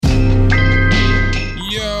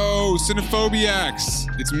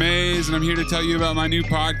Cinephobiacs. It's Maze, and I'm here to tell you about my new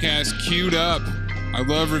podcast, Queued Up. I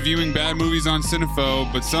love reviewing bad movies on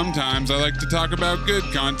Cinephobe, but sometimes I like to talk about good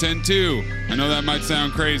content too. I know that might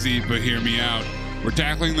sound crazy, but hear me out. We're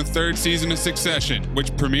tackling the third season of Succession,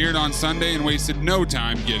 which premiered on Sunday and wasted no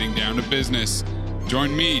time getting down to business.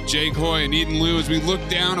 Join me, Jake Hoy, and Eden Liu as we look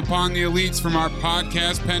down upon the elites from our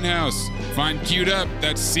podcast penthouse. Find Queued Up,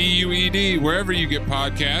 that's C-U-E-D, wherever you get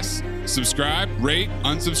podcasts. Subscribe, rate,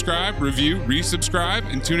 unsubscribe, review,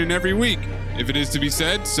 resubscribe, and tune in every week. If it is to be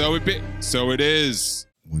said, so it is.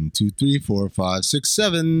 1, 2, 3, 4, 5, 6,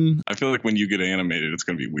 7. I feel like when you get animated, it's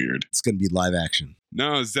going to be weird. It's going to be live action.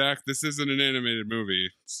 No, Zach, this isn't an animated movie.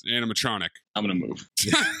 It's animatronic. I'm going to move.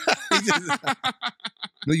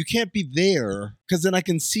 No, you can't be there because then I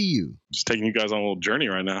can see you. Just taking you guys on a little journey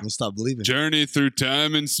right now. Don't stop believing. Journey through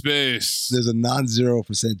time and space. There's a non-0%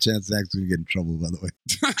 chance Zach's going to get in trouble, by the way.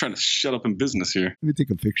 I'm trying to shut up in business here. Let me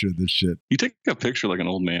take a picture of this shit. You take a picture like an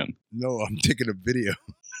old man. No, I'm taking a video.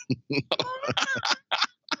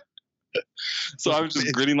 So I was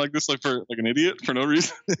just grinning like this, like an idiot for no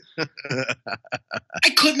reason. I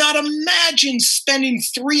could not imagine spending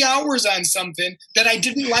 3 hours on something that I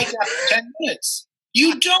didn't like after 10 minutes.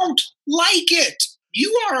 You don't like it.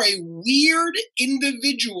 You are a weird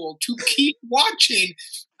individual to keep watching.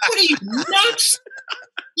 What are you, nuts?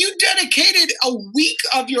 You dedicated a week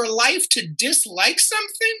of your life to dislike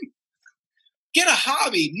something? Get a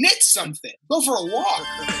hobby, knit something, go for a walk.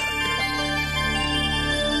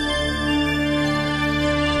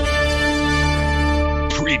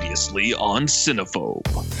 Previously on Cinephobe.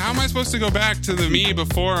 How am I supposed to go back to the me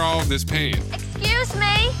before all of this pain? Excuse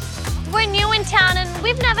me? We're new in town and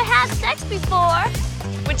we've never had sex before.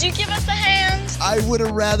 Would you give us a hand? I would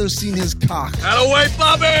have rather seen his cock. Away,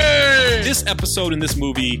 Bobby! This episode in this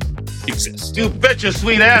movie exists. You bet your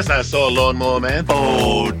sweet ass I saw a lawnmower man.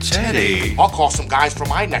 Oh, Teddy. I'll call some guys from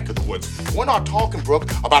my neck of the woods. We're not talking,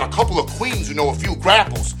 Brooke, about a couple of queens who know a few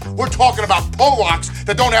grapples. We're talking about Polacks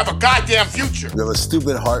that don't have a goddamn future. You have a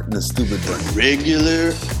stupid heart and a stupid brain.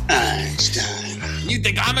 Regular Einstein. You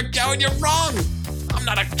think I'm a coward? You're wrong. I'm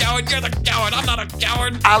not a coward. You're the coward. I'm not a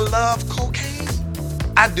coward. I love cocaine.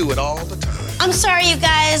 I do it all the time. I'm sorry, you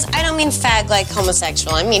guys. I don't mean fag like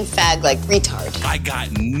homosexual. I mean fag like retard. I got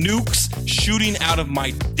nukes shooting out of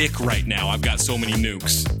my dick right now. I've got so many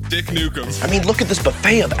nukes. Dick Nukem. I mean, look at this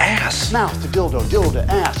buffet of ass. Mouth to dildo, dildo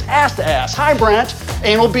to ass to ass, high branch,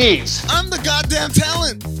 anal beads. I'm the goddamn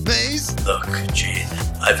talent, Maze. Look, Gene,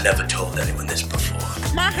 I've never told anyone this before,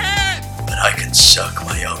 My head. but I can suck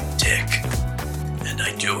my own dick. And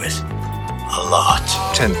I do it a lot.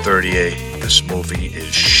 1038. This movie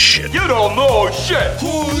is shit. You don't know shit.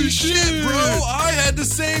 Holy shit, bro. I had the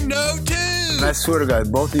same note too. And I swear to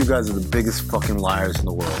God, both of you guys are the biggest fucking liars in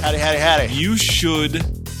the world. Howdy. You should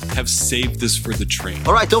have saved this for the train.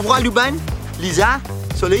 All right, au revoir, Lubin. Lisa,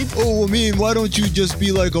 solid. Oh, I mean, why don't you just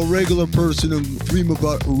be like a regular person and dream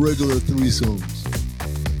about regular threesomes?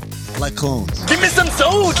 Like clones. Give me some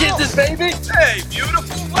soul kisses, baby. Hey,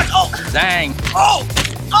 beautiful. What? Oh, dang. Oh.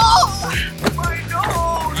 My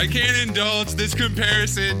nose. I can't indulge this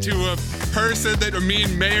comparison to a person that me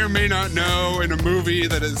may or may not know in a movie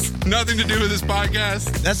that has nothing to do with this podcast.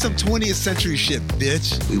 That's some 20th century shit,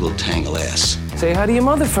 bitch. We will tangle ass, Say hi to your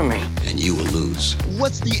mother for me. and you will lose.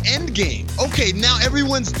 What's the end game? Okay, now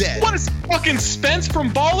everyone's dead. What is fucking Spence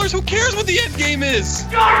from Ballers? Who cares what the end game is?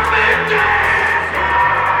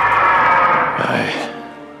 I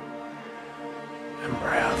am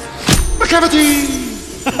Wrath. McCavity!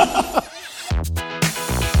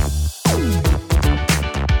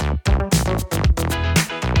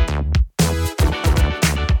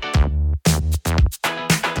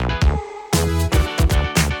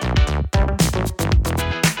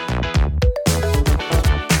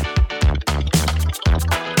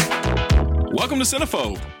 Welcome to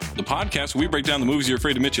Cinephobe, the podcast where we break down the movies you're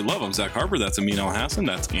afraid to admit you love. I'm Zach Harper. That's Amin Al Hassan.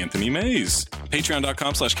 That's Anthony Mays.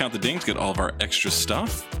 Patreon.com/countthedings. Get all of our extra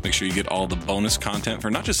stuff. Make sure you get all the bonus content for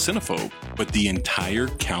not just Cinephobe, but the entire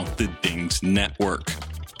Count the Dings network.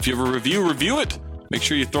 If you have a review it. Make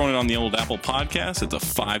sure you're throwing it on the old Apple Podcast. It's a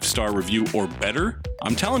 5-star review or better.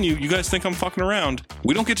 I'm telling you, you guys think I'm fucking around.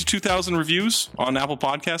 We don't get to 2,000 reviews on Apple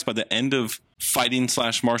Podcasts by the end of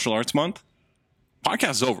Fighting/Martial Arts Month.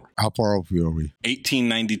 Podcast's over. How far off are we?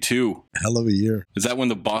 1892. Hell of a year. Is that when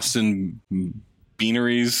the Boston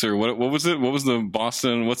Beaneries or what was it? What was the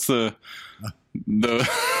Boston? What's the The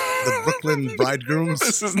Brooklyn Bridegrooms?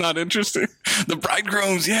 This is not interesting. The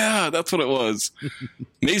Bridegrooms, yeah, that's what it was.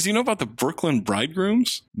 Maze, you know about the Brooklyn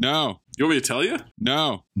Bridegrooms? No. You want me to tell you?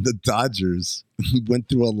 No. The Dodgers went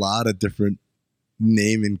through a lot of different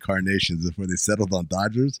name incarnations before they settled on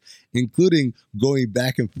Dodgers, including going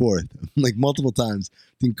back and forth like multiple times,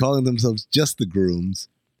 between calling themselves just the Grooms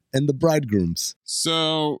and the Bridegrooms.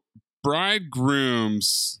 So,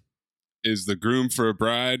 Bridegrooms is the groom for a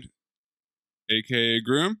bride, aka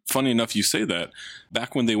groom? Funny enough, you say that.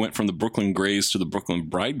 Back when they went from the Brooklyn Grays to the Brooklyn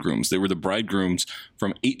Bridegrooms, they were the Bridegrooms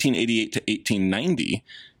from 1888 to 1890,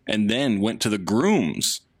 and then went to the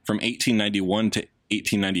Grooms from 1891 to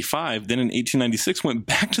 1895. Then in 1896 went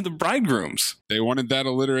back to the Bridegrooms. They wanted that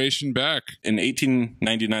alliteration back. In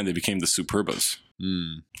 1899, they became the Superbas.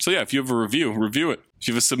 So yeah, if you have a review it. If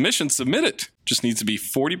you have a submission, submit it. Just needs to be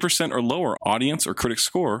 40% or lower audience or critic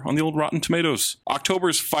score on the old Rotten Tomatoes.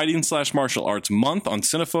 October's fighting/martial arts month on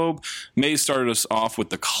Cinephobe. May started us off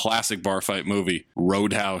with the classic bar fight movie,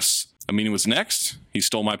 Roadhouse. I mean, it was next. He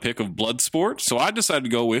stole my pick of Bloodsport, so I decided to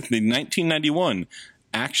go with the 1991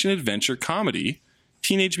 action-adventure comedy,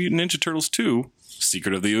 Teenage Mutant Ninja Turtles 2,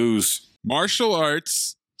 Secret of the Ooze. Martial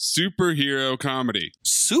arts, superhero comedy.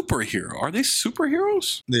 Superhero? Are they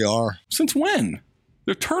superheroes? They are. Since when?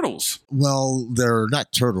 They're turtles. Well, they're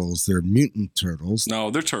not turtles. They're mutant turtles. No,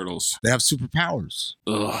 they're turtles. They have superpowers.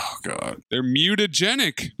 Oh, God. They're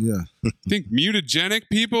mutagenic. Yeah. Think mutagenic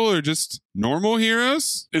people are just normal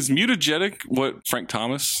heroes? Is mutagenic what Frank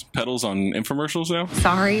Thomas peddles on infomercials now?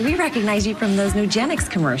 Sorry, we recognize you from those Nugenics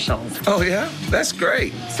commercials. Oh, yeah? That's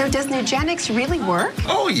great. So does Nugenics really work?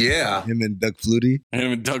 Oh, yeah. Him and Doug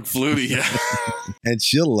Flutie. Yeah. And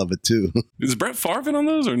she'll love it, too. Is Brett Favre in on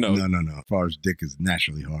those or no? No. Favre's dick is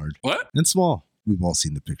naturally hard. What? And small. We've all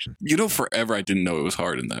seen the picture. You know, forever I didn't know it was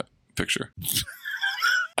hard in that picture.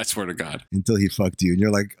 I swear to God. Until he fucked you, and you're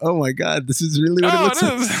like, oh my God, this is really what it looks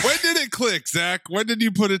like. When did it click, Zach? When did you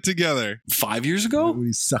put it together? 5 years ago? When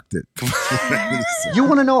he sucked it. You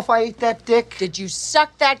want to know if I ate that dick? Did you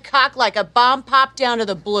suck that cock like a bomb popped down to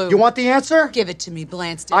the blue? You want the answer? Give it to me,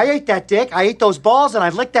 Blanston. I ate that dick, I ate those balls, and I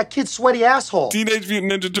licked that kid's sweaty asshole. Teenage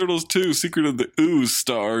Mutant Ninja Turtles 2, Secret of the Ooze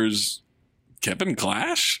stars Kevin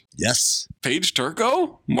Clash? Yes. Paige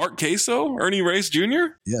Turco? Mark Queso? Ernie Reyes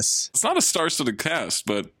Jr.? Yes. It's not a star-studded cast,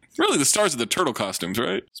 but really the stars of the turtle costumes,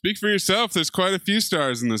 right? Speak for yourself. There's quite a few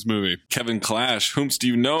stars in this movie. Kevin Clash, whomst do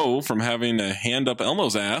you know from having a hand up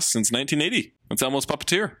Elmo's ass since 1980? That's Elmo's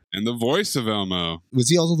puppeteer. And the voice of Elmo. Was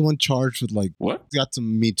he also the one charged with what? He got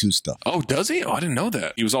some Me Too stuff. Oh, does he? Oh, I didn't know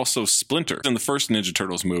that. He was also Splinter in the first Ninja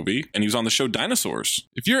Turtles movie, and he was on the show Dinosaurs.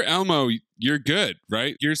 If you're Elmo, you're good,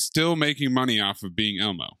 right? You're still making money off of being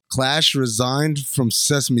Elmo. Clash resigned from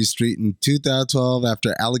Sesame Street in 2012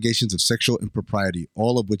 after allegations of sexual impropriety,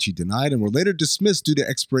 all of which he denied and were later dismissed due to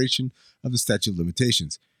expiration of the statute of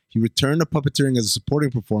limitations. He returned to puppeteering as a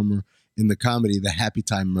supporting performer in the comedy The Happy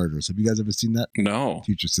Time Murders. Have you guys ever seen that? No.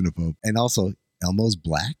 Future Cinephobe. And also, Elmo's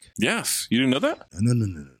black? Yes. You didn't know that?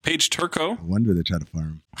 No. Paige Turco. No wonder they tried to fire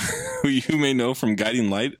him. Who you may know from Guiding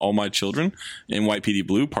Light, All My Children, NYPD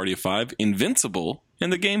Blue, Party of Five, Invincible,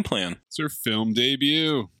 and The Game Plan. It's her film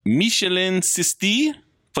debut. Michelin Sisti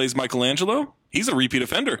plays Michelangelo. He's a repeat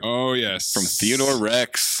offender. Oh, yes. From Theodore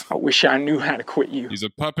Rex. I wish I knew how to quit you. He's a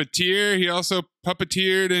puppeteer. He also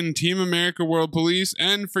puppeteered in Team America World Police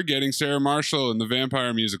and Forgetting Sarah Marshall in the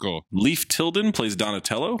Vampire Musical. Leif Tilden plays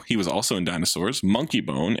Donatello. He was also in Dinosaurs, Monkey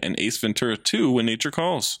Bone, and Ace Ventura 2 When Nature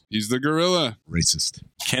Calls. He's the gorilla. Racist.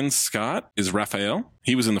 Ken Scott is Raphael.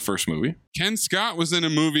 He was in the first movie. Ken Scott was in a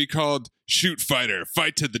movie called Shoot Fighter,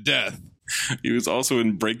 Fight to the Death. He was also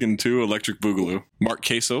in Breakin' 2, Electric Boogaloo. Mark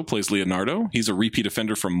Queso plays Leonardo. He's a repeat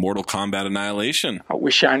offender from Mortal Kombat Annihilation. I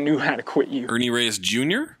wish I knew how to quit you. Ernie Reyes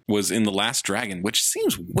Jr. was in The Last Dragon, which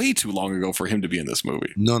seems way too long ago for him to be in this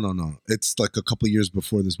movie. No. It's like a couple years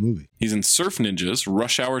before this movie. He's in Surf Ninjas,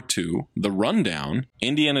 Rush Hour 2, The Rundown,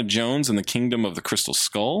 Indiana Jones and the Kingdom of the Crystal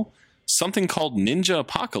Skull, something called Ninja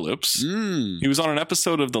Apocalypse. He was on an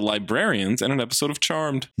episode of The Librarians and an episode of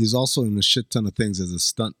Charmed. He's also in a shit ton of things as a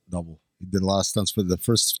stunt double. He did a lot of stunts for the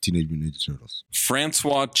first Teenage Mutant Ninja Turtles.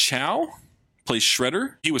 Francois Chow plays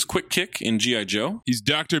Shredder. He was Quick Kick in G.I. Joe. He's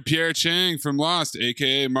Dr. Pierre Chang from Lost,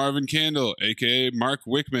 a.k.a. Marvin Candle, a.k.a. Mark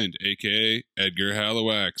Wickman, a.k.a. Edgar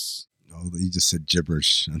Halifax. Oh, you just said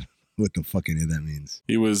gibberish. I don't know what the fuck any of that means.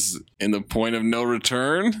 He was in The Point of No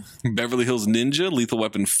Return, Beverly Hills Ninja, Lethal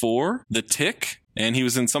Weapon 4, The Tick, and he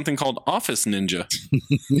was in something called Office Ninja.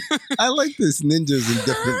 I like this. Ninjas in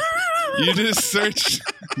different... You just search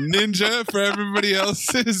Ninja for everybody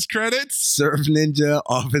else's credits? Surf Ninja,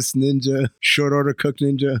 Office Ninja, Short Order Cook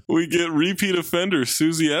Ninja. We get repeat offender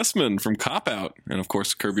Susie Essman from Cop Out. And of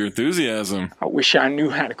course, Curb Your Enthusiasm. I wish I knew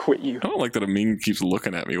how to quit you. I don't like that Amin keeps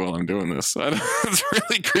looking at me while I'm doing this. It's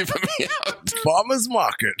really creeping me out. Farmer's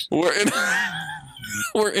Market.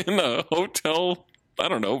 We're in a hotel I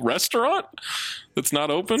don't know, restaurant that's not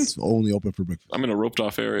open? It's only open for breakfast. I'm in a roped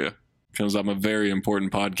off area because I'm a very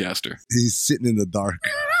important podcaster. He's sitting in the dark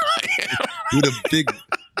with a big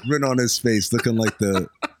grin on his face, looking like the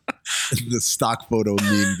stock photo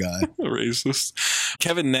meme guy. Racist.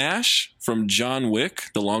 Kevin Nash from John Wick,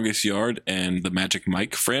 The Longest Yard, and the Magic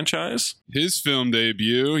Mike franchise. His film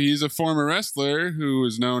debut, he's a former wrestler who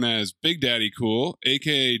is known as Big Daddy Cool,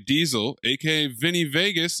 a.k.a. Diesel, a.k.a. Vinny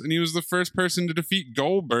Vegas, and he was the first person to defeat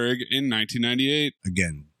Goldberg in 1998.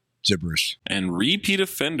 Again, gibberish. And repeat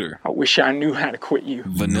offender. I wish I knew how to quit you.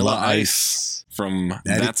 Vanilla Ice from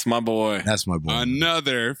That's My Boy. That's My Boy.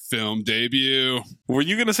 Another film debut. Were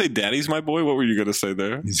you going to say Daddy's My Boy? What were you going to say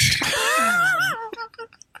there?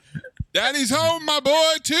 Daddy's home, my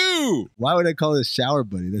boy, too. Why would I call it a shower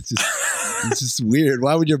buddy? It's just weird.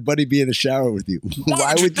 Why would your buddy be in the shower with you?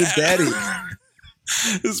 Why would your daddy?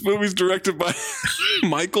 This movie's directed by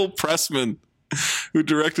Michael Pressman, who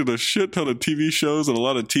directed a shit ton of TV shows and a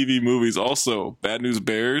lot of TV movies. Also, Bad News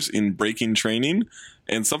Bears in Breaking Training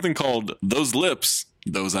and something called Those Lips,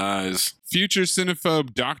 Those Eyes. Future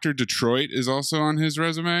cinephobe Dr. Detroit is also on his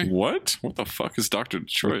resume. What? What the fuck is Dr.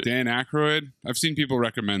 Detroit? With Dan Aykroyd. I've seen people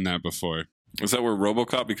recommend that before. Is that where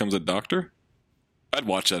RoboCop becomes a doctor? I'd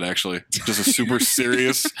watch that, actually. Just a super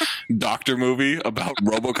serious doctor movie about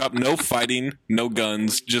RoboCop. No fighting, no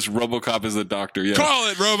guns, just RoboCop as a doctor. Yeah. Call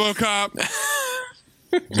it RoboCop.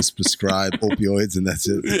 Just prescribe opioids and that's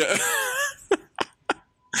it. Yeah.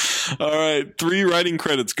 All right. 3 writing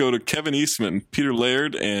credits go to Kevin Eastman, Peter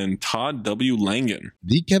Laird, and Todd W. Langen.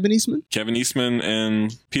 The Kevin Eastman? Kevin Eastman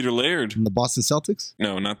and Peter Laird. From the Boston Celtics?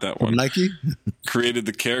 No, not that From one. Nike? Created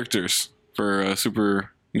the characters for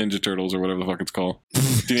Super Ninja Turtles or whatever the fuck it's called.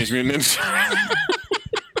 Teenage Mutant Ninja.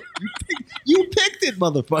 You picked it,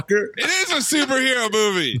 motherfucker. It is a superhero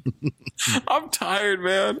movie. I'm tired,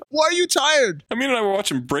 man. Why are you tired? I mean, and I were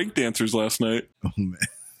watching Breakdancers last night. Oh, man.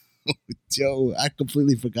 Joe, I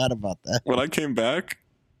completely forgot about that. When I came back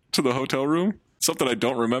to the hotel room, something I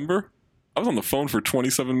don't remember, I was on the phone for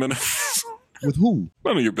 27 minutes. With who?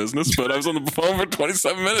 None of your business, but I was on the phone for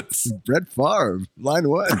 27 minutes. Brett Favre. Line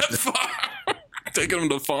 1. Brett Favre. Taking him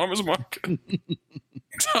to the farmer's market.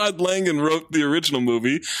 Todd Langen wrote the original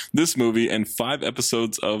movie, this movie, and 5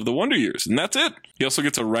 episodes of The Wonder Years, and that's it. He also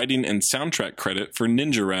gets a writing and soundtrack credit for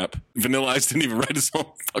Ninja Rap. Vanilla Ice didn't even write his own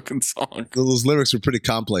fucking song. Those lyrics were pretty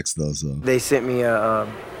complex, though. So they sent me a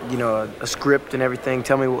script and everything,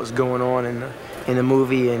 tell me what was going on in the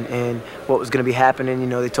movie and what was going to be happening. You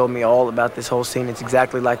know, they told me all about this whole scene. It's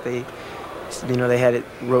exactly like they had it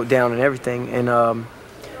wrote down and everything, and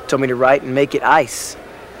told me to write and make it ice.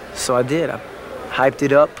 So I did. I hyped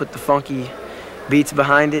it up, put the funky beats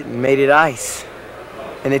behind it, and made it ice.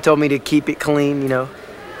 And they told me to keep it clean,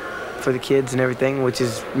 for the kids and everything, which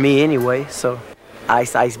is me anyway. So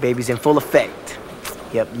Ice Baby's in full effect.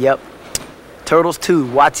 Yep. Turtles 2,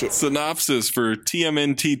 watch it. Synopsis for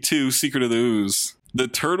TMNT 2, Secret of the Ooze. The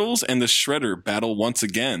Turtles and the Shredder battle once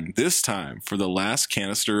again, this time for the last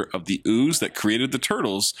canister of the ooze that created the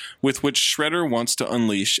Turtles, with which Shredder wants to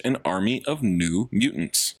unleash an army of new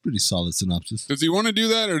mutants. Pretty solid synopsis. Does he want to do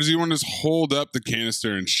that, or does he want to just hold up the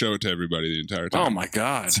canister and show it to everybody the entire time? Oh my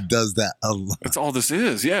God. He does that a lot. That's all this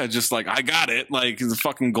is. Yeah, just like, I got it. Like the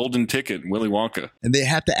fucking golden ticket, Willy Wonka. And they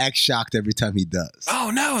have to act shocked every time he does. Oh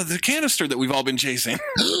no, the canister that we've all been chasing.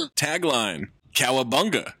 Tagline,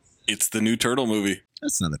 Cowabunga. It's the new Turtle movie.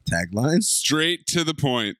 That's not a tagline. Straight to the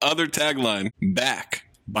point. Other tagline, Back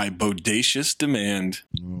by Bodacious Demand.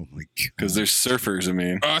 Oh my God. Because they're surfers, I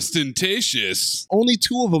mean. Ostentatious. Only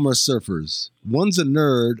 2 of them are surfers. One's a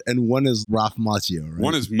nerd and one is Ralph Macchio, right?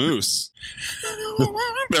 One is Moose.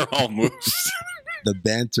 They're all Moose. The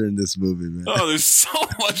banter in this movie, man. Oh, there's so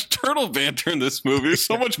much turtle banter in this movie. There's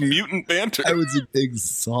so much mutant banter. I was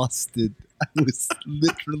exhausted. I was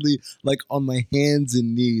literally like on my hands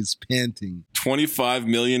and knees panting. $25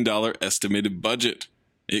 million estimated budget.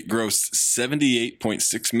 It grossed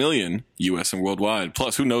 $78.6 million US and worldwide.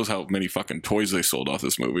 Plus, who knows how many fucking toys they sold off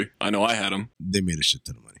this movie. I know I had them. They made a shit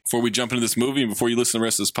ton of money. Before we jump into this movie and before you listen to the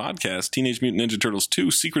rest of this podcast, Teenage Mutant Ninja Turtles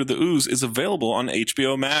 2, Secret of the Ooze is available on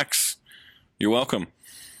HBO Max. You're welcome.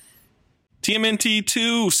 TMNT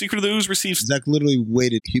 2, Secret of the Ooze receives... Zach literally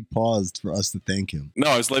waited. He paused for us to thank him. No,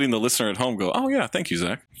 I was letting the listener at home go, oh yeah, thank you,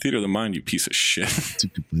 Zach. Theater of the Mind, you piece of shit. You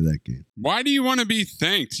could play that game. Why do you want to be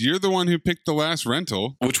thanked? You're the one who picked the last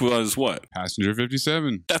rental. Which was what? Passenger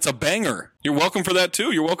 57. That's a banger. You're welcome for that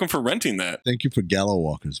too. You're welcome for renting that. Thank you for Gallo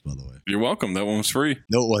Walkers, by the way. You're welcome. That one was free.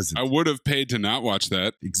 No, it wasn't. I would have paid to not watch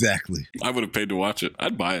that. Exactly. I would have paid to watch it.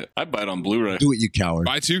 I'd buy it. I'd buy it on Blu-ray. Do it, you coward.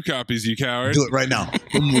 Buy 2 copies, you coward. Do it right now.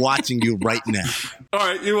 I'm watching you right right now. All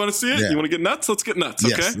right, you want to see it? Yeah. You want to get nuts? Let's get nuts,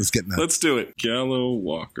 okay? Yes, let's get nuts. Let's do it. Gallo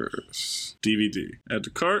Walkers. DVD. Add to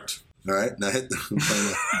cart. All right, now hit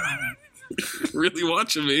Really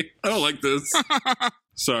watching me. I don't like this.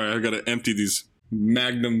 Sorry, I got to empty these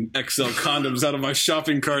Magnum XL condoms out of my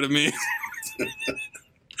shopping cart of me.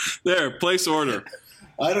 There, place order.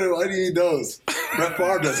 I don't know. Why do you need those? Brett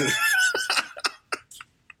Favre does it.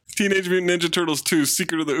 Teenage Mutant Ninja Turtles 2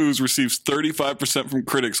 Secret of the Ooze receives 35% from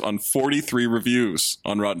critics on 43 reviews.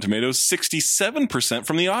 On Rotten Tomatoes, 67%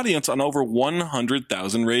 from the audience on over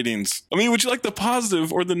 100,000 ratings. I mean, would you like the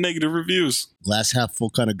positive or the negative reviews? Glass half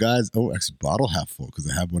full kind of guys. Oh, actually, bottle half full because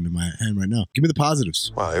I have one in my hand right now. Give me the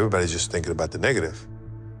positives. Well, everybody's just thinking about the negative.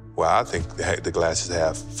 Well, I think the glass is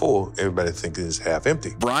half full. Everybody thinks it's half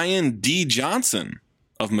empty. Brian D. Johnson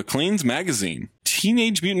of Maclean's Magazine.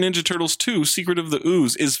 Teenage Mutant Ninja Turtles 2 Secret of the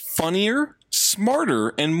Ooze is funnier,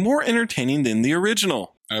 smarter, and more entertaining than the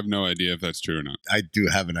original. I have no idea if that's true or not. I do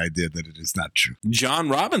have an idea that it is not true. John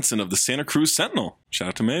Robinson of the Santa Cruz Sentinel. Shout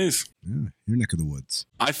out to Maze. Yeah, your neck of the woods.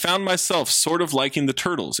 I found myself sort of liking the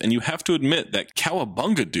Turtles, and you have to admit that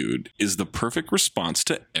Cowabunga Dude is the perfect response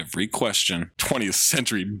to every question. 20th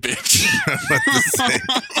century bitch.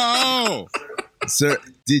 Oh! Sir,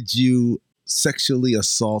 did you sexually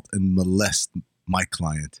assault and molest my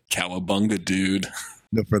client? Cowabunga Dude.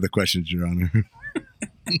 No further questions, Your Honor.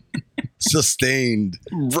 Sustained.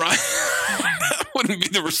 Right. That wouldn't be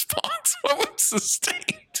the response. What would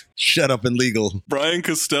sustained? Shut up and legal. Brian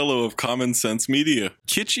Costello of Common Sense Media.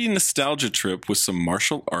 Kitschy nostalgia trip with some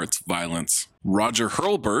martial arts violence. Roger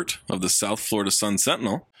Hurlburt of the South Florida Sun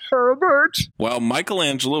Sentinel. Herbert. While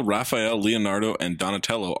Michelangelo, Raphael, Leonardo, and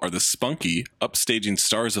Donatello are the spunky, upstaging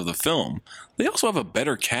stars of the film, they also have a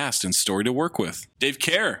better cast and story to work with. Dave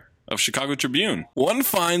Kerr of Chicago Tribune. One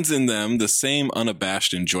finds in them the same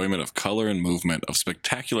unabashed enjoyment of color and movement, of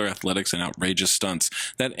spectacular athletics and outrageous stunts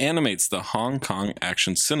that animates the Hong Kong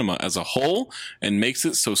action cinema as a whole and makes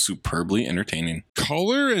it so superbly entertaining.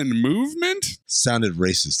 Color and movement? Sounded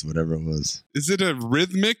racist, whatever it was. Is it a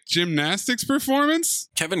rhythmic gymnastics performance?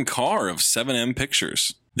 Kevin Carr of 7M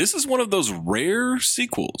Pictures. This is one of those rare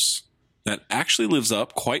sequels that actually lives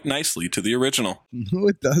up quite nicely to the original. No,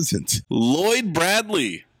 it doesn't. Lloyd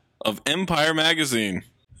Bradley of Empire Magazine.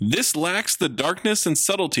 This lacks the darkness and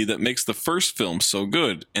subtlety that makes the first film so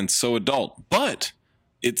good and so adult, but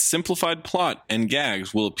its simplified plot and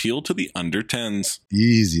gags will appeal to the under 10s.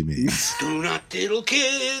 Easy, mate. Do not diddle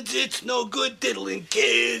kids. It's no good diddling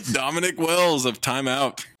kids. Dominic Wells of Time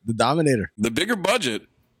Out. The Dominator. The bigger budget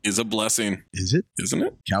is a blessing. Is it? Isn't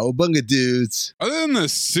it? Cowabunga Dudes. Other than the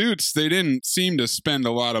suits, they didn't seem to spend a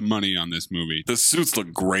lot of money on this movie. The suits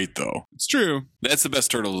look great, though. It's true. That's the best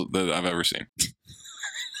turtle that I've ever seen.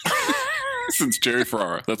 Since Jerry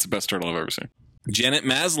Ferrara. That's the best turtle I've ever seen. Janet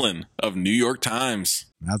Maslin of New York Times.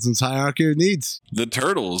 Maslin's hierarchy of needs. The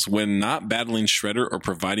Turtles, when not battling Shredder or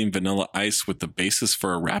providing Vanilla Ice with the basis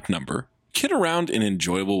for a rap number, kid around in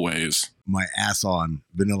enjoyable ways. My ass on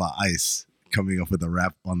Vanilla Ice coming up with a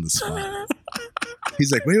rap on the spot.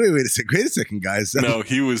 He's like, wait a second, guys. No,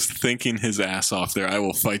 he was thinking his ass off there. I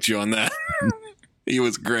will fight you on that. He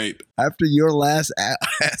was great. After your last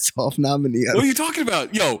ass off nominee. What are you talking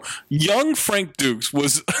about? Yo, young Frank Dukes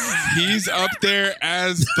was... He's up there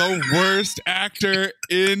as the worst actor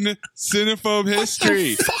in cinephobe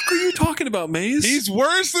history. What the fuck are you talking about, Maze? He's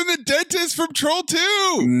worse than the dentist from Troll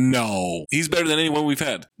 2. No. He's better than anyone we've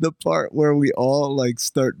had. The part where we all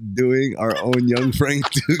start doing our own young Frank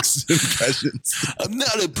Dukes impressions. I'm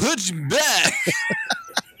not a punching back.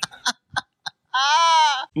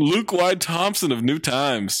 Luke Wyde Thompson of New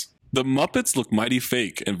Times. The Muppets look mighty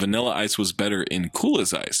fake, and Vanilla Ice was better in Cool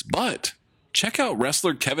as Ice, but check out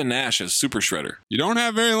wrestler Kevin Nash as Super Shredder. You don't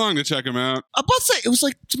have very long to check him out. I'm about to say, it was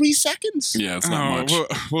 3 seconds. Yeah, it's not much.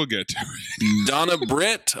 We'll get to it. Donna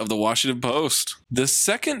Britt of the Washington Post. The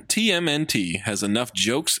second TMNT has enough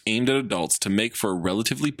jokes aimed at adults to make for a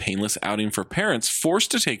relatively painless outing for parents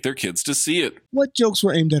forced to take their kids to see it. What jokes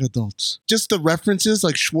were aimed at adults? Just the references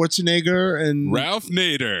like Schwarzenegger and... Ralph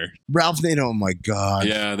Nader. Oh my God.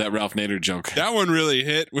 Yeah, that Ralph Nader joke. That one really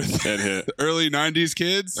hit with that hit. Early 90s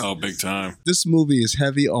kids. Oh, big time. This movie is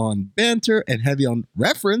heavy on banter and heavy on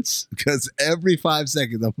reference because every 5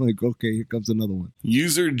 seconds I'm like, okay, here comes another one.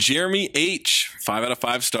 User Jeremy H, 5 out of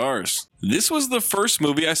 5 stars. This was the first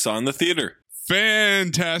movie I saw in the theater.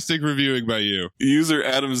 Fantastic reviewing by you. User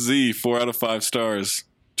Adam Z, 4 out of 5 stars.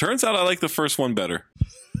 Turns out I like the first one better.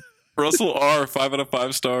 Russell R, 5 out of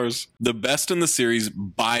 5 stars. The best in the series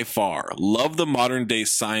by far. Love the modern day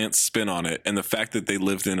science spin on it and the fact that they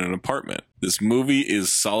lived in an apartment. This movie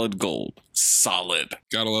is solid gold. Solid.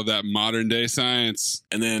 Gotta love that modern day science.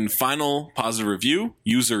 And then final positive review,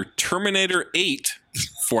 user Terminator 8,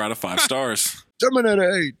 4 out of 5 stars.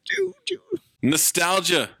 Terminator 8.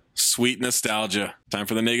 Nostalgia. Sweet nostalgia. Time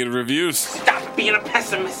for the negative reviews. Stop being a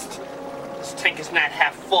pessimist. This tank is not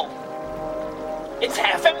half full. It's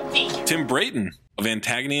half empty. Tim Brayton of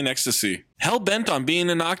Antagony and Ecstasy. Hell-bent on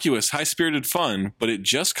being innocuous, high-spirited fun, but it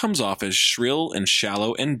just comes off as shrill and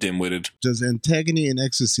shallow and dim-witted. Does Antagony and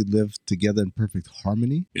Ecstasy live together in perfect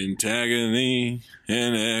harmony? Antagony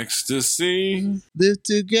and Ecstasy live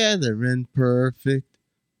together in perfect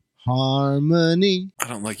harmony. I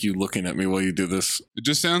don't like you looking at me while you do this. It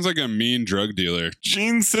just sounds like a mean drug dealer.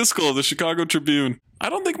 Gene Siskel of the Chicago Tribune. I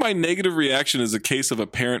don't think my negative reaction is a case of a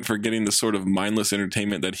parent forgetting the sort of mindless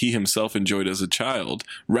entertainment that he himself enjoyed as a child.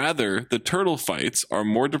 Rather, the turtle fights are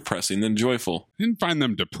more depressing than joyful. I didn't find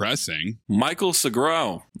them depressing. Michael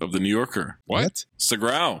Sagrow of The New Yorker. What?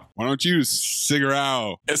 Sagrow. Why don't you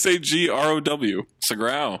Sagrow? Sagrow.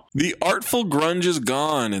 Sagrow. The artful grunge is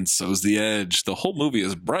gone, and so's the edge. The whole movie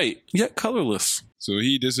is bright, yet colorless. So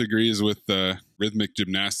he disagrees with the rhythmic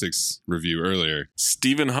gymnastics review earlier.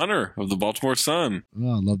 Stephen Hunter of the Baltimore Sun.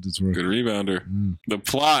 Oh, I love this work. Good rebounder. The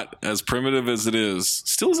plot, as primitive as it is,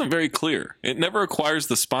 still isn't very clear. It never acquires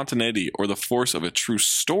the spontaneity or the force of a true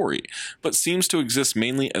story, but seems to exist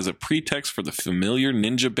mainly as a pretext for the familiar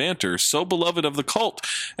ninja banter so beloved of the cult,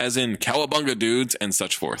 as in Cowabunga dudes and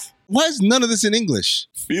such forth. Why is none of this in English?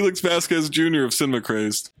 Felix Vasquez Jr. of Cinema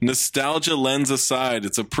Crazed. Nostalgia lens aside,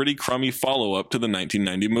 it's a pretty crummy follow-up to the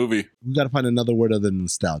 1990 movie. We gotta find another word other than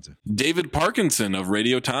nostalgia. David Parkinson of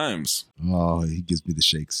Radio Times. Oh, he gives me the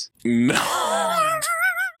shakes. No.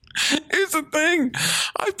 Here's the thing.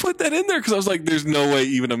 I put that in there because I was like, there's no way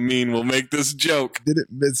even a meme will make this joke. Didn't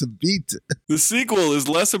miss a beat. The sequel is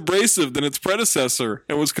less abrasive than its predecessor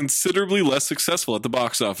and was considerably less successful at the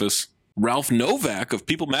box office. Ralph Novak of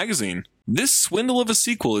People Magazine. This swindle of a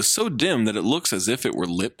sequel is so dim that it looks as if it were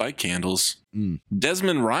lit by candles.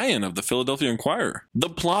 Desmond Ryan of the Philadelphia Inquirer. The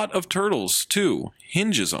plot of Turtles 2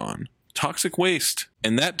 hinges on toxic waste.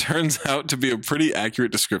 And that turns out to be a pretty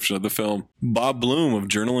accurate description of the film. Bob Bloom of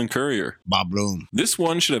Journal and Courier. Bob Bloom. This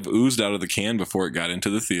one should have oozed out of the can before it got into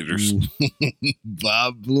the theaters.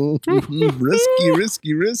 Bob Bloom.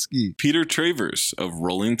 Risky. Peter Travers of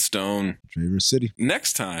Rolling Stone. Travers City.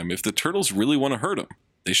 Next time, if the turtles really want to hurt them,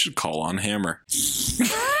 they should call on Hammer. Zach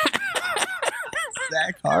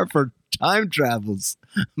Harper time travels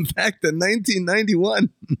back to 1991.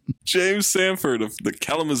 James Sanford of the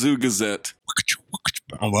Kalamazoo Gazette.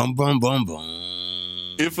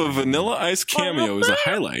 If a Vanilla Ice cameo is a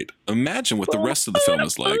highlight, imagine what the rest of the film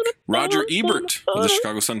is like. Roger Ebert of the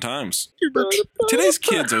Chicago Sun-Times. Today's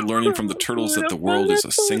kids are learning from the turtles that the world is a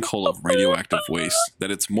sinkhole of radioactive waste,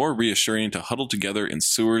 that it's more reassuring to huddle together in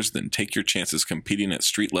sewers than take your chances competing at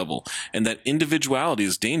street level, and that individuality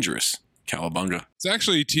is dangerous. Cowabunga. It's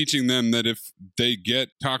actually teaching them that if they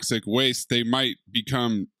get toxic waste, they might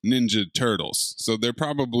become Ninja Turtles. So they're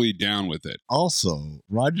probably down with it. Also,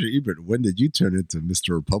 Roger Ebert, when did you turn into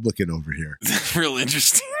Mr. Republican over here? Real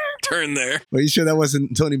interesting turn there. Are you sure that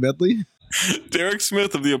wasn't Tony Medley? Derek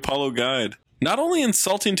Smith of the Apollo Guide. Not only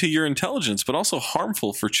insulting to your intelligence, but also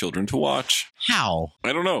harmful for children to watch. How?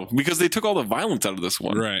 I don't know, because they took all the violence out of this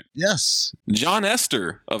one. Right. Yes. John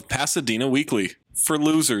Esther of Pasadena Weekly. For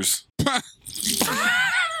losers.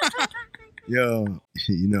 Yo,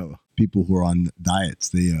 you know, people who are on diets,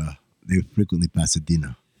 they frequently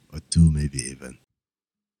Pasadena, or two maybe even.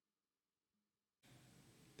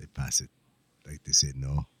 They pass it. Like they say,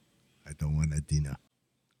 no, I don't want Adina.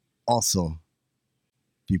 Also,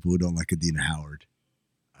 people who don't like Adina Howard,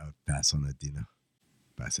 I would pass on Adina.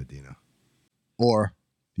 Pasadena. Or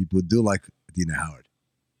people who do like Adina Howard.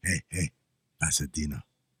 Hey, Pasadena.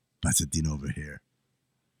 Pasadena over here.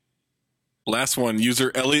 Last one,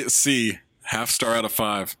 user Elliot C. Half star out of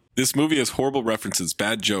 5. This movie has horrible references,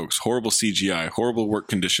 bad jokes, horrible CGI, horrible work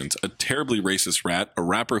conditions, a terribly racist rat, a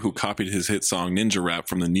rapper who copied his hit song Ninja Rap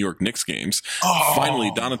from the New York Knicks games. Oh.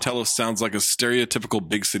 Finally, Donatello sounds like a stereotypical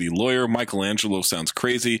big city lawyer, Michelangelo sounds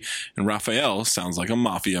crazy, and Raphael sounds like a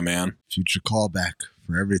mafia man. Future callback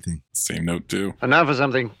for everything. Same note too. And now for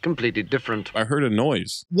something completely different. I heard a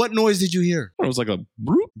noise. What noise did you hear? It was like a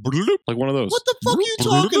bloop, bloop, like one of those. What the fuck are you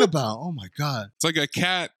talking about? Oh my God. It's like a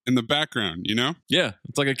cat in the background, you know? Yeah,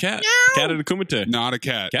 it's like a cat. Cat at a kumite. Not a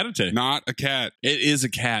cat. Catate. Not a cat. It is a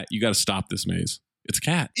cat. You got to stop this, Maze. It's a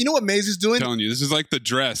cat. You know what Maze is doing? I'm telling you, this is like the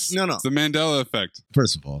dress. No. It's the Mandela effect.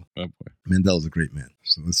 First of all, oh boy, Mandela's a great man.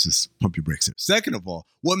 So let's just pump your brakes here. Second of all,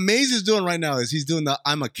 what Maze is doing right now is he's doing the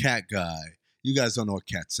I'm a cat guy. You guys don't know what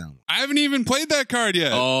cats sound like. I haven't even played that card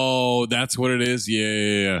yet. Oh, that's what it is?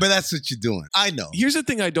 Yeah. But that's what you're doing. I know. Here's the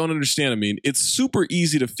thing I don't understand. I mean, it's super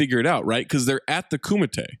easy to figure it out, right? Because they're at the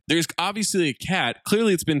Kumite. There's obviously a cat.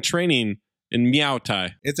 Clearly it's been training in Meow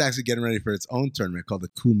Tai. It's actually getting ready for its own tournament called the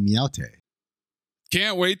Kumiaute.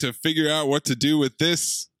 Can't wait to figure out what to do with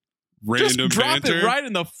this random Just drop banter. it right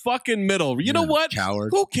in the fucking middle. You know what? Coward.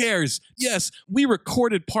 Who cares? Yes, we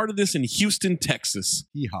recorded part of this in Houston, Texas.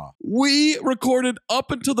 Yeehaw. We recorded up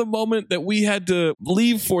until the moment that we had to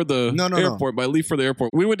leave for the airport. By leave for the airport,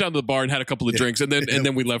 we went down to the bar and had a couple of drinks, and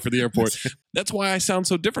then we left for the airport. That's why I sound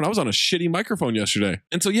so different. I was on a shitty microphone yesterday.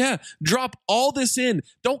 And so, yeah, drop all this in.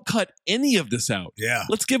 Don't cut any of this out. Yeah.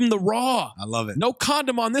 Let's give him the raw. I love it. No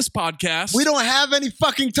condom on this podcast. We don't have any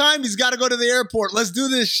fucking time. He's got to go to the airport. Let's do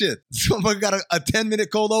this shit. Someone got a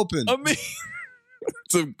 10-minute cold open. I mean,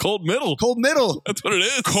 it's a cold middle. Cold middle. That's what it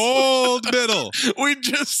is. Cold middle. We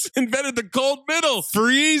just invented the cold middle.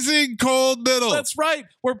 Freezing cold middle. That's right.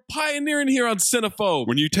 We're pioneering here on Cinephobe.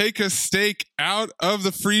 When you take a steak out of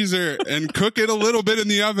the freezer and cook it a little bit in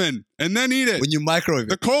the oven and then eat it. When you microwave it.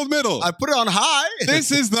 The cold middle. I put it on high.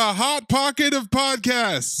 This is the hot pocket of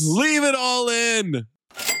podcasts. Leave it all in.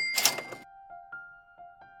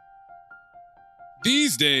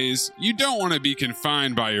 These days, you don't want to be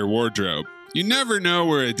confined by your wardrobe. You never know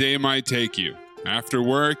where a day might take you. After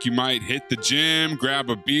work, you might hit the gym,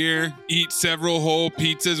 grab a beer, eat several whole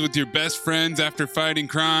pizzas with your best friends after fighting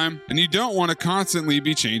crime, and you don't want to constantly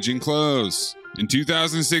be changing clothes. In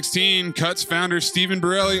 2016, Cuts founder Stephen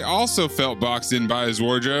Borelli also felt boxed in by his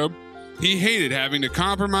wardrobe. He hated having to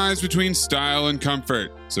compromise between style and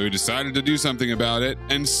comfort, so he decided to do something about it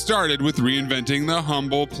and started with reinventing the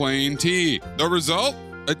humble plain tee. The result?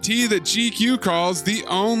 A tee that GQ calls the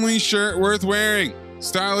only shirt worth wearing.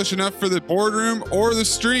 Stylish enough for the boardroom or the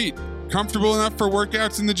street. Comfortable enough for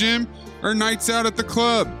workouts in the gym or nights out at the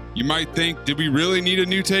club. You might think, did we really need a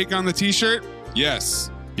new take on the t-shirt?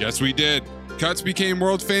 Yes. Yes, we did. Cuts became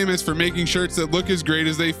world famous for making shirts that look as great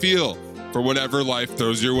as they feel, for whatever life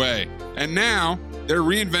throws your way. And now, they're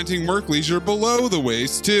reinventing work leisure below the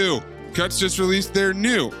waist, too. Cuts just released their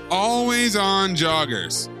new, always-on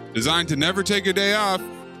joggers, designed to never take a day off,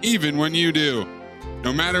 even when you do.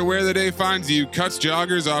 No matter where the day finds you, Cuts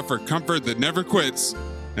joggers offer comfort that never quits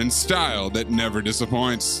and style that never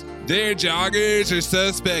disappoints. Their joggers are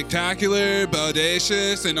so spectacular,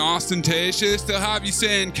 bodacious, and ostentatious, they'll have you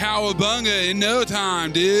saying cowabunga in no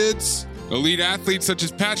time, dudes. Elite athletes such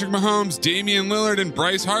as Patrick Mahomes, Damian Lillard, and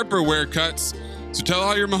Bryce Harper wear Cuts. So tell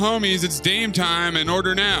all your Mahomies it's Dame time and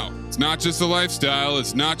order now. It's not just a lifestyle,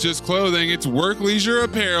 it's not just clothing, it's work leisure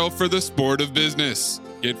apparel for the sport of business.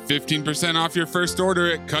 Get 15% off your first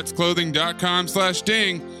order at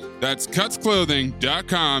cutsclothing.com/ding. That's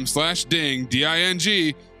cutsclothing.com/ding,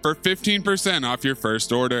 D-I-N-G, for 15% off your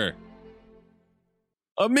first order.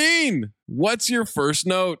 Amin, what's your first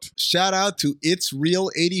note? Shout out to It's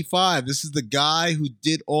Real 85. This is the guy who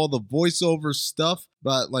did all the voiceover stuff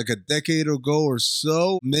about like a decade ago or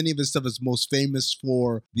so. Many of his stuff is most famous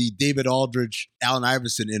for the David Aldridge, Allen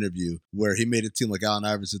Iverson interview, where he made it seem like Allen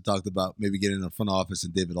Iverson talked about maybe getting in the front office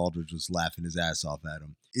and David Aldridge was laughing his ass off at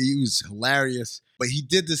him. He was hilarious, but he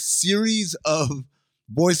did this series of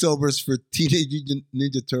voiceovers for Teenage Mutant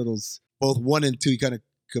Ninja Turtles, both 1 and 2. He kind of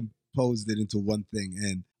composed it into one thing.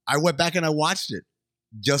 And I went back and I watched it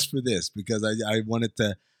just for this because I wanted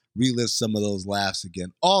to relive some of those laughs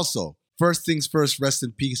again. Also, first things first, rest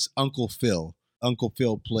in peace, Uncle Phil. Uncle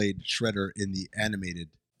Phil played Shredder in the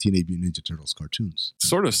animated Teenage Mutant Ninja Turtles cartoons.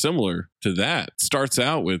 Sort of similar to that. Starts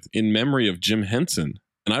out with In Memory of Jim Henson.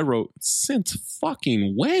 And I wrote, since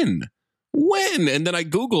fucking when? When? And then I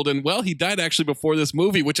Googled, and well, he died actually before this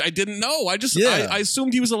movie, which I didn't know. I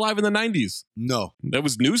assumed he was alive in the 90s. No. That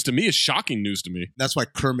was news to me. It's shocking news to me. That's why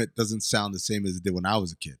Kermit doesn't sound the same as it did when I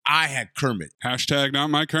was a kid. I had Kermit. Hashtag not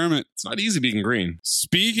my Kermit. It's not easy being green.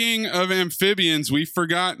 Speaking of amphibians, we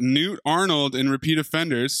forgot Newt Arnold in Repeat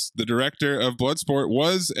Offenders. The director of Bloodsport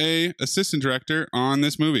was a assistant director on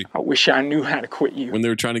this movie. I wish I knew how to quit you. When they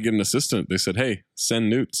were trying to get an assistant, they said, hey, send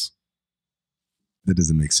Newts. That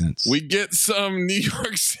doesn't make sense. We get some New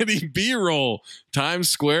York City B-roll. Times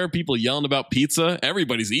Square, people yelling about pizza.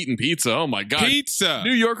 Everybody's eating pizza. Oh my God. Pizza.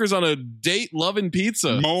 New Yorkers on a date loving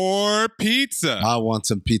pizza. More pizza. I want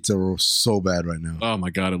some pizza so bad right now. Oh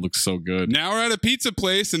my God, it looks so good. Now we're at a pizza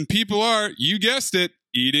place and people are, you guessed it,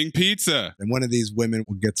 eating pizza. And one of these women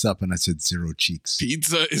gets up and I said, zero cheeks.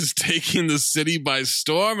 Pizza is taking the city by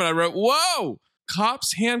storm. And I wrote, whoa.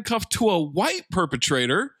 Cops handcuffed to a white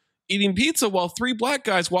perpetrator eating pizza while 3 black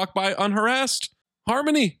guys walk by unharassed.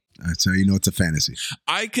 Harmony. That's how you know it's a fantasy.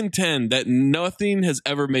 I contend that nothing has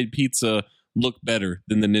ever made pizza look better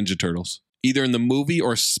than the Ninja Turtles, either in the movie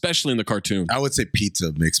or especially in the cartoon. I would say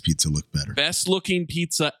pizza makes pizza look better. Best looking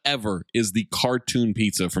pizza ever is the cartoon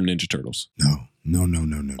pizza from Ninja Turtles. No.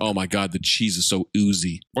 Oh my God, the cheese is so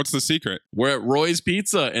oozy. What's the secret? We're at Roy's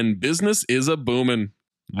Pizza and business is a booming.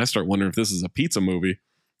 I start wondering if this is a pizza movie.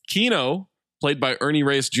 Keno, played by Ernie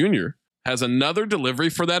Reyes Jr., has another delivery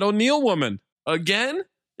for that O'Neill woman. Again?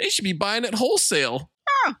 They should be buying it wholesale.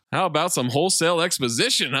 How about some wholesale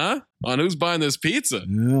exposition, huh? On who's buying this pizza?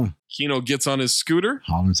 Yeah. Keno gets on his scooter.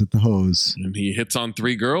 Hollers at the hose. And he hits on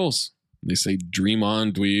 3 girls. They say, dream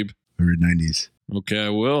on, dweeb. Very 90s. Okay, I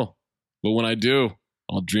will. But when I do,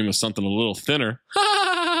 I'll dream of something a little thinner.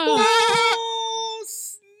 Oh,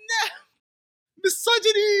 snap.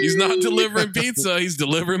 Misogyny. He's not delivering pizza. He's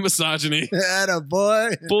delivering misogyny.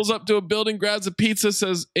 Attaboy. Pulls up to a building, grabs a pizza,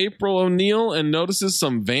 says April O'Neil, and notices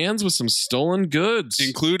some vans with some stolen goods.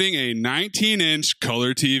 Including a 19-inch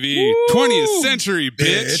color TV. Woo! 20th century,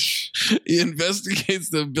 bitch. He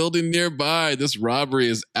investigates the building nearby. This robbery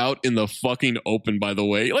is out in the fucking open, by the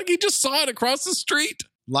way. Like he just saw it across the street.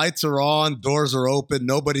 Lights are on, doors are open,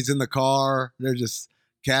 nobody's in the car. They're just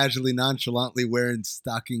casually, nonchalantly wearing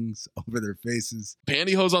stockings over their faces.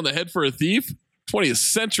 Pantyhose on the head for a thief? 20th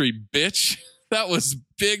century, bitch. That was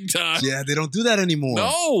big time. Yeah, they don't do that anymore.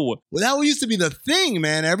 No. Well, that used to be the thing,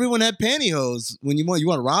 man. Everyone had pantyhose. When you want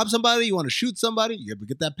to rob somebody, you want to shoot somebody, you have to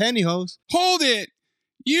get that pantyhose. Hold it.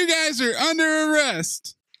 You guys are under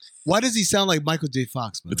arrest. Why does he sound like Michael J.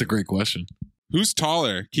 Fox? That's a great question. Who's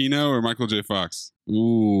taller, Keno or Michael J. Fox?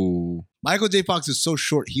 Ooh. Michael J. Fox is so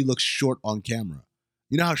short, he looks short on camera.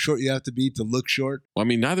 You know how short you have to be to look short? Well, I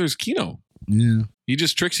mean, neither is Keno. Yeah. He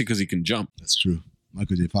just tricks you because he can jump. That's true.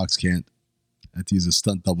 Michael J. Fox can't. I have to use a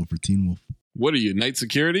stunt double for Teen Wolf. What are you, night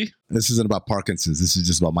security? This isn't about Parkinson's. This is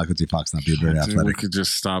just about Michael J. Fox not being very athletic. We could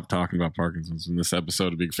just stop talking about Parkinson's in this episode.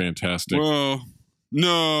 It'd be fantastic. Well,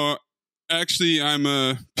 no. Actually, I'm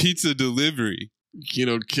a pizza delivery.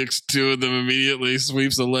 Keno kicks 2 of them immediately,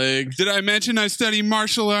 sweeps a leg. Did I mention I study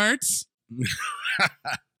martial arts?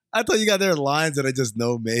 I thought you got their lines that I just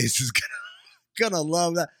know Maze is gonna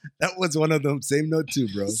love that. That was one of them. Same note too,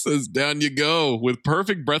 bro. Says down you go with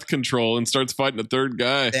perfect breath control and starts fighting a third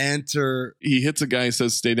guy. Banter. He hits a guy and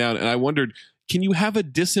says stay down. And I wondered, can you have a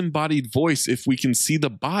disembodied voice if we can see the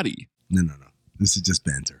body? No. This is just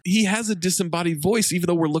banter. He has a disembodied voice even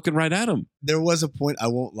though we're looking right at him. There was a point, I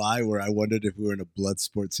won't lie, where I wondered if we were in a blood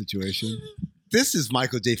sport situation. This is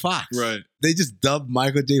Michael J. Fox. Right. They just dubbed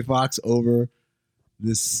Michael J. Fox over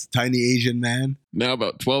this tiny Asian man. Now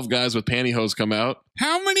about 12 guys with pantyhose come out.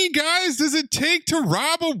 How many guys does it take to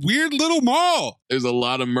rob a weird little mall? There's a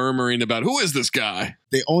lot of murmuring about who is this guy?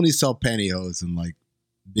 They only sell pantyhose in like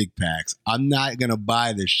big packs. I'm not going to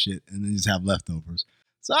buy this shit and then just have leftovers.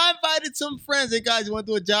 So I invited some friends. Hey, guys, you want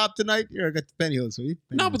to do a job tonight? Here, I got the pantyhose. So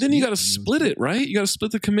no, but then you got to split it, right? You got to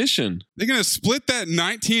split the commission. They're going to split that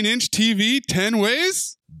 19-inch TV 10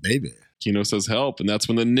 ways? Baby. Keno says help, and that's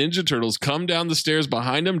when the Ninja Turtles come down the stairs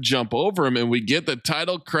behind him, jump over him, and we get the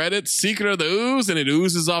title credit, Secret of the Ooze, and it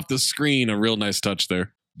oozes off the screen. A real nice touch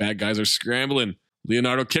there. Bad guys are scrambling.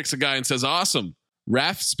 Leonardo kicks a guy and says, awesome.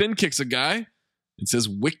 Raph spin kicks a guy and says,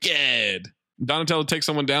 wicked. Donatello takes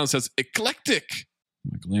someone down and says, eclectic.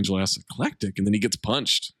 Michelangelo asks, eclectic, and then he gets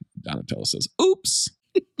punched. Donatello says, oops.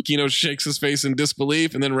 Keno shakes his face in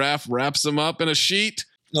disbelief, and then Raph wraps him up in a sheet.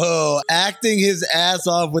 Oh, acting his ass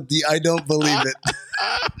off with the I don't believe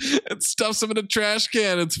it. And stuffs him in a trash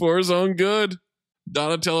can. It's for his own good.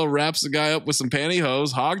 Donatello wraps the guy up with some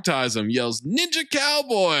pantyhose, hog ties him, yells, Ninja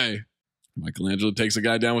Cowboy. Michelangelo takes a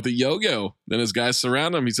guy down with a yo-yo. Then his guys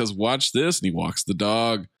surround him. He says, watch this, and he walks the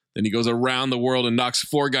dog. Then he goes around the world and knocks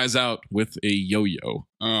 4 guys out with a yo-yo.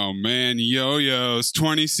 Oh, man, yo-yos,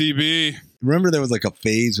 20 CB. Remember there was like a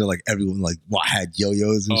phase where like everyone like had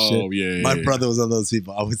yo-yos and shit? Oh, yeah. My brother was one of those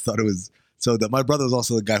people. I always thought it was... So that my brother was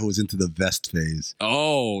also the guy who was into the vest phase.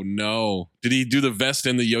 Oh, no. Did he do the vest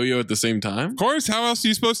and the yo-yo at the same time? Of course. How else are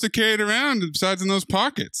you supposed to carry it around besides in those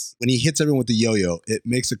pockets? When he hits everyone with the yo-yo, it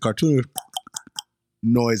makes a cartoon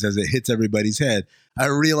noise as it hits everybody's head. I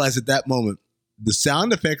realized at that moment, the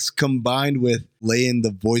sound effects combined with laying the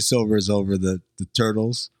voiceovers over the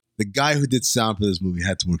turtles, the guy who did sound for this movie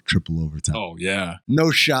had to work triple overtime. Oh, yeah. No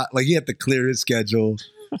shot. Like, he had to clear his schedule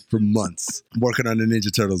for months working on a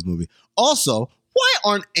Ninja Turtles movie. Also, why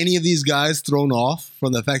aren't any of these guys thrown off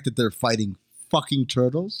from the fact that they're fighting fucking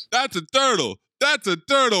turtles? That's a turtle. That's a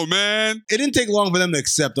turtle, man. It didn't take long for them to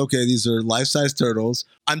accept, okay, these are life-size turtles.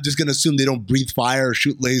 I'm just going to assume they don't breathe fire or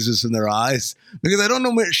shoot lasers in their eyes because I don't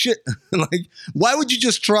know shit. Like, why would you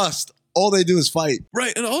just trust all they do is fight?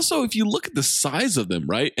 Right. And also, if you look at the size of them,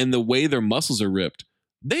 right, and the way their muscles are ripped,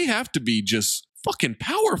 they have to be just fucking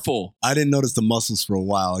powerful. I didn't notice the muscles for a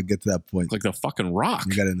while. I'll get to that point. Like the fucking Rock.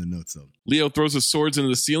 You got it in the notes, though. Leo throws his swords into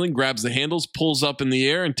the ceiling, grabs the handles, pulls up in the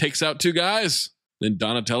air, and takes out 2 guys. Then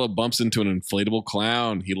Donatello bumps into an inflatable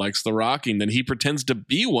clown. He likes the rocking. Then he pretends to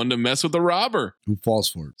be one to mess with the robber. Who falls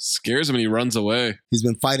for it. Scares him and he runs away. He's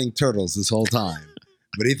been fighting turtles this whole time.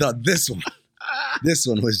 But he thought this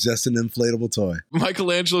one was just an inflatable toy.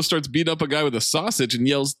 Michelangelo starts beating up a guy with a sausage and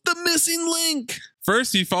yells, "The missing link!"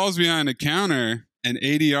 First, he falls behind a counter, and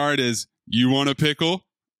ADR is, "You want a pickle?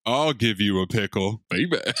 I'll give you a pickle."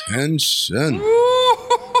 Baby. Tension.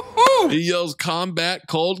 He yells combat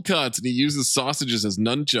cold cuts, and he uses sausages as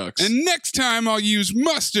nunchucks. And next time I'll use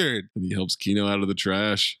mustard. And he helps Kino out of the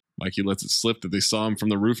trash. Mikey lets it slip that they saw him from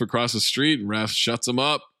the roof across the street, and Raph shuts him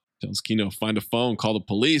up. Tells Kino, find a phone, call the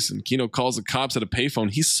police, and Kino calls the cops at a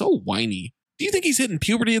payphone. He's so whiny. Do you think he's hitting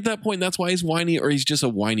puberty at that point and that's why he's whiny, or he's just a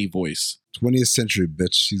whiny voice? 20th century,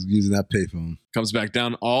 bitch. He's using that payphone. Comes back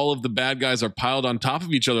down. All of the bad guys are piled on top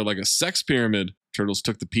of each other like a sex pyramid. Turtles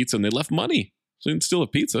took the pizza and they left money. So they didn't steal a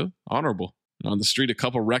pizza. Honorable. And on the street, a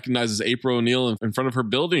couple recognizes April O'Neil in front of her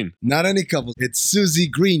building. Not any couple. It's Susie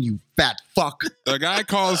Green, you fat fuck. The guy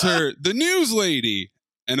calls her the news lady.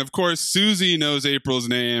 And of course, Susie knows April's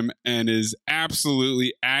name and is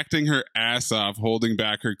absolutely acting her ass off, holding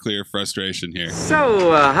back her clear frustration here.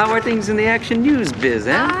 So, how are things in the action news biz,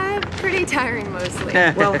 eh? Pretty tiring mostly.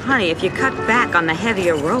 Well, honey, if you cut back on the heavy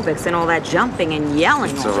aerobics and all that jumping and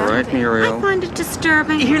yelling. It's all right, Muriel. I find it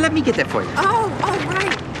disturbing. Here, let me get that for you. Oh,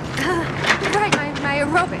 right. Right, my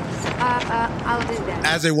aerobics. I'll do that.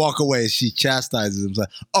 As they walk away, she chastises him. Like,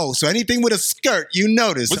 oh, so anything with a skirt, you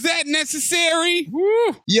notice. Was that necessary?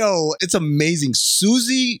 Woo. Yo, it's amazing.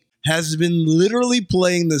 Susie has been literally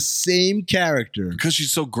playing the same character. Because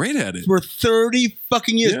she's so great at it. For 30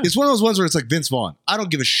 fucking years. Yeah. It's one of those ones where it's like Vince Vaughn. I don't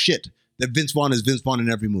give a shit that Vince Vaughn is Vince Vaughn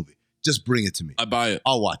in every movie. Just bring it to me. I buy it.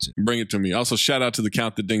 I'll watch it. Bring it to me. Also, shout out to the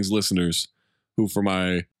Count the Dings listeners who, for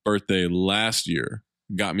my birthday last year,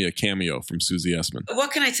 got me a cameo from Susie Essman.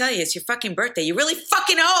 What can I tell you? It's your fucking birthday. You're really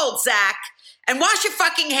fucking old, Zach. And wash your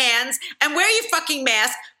fucking hands and wear your fucking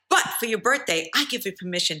mask. But for your birthday, I give you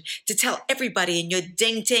permission to tell everybody in your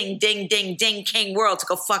ding king world to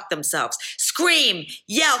go fuck themselves. Scream,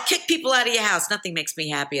 yell, kick people out of your house. Nothing makes me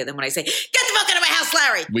happier than when I say, get the fuck out of my house,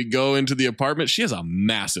 Larry. We go into the apartment. She has a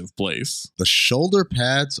massive place. The shoulder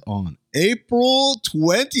pads on April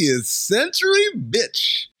 20th century,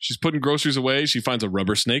 bitch. She's putting groceries away. She finds a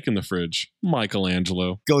rubber snake in the fridge.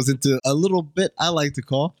 Michelangelo. Goes into a little bit I like to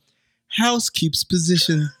call house keeps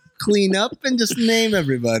position. Clean up and just name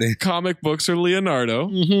everybody. Comic books are Leonardo.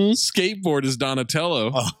 Mm-hmm. Skateboard is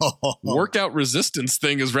Donatello. Oh. Workout resistance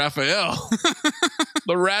thing is Raphael.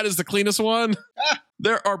 The rat is the cleanest one.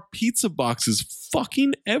 There are pizza boxes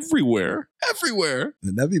fucking everywhere. Everywhere.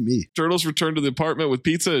 And that'd be me. Turtles return to the apartment with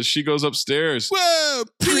pizza as she goes upstairs. Whoa,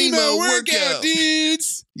 primo workout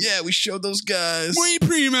dudes. Yeah, we showed those guys. Muy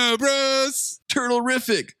primo, bros.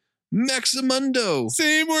 Turtle-rific. Maximundo.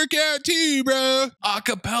 Same workout too, bro.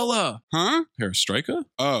 Acapella. Huh? Perestroika?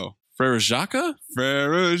 Oh. Frere Jacques?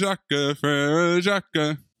 Frere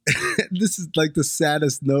Jacques. This is like the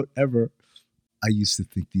saddest note ever. I used to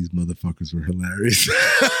think these motherfuckers were hilarious.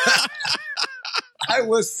 I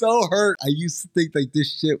was so hurt. I used to think like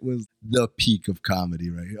this shit was the peak of comedy,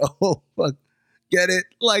 right? Oh, fuck. Get it?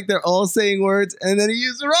 Like they're all saying words and then he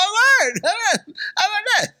used the wrong word. How about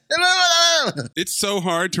that? It's so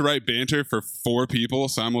hard to write banter for 4 people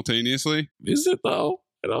simultaneously. Is it though?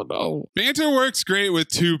 I don't know. Banter works great with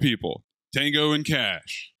 2 people. Tango and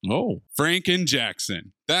Cash. Oh. Frank and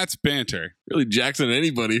Jackson. That's banter. Really, Jackson and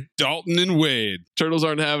anybody. Dalton and Wade. Turtles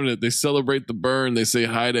aren't having it. They celebrate the burn. They say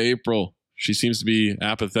hi to April. She seems to be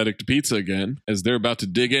apathetic to pizza again. As they're about to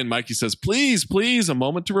dig in, Mikey says, please, please, a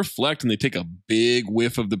moment to reflect. And they take a big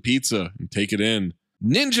whiff of the pizza and take it in.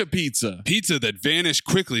 Ninja pizza. Pizza that vanished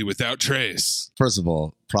quickly without trace. First of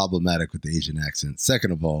all, problematic with the Asian accent. Second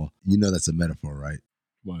of all, you know that's a metaphor, right?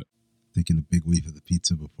 What? Taking a big whiff of the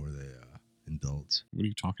pizza before they indulge. What are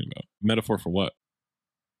you talking about? Metaphor for what?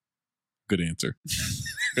 Good answer.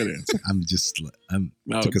 Good answer.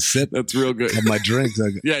 Took a sip. That's real good. Of my drink.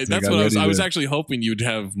 Yeah, that's what I was actually hoping you'd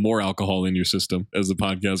have more alcohol in your system as the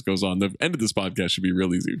podcast goes on. The end of this podcast should be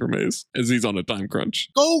real easy for Maze as he's on a time crunch.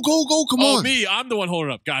 Go, come on. Oh, me. I'm the one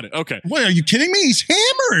holding up. Got it. Okay. What, are you kidding me? He's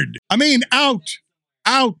hammered. I mean, out.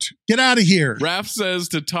 out. Get out of here. Raph says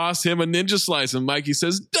to toss him a ninja slice, and Mikey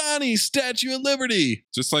says, Donnie, Statue of Liberty.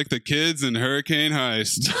 Just like the kids in Hurricane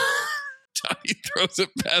Heist. Donnie throws it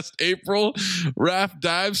past April. Raph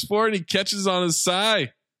dives for it. He catches on his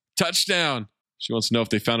side. Touchdown. She wants to know if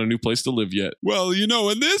they found a new place to live yet. Well, you know,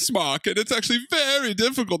 in this market, it's actually very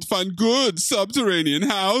difficult to find good subterranean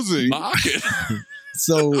housing. Market?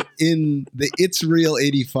 So in the It's Real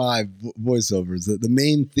 85 voiceovers, the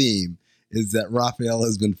main theme is that Raphael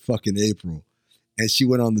has been fucking April. And she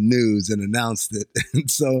went on the news and announced it. And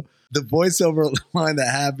so the voiceover line that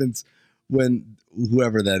happens when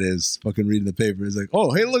whoever that is fucking reading the paper is like,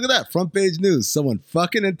 oh, hey, look at that. Front page news. Someone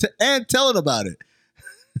fucking and telling about it.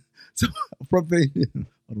 So front page. Hold on,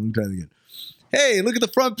 let me try it again. Hey, look at the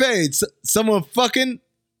front page. Someone fucking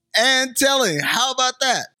and telling. How about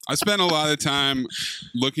that? I spent a lot of time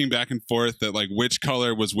looking back and forth at like which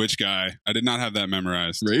color was which guy. I did not have that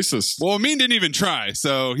memorized. Racist. Well, Amin didn't even try,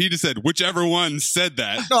 so he just said whichever one said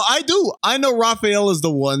that. No, I do. I know Raphael is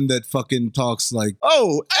the one that fucking talks like,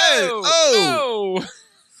 oh, hey, oh.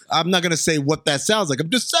 I'm not going to say what that sounds like. I'm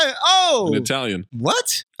just saying, oh. An Italian.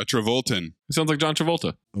 What? A Travoltan. He sounds like John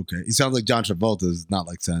Travolta. Okay. He sounds like John Travolta. It's not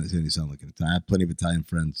like saying he sounds like an Italian. I have plenty of Italian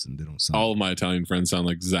friends and they don't sound All of my Italian friends sound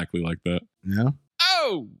like exactly like that. Yeah?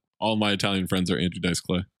 Oh! All of my Italian friends are Andrew Dice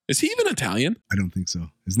Clay. Is he even Italian? I don't think so.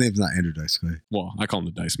 His name's not Andrew Dice Clay. Well, I call him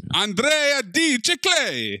the Dice Man. Andrea Dice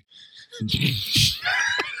Clay.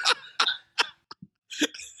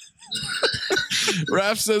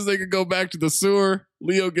 Raph says they could go back to the sewer.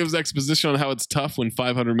 Leo gives exposition on how it's tough when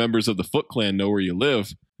 500 members of the Foot Clan know where you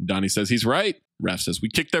live. Donnie says he's right. Raph says, we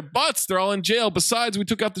kicked their butts. They're all in jail. Besides, we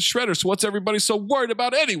took out the shredder. So what's everybody so worried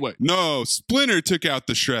about anyway? No, Splinter took out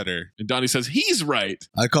the shredder. And Donnie says he's right.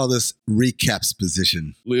 I call this recaps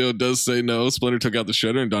position. Leo does say no. Splinter took out the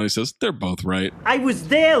shredder. And Donnie says they're both right. I was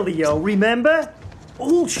there, Leo, remember?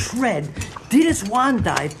 Old Shred did a swan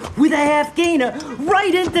dive with a half gainer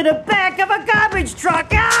right into the back of a garbage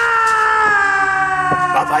truck.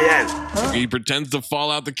 Raphael. He pretends to fall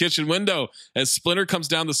out the kitchen window as Splinter comes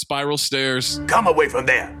down the spiral stairs. Come away from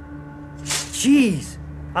there. Jeez,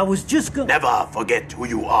 I was just gonna... Never forget who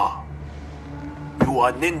you are. You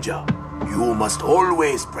are ninja. You must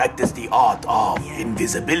always practice the art of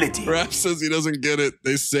invisibility. Raph says he doesn't get it.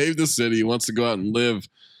 They saved the city. He wants to go out and live.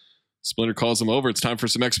 Splinter calls him over. It's time for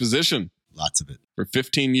some exposition. Lots of it. For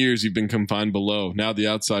 15 years, you've been confined below. Now the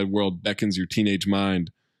outside world beckons your teenage mind,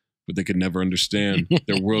 but they could never understand.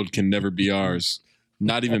 Their world can never be ours.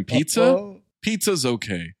 Not even pizza? Pizza's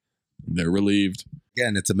okay. They're relieved.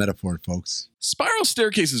 Again, it's a metaphor, folks. Spiral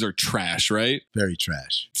staircases are trash, right? Very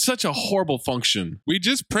trash. Such a horrible function. We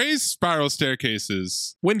just praised spiral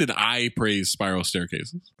staircases. When did I praise spiral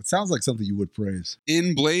staircases? It sounds like something you would praise.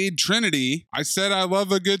 In Blade Trinity, I said I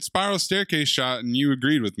love a good spiral staircase shot, and you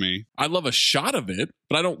agreed with me. I love a shot of it,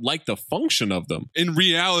 but I don't like the function of them. In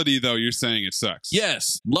reality, though, you're saying it sucks.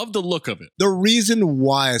 Yes, love the look of it. The reason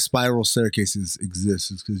why spiral staircases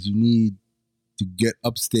exist is because you need to get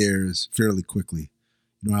upstairs fairly quickly.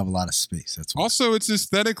 You don't have a lot of space. That's why. Also, it's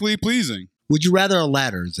aesthetically pleasing. Would you rather a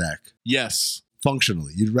ladder, Zach? Yes.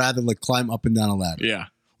 Functionally. You'd rather like climb up and down a ladder. Yeah.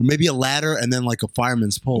 Or maybe a ladder and then like a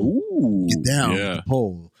fireman's pole. Ooh, get down with the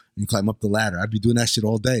pole and climb up the ladder. I'd be doing that shit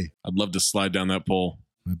all day. I'd love to slide down that pole.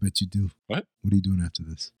 I bet you do. What? What are you doing after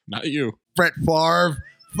this? Not you. Brett Favre.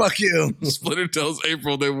 Fuck you. Splinter tells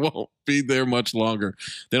April they won't be there much longer.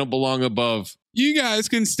 They don't belong above. You guys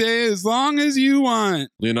can stay as long as you want.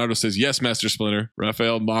 Leonardo says, yes, Master Splinter.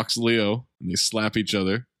 Raphael mocks Leo, and they slap each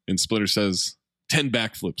other. And Splinter says, 10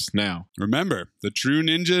 backflips now. Remember, the true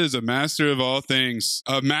ninja is a master of all things.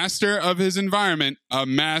 A master of his environment. A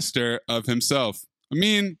master of himself. I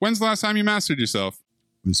mean, when's the last time you mastered yourself?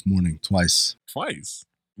 This morning, twice. Twice?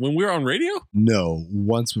 When we were on radio? No,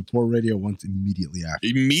 once before radio, once immediately after.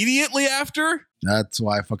 Immediately after? That's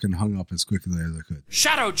why I fucking hung up as quickly as I could.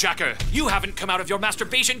 Shadowjacker, you haven't come out of your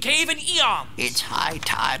masturbation cave in eons. It's high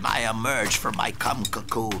time I emerge from my cum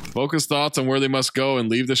cocoon. Focus thoughts on where they must go and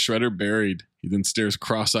leave the shredder buried. He then stares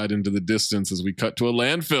cross-eyed into the distance as we cut to a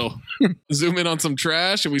landfill. Zoom in on some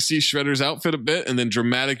trash and we see Shredder's outfit a bit, and then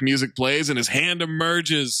dramatic music plays and his hand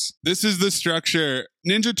emerges. This is the structure.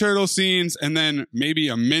 Ninja Turtle scenes and then maybe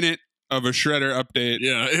a minute of a Shredder update.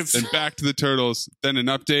 Yeah, it's... Then back to the Turtles. Then an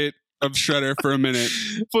update of Shredder for a minute.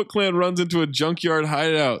 Foot Clan runs into a junkyard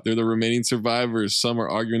hideout. They're the remaining survivors. Some are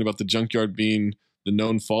arguing about the junkyard being the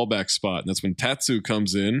known fallback spot. And that's when Tatsu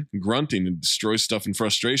comes in, grunting, and destroys stuff in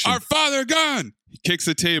frustration. Our father gone! He kicks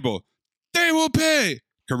a table. They will pay!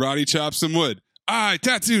 Karate chops some wood. I,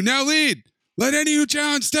 Tatsu, now lead! Let any who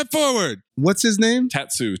challenge step forward! What's his name?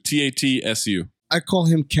 Tatsu. Tatsu. I call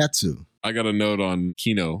him Katsu. I got a note on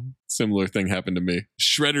Kino. Similar thing happened to me.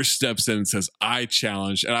 Shredder steps in and says, I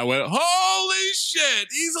challenge. And I went, holy shit,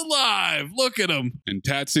 he's alive. Look at him. And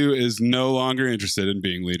Tatsu is no longer interested in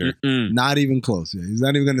being leader. Not even close. Yeah. He's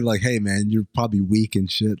not even going to like, hey, man, you're probably weak and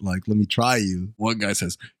shit. Like, let me try you. One guy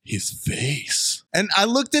says, his face. And I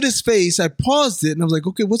looked at his face. I paused it and I was like,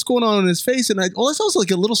 okay, what's going on in his face? And all I saw was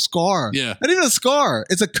like a little scar. Yeah. Not even a scar.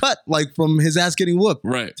 It's a cut like from his ass getting whooped.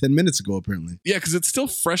 Right. 10 minutes ago, apparently. Yeah, because it's still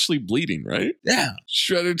freshly bleeding, right? Yeah.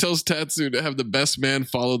 Shredder tells Tatsu to have the best man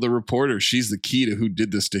follow the reporter. She's the key to who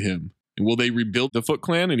did this to him. And will they rebuild the Foot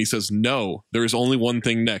Clan? And he says, no, there is only one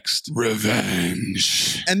thing next.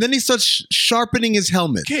 Revenge. And then he starts sharpening his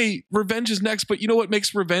helmet. Okay, revenge is next, but you know what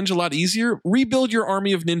makes revenge a lot easier? Rebuild your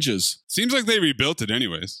army of ninjas. Seems like they rebuilt it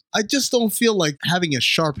anyways. I just don't feel like having a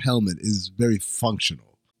sharp helmet is very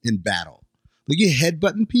functional in battle. Like you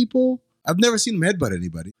headbutting people. I've never seen him headbutt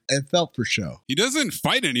anybody. It felt for show. He doesn't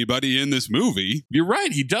fight anybody in this movie. You're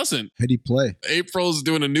right, he doesn't. How'd he play? April's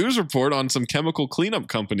doing a news report on some chemical cleanup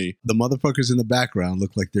company. The motherfuckers in the background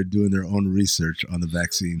look like they're doing their own research on the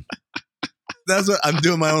vaccine. That's what I'm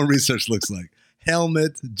doing my own research looks like.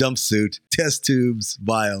 Helmet, jumpsuit, test tubes,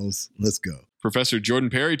 vials. Let's go. Professor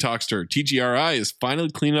Jordan Perry talks to her. TGRI is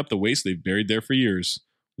finally cleaning up the waste they've buried there for years.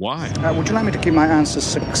 Why? Would you like me to keep my answers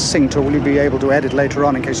succinct, or will you be able to edit later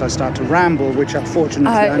on in case I start to ramble, which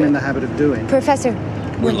unfortunately I'm in the habit of doing? Professor.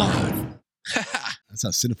 We're live. That's how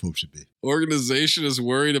Cinephobe should be. Organization is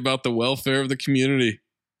worried about the welfare of the community.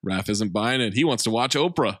 Raph isn't buying it. He wants to watch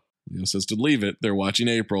Oprah. Leo says to leave it. They're watching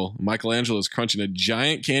April. Michelangelo is crunching a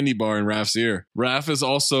giant candy bar in Raph's ear. Raph is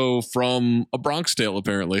also from A Bronx Tale,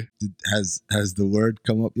 apparently. Has the word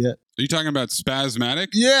come up yet? Are you talking about spasmatic?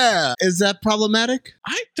 Yeah. Is that problematic?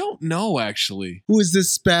 I don't know, actually. Who is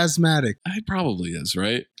this spasmatic? It probably is,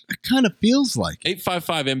 right? It kind of feels like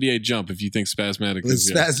 855 NBA jump if you think spasmatic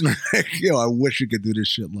is. Spasmatic. Yo, I wish we could do this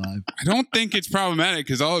shit live. I don't think it's problematic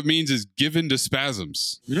because all it means is given to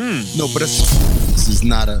spasms. No, but this is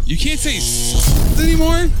not a... You can't say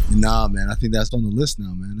anymore? Nah, man. I think that's on the list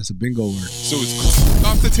now, man. That's a bingo word. So it's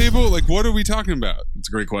off the table? Like, what are we talking about? It's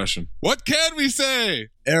a great question. What can we say?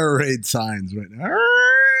 Air raid signs right now.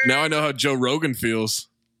 Now I know how Joe Rogan feels.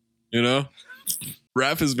 You know?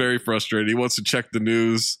 Raph is very frustrated. He wants to check the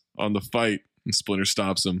news on the fight, and Splinter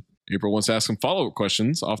stops him. April wants to ask him follow-up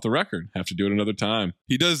questions off the record. Have to do it another time.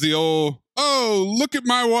 He does the old, oh, look at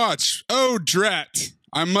my watch. Oh, drat.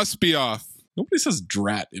 I must be off. Nobody says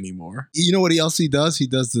drat anymore. You know what else he does? He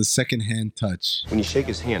does the second hand touch. When you shake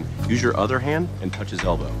his hand, use your other hand and touch his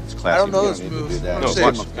elbow. It's classy. I don't know You this move. need to do that. I'm No,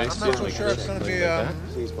 saying, watch. I'm not so sure it's going to be...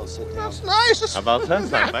 That's nice. How about that?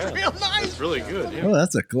 It's not bad. Real nice. It's really good. Yeah. Oh,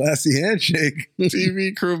 that's a classy handshake.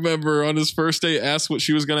 TV crew member on his first day asked what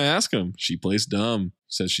she was going to ask him. She plays dumb.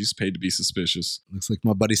 Says she's paid to be suspicious. Looks like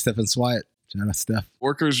my buddy Stephen Swyatt. Shout out Steph.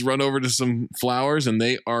 Workers run over to some flowers and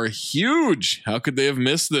they are huge. How could they have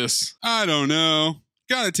missed this? I don't know.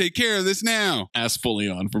 Gotta take care of this now. Ass fully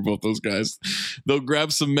on for both those guys. They'll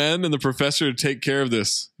grab some men and the professor to take care of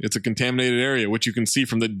this. It's a contaminated area, which you can see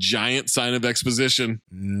from the giant sign of exposition.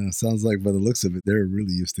 Yeah, sounds like by the looks of it, they're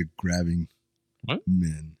really used to grabbing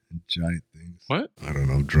men and giant things. What? I don't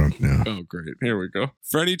know. I'm drunk now. Oh, great. Here we go.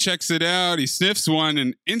 Freddy checks it out. He sniffs one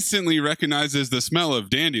and instantly recognizes the smell of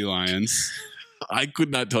dandelions. I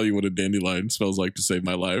could not tell you what a dandelion smells like to save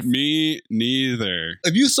my life. Me neither.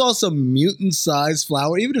 If you saw some mutant-sized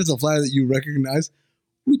flower, even if it's a flower that you recognize,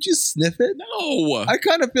 would you sniff it? No. I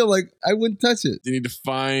kind of feel like I wouldn't touch it. They need to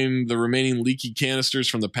find the remaining leaky canisters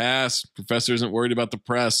from the past. Professor isn't worried about the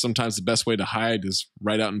press. Sometimes the best way to hide is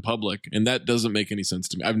right out in public. And that doesn't make any sense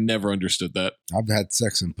to me. I've never understood that. I've had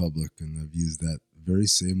sex in public, and I've used that very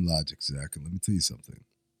same logic, Zach. And let me tell you something.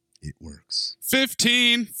 It works.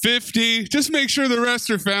 15, 50. Just make sure the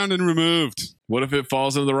rest are found and removed. What if it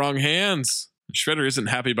falls into the wrong hands? Shredder isn't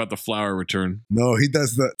happy about the flower return. No, he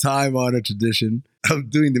does the time-honored tradition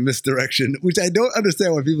of doing the misdirection, which I don't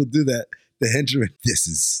understand why people do that. The henchman, this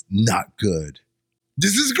is not good.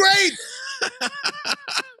 This is great!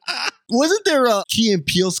 Wasn't there a Key and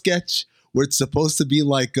Peele sketch where it's supposed to be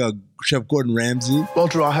like Chef Gordon Ramsay?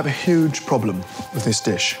 Walter, I have a huge problem with this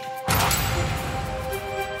dish.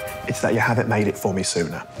 It's that you haven't made it for me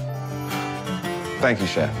sooner. Thank you,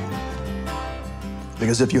 Chef.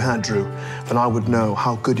 Because if you had, Drew, then I would know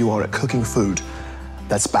how good you are at cooking food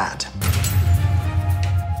that's bad.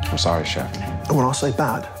 I'm sorry, Chef. And when I say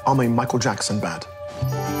bad, I mean Michael Jackson bad.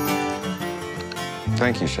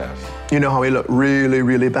 Thank you, Chef. You know how he looked really,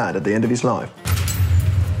 really bad at the end of his life?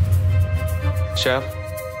 Chef,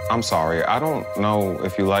 I'm sorry. I don't know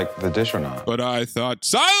if you like the dish or not. But I thought,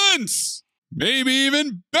 silence! Maybe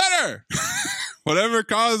even better. Whatever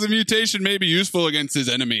caused the mutation may be useful against his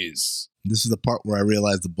enemies. This is the part where I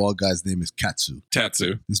realized the bald guy's name is Katsu.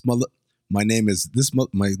 Tatsu. My note is this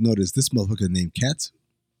motherfucker named Katsu.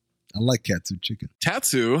 I like Katsu chicken.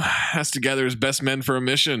 Tatsu has to gather his best men for a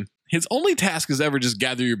mission. His only task is ever just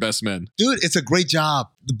gather your best men. Dude, it's a great job.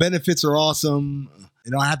 The benefits are awesome.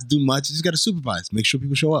 You don't have to do much. You just got to supervise. Make sure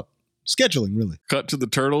people show up. Scheduling, really. Cut to the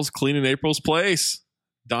turtles cleaning April's place.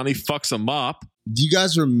 Donnie fucks a mop. Do you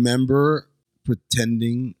guys remember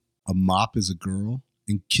pretending a mop is a girl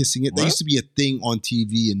and kissing it? That used to be a thing on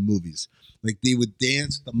TV and movies. Like they would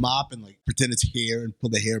dance with the mop and like pretend it's hair and pull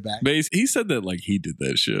the hair back. But he said that like he did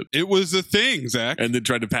that shit. It was a thing, Zach. And then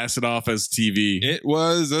tried to pass it off as TV. It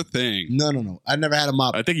was a thing. No. I never had a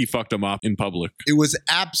mop. I think he fucked a mop in public. It was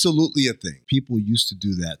absolutely a thing. People used to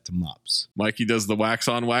do that to mops. Mikey does the wax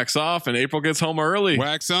on, wax off, and April gets home early.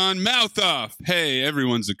 Wax on, mouth off. Hey,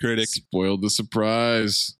 everyone's a critic. Spoiled the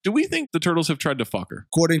surprise. Do we think the turtles have tried to fuck her?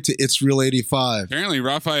 According to It's Real 85. Apparently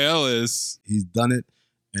Raphael is. He's done it.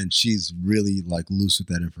 And she's really like loose with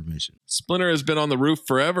that information. Splinter has been on the roof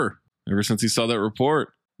forever, ever since he saw that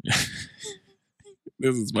report.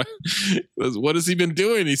 What has he been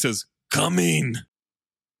doing? He says, coming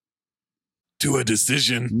to a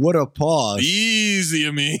decision. What a pause. Easy,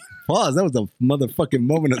 I mean. Pause. That was a motherfucking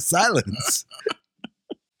moment of silence.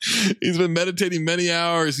 He's been meditating many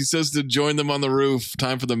hours. He says to join them on the roof.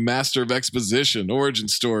 Time for the Master of Exposition, origin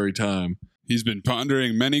story time. He's been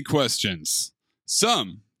pondering many questions.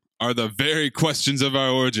 Some are the very questions of our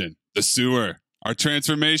origin, the sewer, our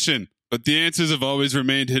transformation, but the answers have always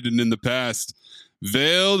remained hidden in the past,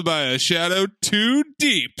 veiled by a shadow too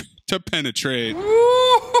deep to penetrate.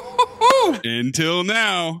 Until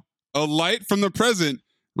now, a light from the present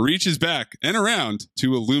reaches back and around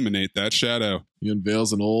to illuminate that shadow. He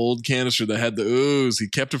unveils an old canister that had the ooze. He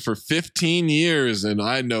kept it for 15 years, and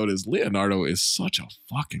I noticed Leonardo is such a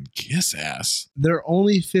fucking kiss ass. They're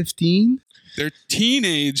only 15? They're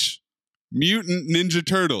teenage mutant ninja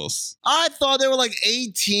turtles. I thought they were like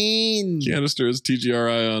 18. Canister has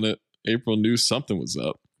TGRI on it. April knew something was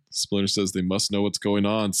up. Splinter says they must know what's going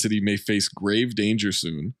on. City may face grave danger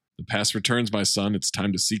soon. The past returns, my son. It's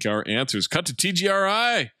time to seek our answers. Cut to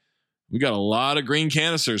TGRI. We got a lot of green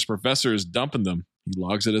canisters. Professor is dumping them. He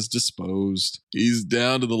logs it as disposed. He's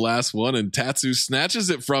down to the last one, and Tatsu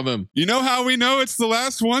snatches it from him. You know how we know it's the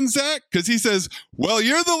last one, Zach? Because he says, well,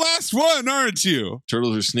 you're the last one, aren't you?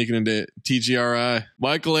 Turtles are sneaking into TGRI.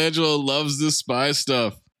 Michelangelo loves this spy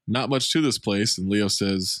stuff. Not much to this place, and Leo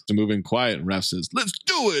says to move in quiet, and Raph says, let's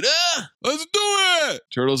do it, huh? Let's do it!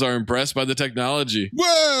 Turtles are impressed by the technology.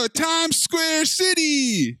 Whoa, Times Square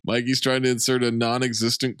City! Mikey's trying to insert a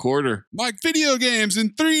non-existent quarter. Like video games in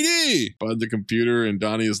 3D! By the computer, and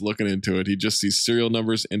Donnie is looking into it. He just sees serial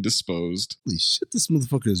numbers and disposed. Holy shit, this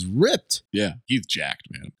motherfucker is ripped. Yeah, he's jacked,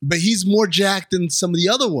 man. But he's more jacked than some of the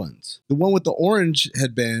other ones. The one with the orange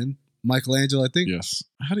headband, Michelangelo, I think. Yes.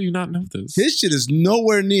 How do you not know this? His shit is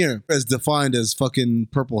nowhere near as defined as fucking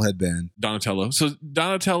purple headband. Donatello. So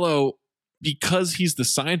Donatello, because he's the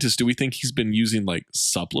scientist, do we think he's been using like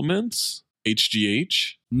supplements?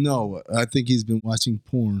 HGH? No, I think he's been watching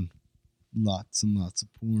porn. Lots and lots of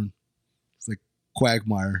porn. It's like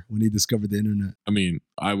Quagmire when he discovered the internet. I mean,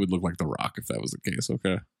 I would look like The Rock if that was the case,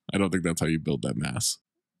 okay? I don't think that's how you build that mass.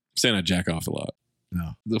 I'm saying I jack off a lot.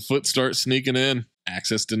 No. The foot starts sneaking in.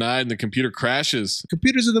 Access denied, and the computer crashes.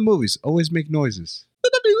 Computers in the movies always make noises.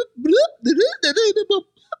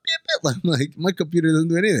 Like, my computer doesn't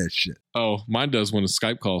do any of that shit. Oh, mine does when a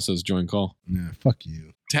Skype call says join call. Yeah, fuck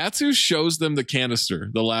you. Tatsu shows them the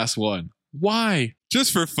canister, the last one. Why?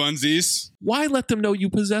 Just for funsies. Why let them know you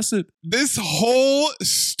possess it? This whole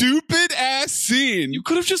stupid ass scene. You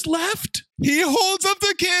could have just left. He holds up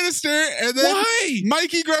the canister and then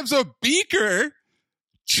Mikey grabs a beaker,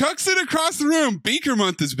 chucks it across the room. Beaker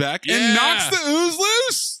month is back and knocks the ooze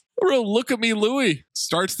loose. Real look at me, Louie.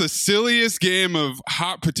 Starts the silliest game of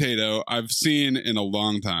hot potato I've seen in a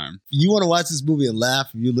long time. You want to watch this movie and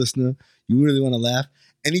laugh, if you listener, you really want to laugh.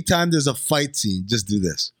 Anytime there's a fight scene, just do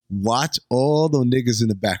this. Watch all the niggas in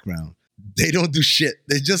the background. They don't do shit.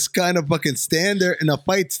 They just kind of fucking stand there in a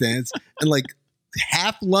fight stance and like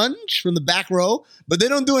half lunge from the back row, but they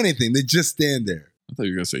don't do anything. They just stand there. I thought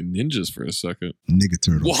you were going to say ninjas for a second. Nigga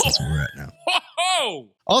turtles. Whoa. That's where we're at now. Whoa!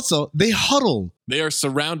 Also, they huddle. They are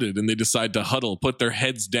surrounded and they decide to huddle, put their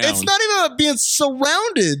heads down. It's not even about being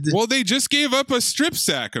surrounded. Well, they just gave up a strip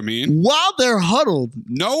sack, I mean. While they're huddled.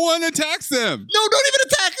 No one attacks them. No, don't even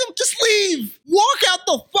attack them. Just leave. Walk out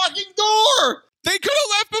the fucking door. They could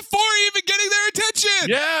have left before even getting their attention.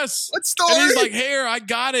 Yes. What story? And he's like, here, I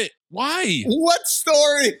got it. Why? What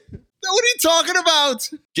story? What are you talking about?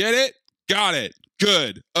 Get it? Got it.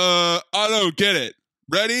 Good. I don't get it.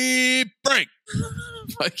 Ready, break.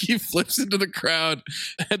 Mikey flips into the crowd,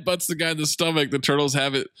 headbutts the guy in the stomach. The turtles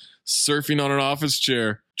have it surfing on an office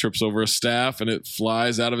chair, trips over a staff, and it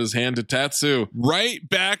flies out of his hand to Tatsu. Right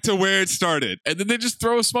back to where it started. And then they just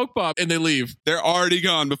throw a smoke bomb and they leave. They're already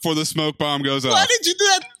gone before the smoke bomb goes off. Why did you do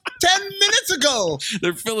that 10 minutes ago?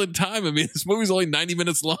 They're filling time. I mean, this movie's only 90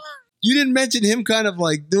 minutes long. You didn't mention him kind of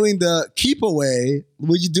like doing the keep away.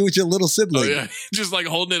 What you do with your little sibling? Oh, yeah. Just like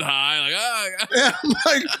holding it high. Like, Yeah, I'm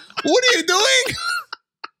like, what are you doing?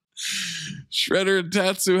 Shredder and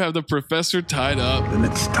Tatsu have the professor tied up. Then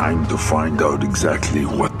it's time to find out exactly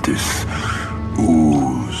what this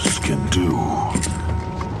ooze can do.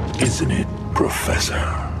 Isn't it, Professor?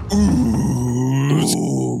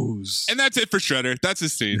 Ooze. And that's it for Shredder. That's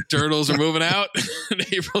his scene. Turtles are moving out, and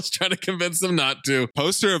April's trying to convince them not to.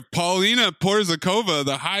 Poster of Paulina Porzakova,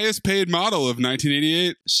 the highest paid model of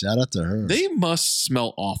 1988. Shout out to her. They must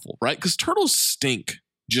smell awful, right? Because turtles stink.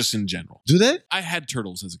 Just in general. Do they? I had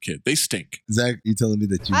turtles as a kid. They stink. Zach, you telling me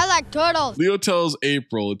that you... I like turtles. Leo tells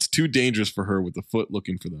April it's too dangerous for her with the foot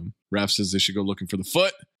looking for them. Raph says they should go looking for the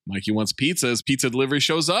foot. Mikey wants pizza as pizza delivery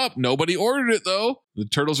shows up. Nobody ordered it, though. The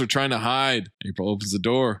turtles are trying to hide. April opens the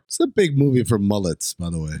door. It's a big movie for mullets, by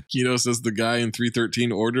the way. Kino says the guy in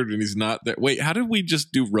 313 ordered and he's not there. Wait, how did we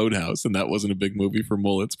just do Roadhouse and that wasn't a big movie for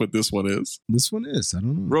mullets, but this one is? This one is. I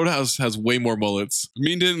don't know. Roadhouse has way more mullets. I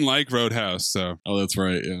mean, didn't like Roadhouse, so. Oh, that's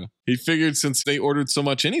right, yeah. He figured since they ordered so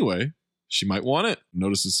much anyway, she might want it.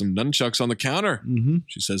 Notices some nunchucks on the counter. Mm-hmm.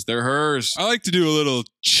 She says they're hers. I like to do a little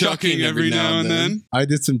chucking every now and then. I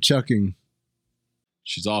did some chucking.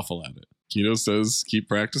 She's awful at it. Kino says, keep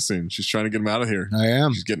practicing. She's trying to get him out of here. I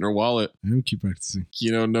am. She's getting her wallet. I am keep practicing.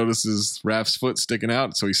 Kino notices Raph's foot sticking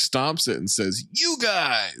out, so he stomps it and says, "You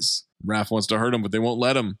guys!" Raph wants to hurt him, but they won't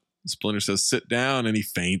let him. Splinter says, "Sit down," and he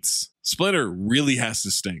faints. Splinter really has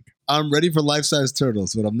to stink. I'm ready for life-size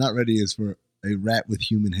turtles. What I'm not ready is for a rat with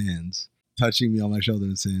human hands touching me on my shoulder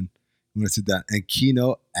and saying, "You want to sit down?" And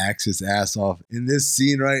Kino acts his ass off in this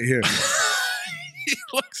scene right here. He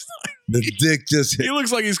looks like the dick just hit. He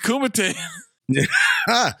looks like he's Kumite.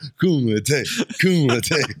 Kumite.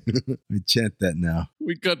 I chant that now.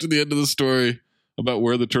 We cut to the end of the story about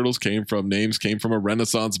where the turtles came from. Names came from a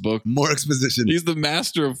Renaissance book. More exposition. He's the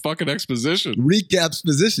master of fucking exposition. Recap's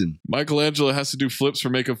position. Michelangelo has to do flips for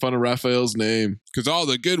making fun of Raphael's name. Because all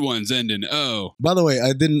the good ones end in O. By the way,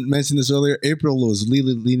 I didn't mention this earlier. April was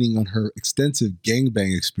leaning on her extensive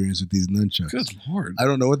gangbang experience with these nunchucks. Good Lord. I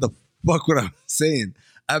don't know what the fuck what I'm saying.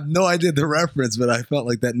 I have no idea the reference, but I felt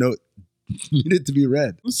like that note needed to be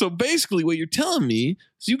read. So basically what you're telling me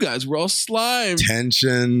is you guys were all slime.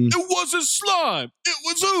 Tension. It wasn't slime. It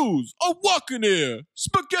was ooze. A walking here.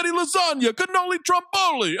 Spaghetti lasagna. Cannoli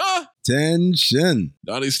tromboli. Tension.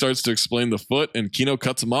 Donnie starts to explain the foot and Kino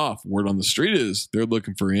cuts him off. Word on the street is they're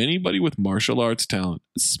looking for anybody with martial arts talent,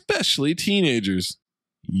 especially teenagers.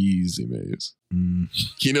 Easy, Maze.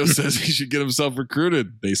 Kino says he should get himself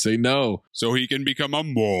recruited. They say no. So he can become a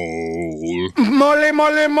mole. Mole,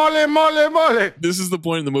 mole, mole, mole, mole. This is the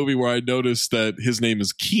point in the movie where I noticed that his name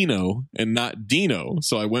is Kino and not Dino.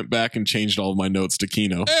 So I went back and changed all of my notes to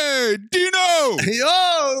Kino. Hey, Dino! Oh,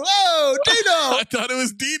 Dino! I thought it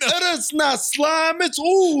was Dino. It's not slime, it's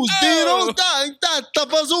ooze, Dino.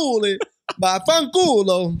 Tapazzuli.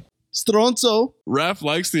 Vaffanculo. Stronzo. Raph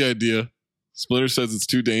likes the idea. Splinter says it's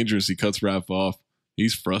too dangerous. He cuts Raph off.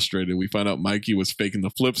 He's frustrated. We find out Mikey was faking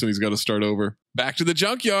the flips and he's got to start over. Back to the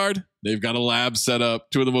junkyard. They've got a lab set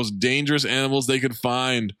up. Two of the most dangerous animals they could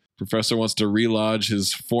find. Professor wants to relodge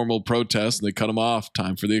his formal protest and they cut him off.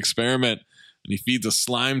 Time for the experiment. And he feeds a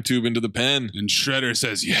slime tube into the pen. And Shredder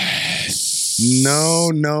says yes.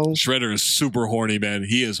 No. Shredder is super horny, man.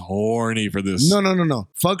 He is horny for this. No.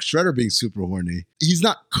 Fuck Shredder being super horny. He's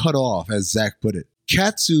not cut off, as Zach put it.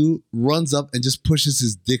 Katsu runs up and just pushes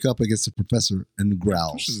his dick up against the professor and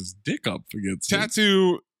growls. Pushes his dick up against him.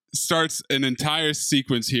 Tatsu starts an entire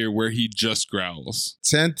sequence here where he just growls.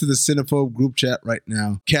 Send to the Cinephobe group chat right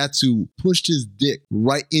now. Katsu pushed his dick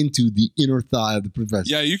right into the inner thigh of the professor.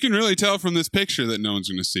 Yeah, you can really tell from this picture that no one's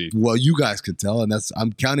going to see. Well, you guys can tell, and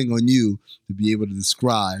I'm counting on you to be able to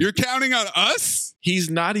describe. You're counting on us?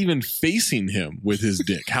 He's not even facing him with his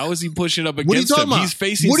dick. How is he pushing up What are you against talking him? about? He's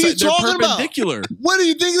facing What are you they're talking about? perpendicular. Where do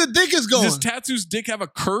you think the dick is going? Does Tatsu's dick have a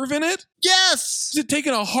curve in it? Yes. Is it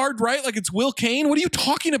taking a hard right like it's Will Kane? What are you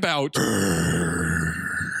talking about?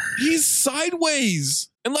 He's sideways.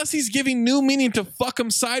 Unless he's giving new meaning to fuck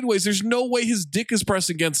him sideways, there's no way his dick is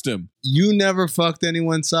pressed against him. You never fucked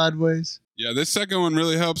anyone sideways? Yeah, this second one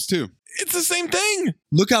really helps too. It's the same thing.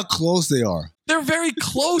 Look how close they are. They're very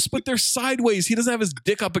close, but they're sideways. He doesn't have his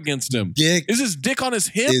dick up against him. Dick is his dick on his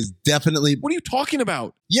hip? Is definitely. What are you talking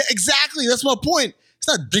about? Yeah, exactly. That's my point. It's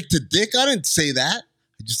not dick to dick. I didn't say that.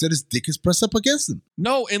 I just said his dick is pressed up against him.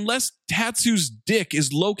 No, unless Tatsu's dick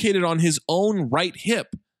is located on his own right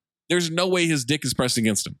hip, there's no way his dick is pressed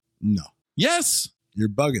against him. No. Yes. You're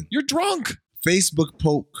bugging. You're drunk. Facebook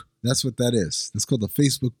poke. That's what that is. That's called the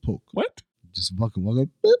Facebook poke. What? Just fucking walk up.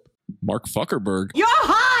 Boop. Mark Zuckerberg. You're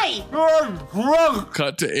high! You're drunk!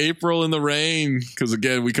 Cut to April in the rain. Because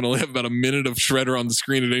again, we can only have about a minute of Shredder on the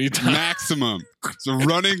screen at any time. Maximum. It's a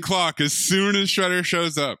running clock as soon as Shredder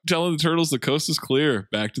shows up. Telling the turtles the coast is clear.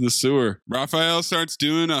 Back to the sewer. Raphael starts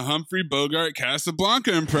doing a Humphrey Bogart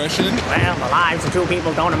Casablanca impression. Well, the lives of two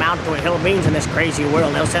people don't amount to a hill of beans in this crazy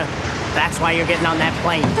world, Ilsa. That's why you're getting on that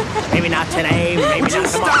plane. Maybe not today, maybe not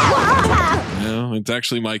tomorrow. No, it's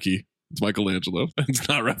actually Mikey. It's Michelangelo. It's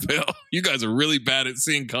not Raphael. You guys are really bad at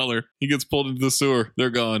seeing color. He gets pulled into the sewer. They're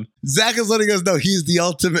gone. Zach is letting us know he's the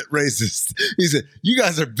ultimate racist. He said, you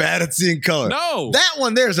guys are bad at seeing color. No. That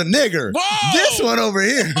one there's a nigger. Whoa! This one over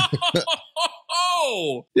here.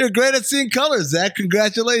 Oh! You're great at seeing color, Zach.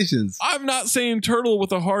 Congratulations. I'm not saying turtle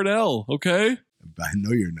with a hard L, okay? I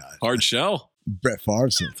know you're not. Hard shell. Brett Favre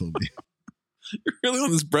told me. You're really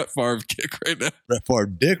on this Brett Favre kick right now. Brett Favre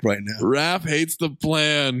dick right now. Raph hates the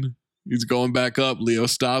plan. He's going back up. Leo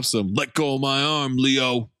stops him. Let go of my arm,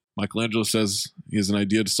 Leo. Michelangelo says he has an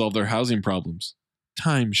idea to solve their housing problems.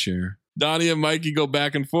 Timeshare. Donnie and Mikey go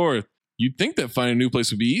back and forth. You'd think that finding a new place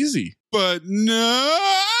would be easy. But no!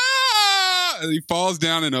 He falls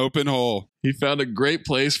down an open hole. He found a great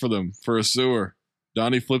place for them, for a sewer.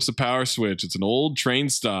 Donnie flips a power switch. It's an old train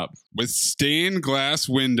stop. With stained glass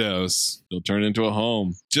windows. They'll turn into a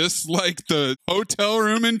home. Just like the hotel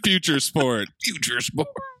room in Future Sport. Future Sport.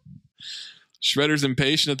 Shredder's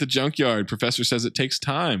impatient at the junkyard. Professor says it takes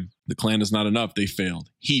time. The clan is not enough. They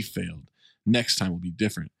failed. He failed. Next time will be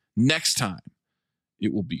different. Next time,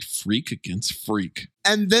 it will be freak against freak.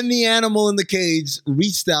 And then the animal in the cage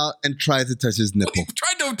reached out and tried to touch his nipple.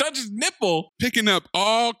 Tried to touch his nipple? Picking up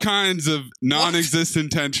all kinds of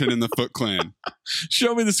non-existent tension in the Foot Clan.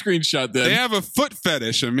 Show me the screenshot then. They have a foot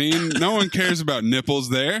fetish. I mean, no one cares about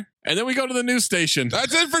nipples there. And then we go to the news station.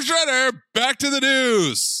 That's it for Shredder. Back to the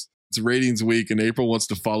news. It's ratings week, and April wants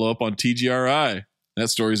to follow up on TGRI. That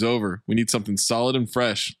story's over. We need something solid and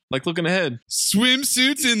fresh, like looking ahead.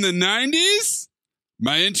 Swimsuits in the 90s?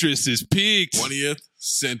 My interest is piqued. 20th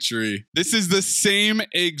century. This is the same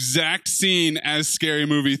exact scene as Scary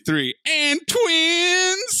Movie 3. And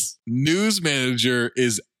twins! News manager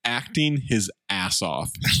is acting his ass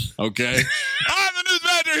off. Okay? I'm the news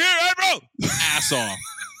manager here, April! Ass off.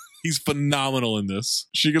 He's phenomenal in this.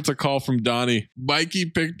 She gets a call from Donnie. Mikey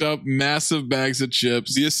picked up massive bags of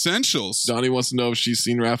chips. The essentials. Donnie wants to know if she's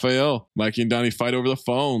seen Raphael. Mikey and Donnie fight over the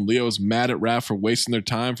phone. Leo is mad at Raph for wasting their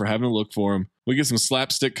time for having to look for him. We get some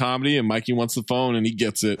slapstick comedy, and Mikey wants the phone, and he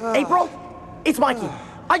gets it. April, it's Mikey.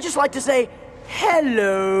 I'd just like to say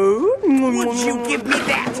hello. Would you give me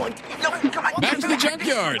that? No, come on. Back to the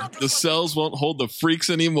junkyard. The cells won't hold the freaks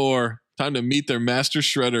anymore. Time to meet their master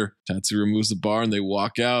Shredder. Tatsu removes the bar and they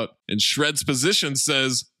walk out. And Shred's position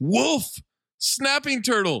says, Wolf! Snapping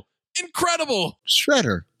turtle! Incredible!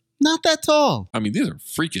 Shredder, not that tall. I mean, these are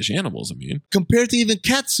freakish animals, Compared to even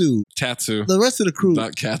Katsu. Tatsu. The rest of the crew.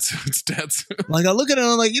 Not Katsu, it's Tatsu. Like, I look at it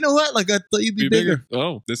and I'm like, you know what? Like, I thought you'd be bigger.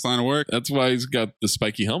 Oh, this line of work. That's why he's got the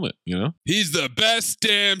spiky helmet, you know? He's the best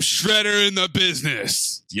damn Shredder in the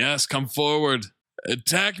business. Yes, come forward.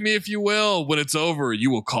 Attack me if you will. When it's over,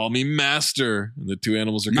 you will call me master. And the two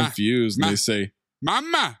animals are confused. And they say,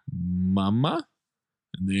 Mama. Mama?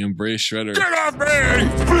 And they embrace Shredder. Get off me!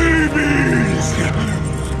 Babies!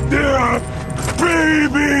 They're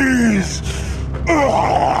babies!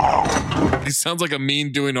 He sounds like a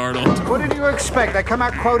mean doing Arnold. What did you expect? They come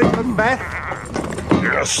out quoting Macbeth?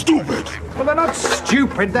 They're stupid. Well, they're not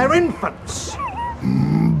stupid. They're infants.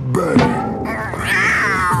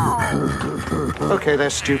 Okay, they're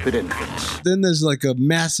stupid infants. Then there's like a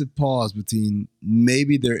massive pause between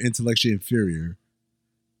maybe they're intellectually inferior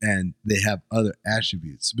and they have other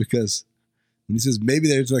attributes. Because when he says maybe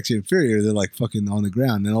they're intellectually inferior, they're like fucking on the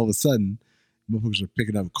ground. And all of a sudden, motherfuckers are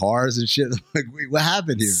picking up cars and shit. I'm like, wait, what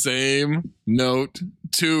happened here? Same note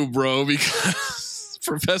too, bro, because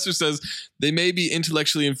Professor says they may be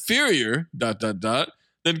intellectually inferior, ...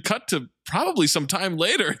 Then cut to probably some time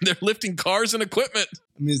later, and they're lifting cars and equipment.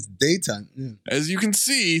 I mean, it's daytime. Yeah. As you can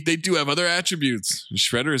see, they do have other attributes.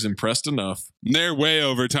 Shredder is impressed enough. They're way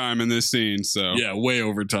over time in this scene, so. Yeah, way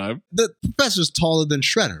over time. The professor's taller than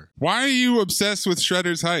Shredder. Why are you obsessed with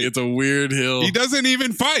Shredder's height? It's a weird hill. He doesn't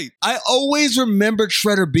even fight. I always remembered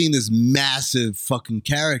Shredder being this massive fucking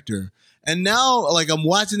character. And now, like, I'm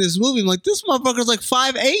watching this movie, I'm like, this motherfucker's like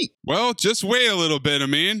 5'8". Well, just wait a little bit,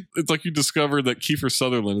 It's like you discovered that Kiefer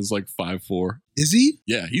Sutherland is like 5'4". Is he?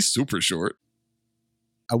 Yeah, he's super short.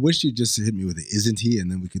 I wish you'd just hit me with it. Isn't he?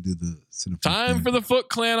 And then we could do the Cinephile Time for the Foot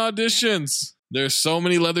Clan auditions. There's so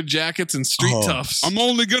many leather jackets and street toughs. I'm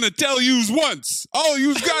only going to tell yous once. All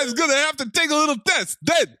you guys going to have to take a little test.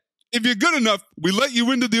 Then, if you're good enough, we let you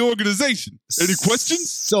into the organization. Any questions?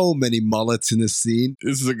 So many mullets in this scene.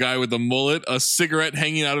 This is a guy with a mullet, a cigarette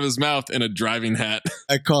hanging out of his mouth, and a driving hat.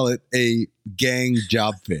 I call it a gang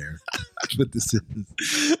job fair. That's what this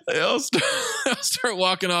is. They all start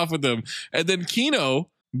walking off with him. And then Kino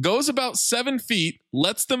goes about 7 feet,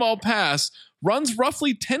 lets them all pass, runs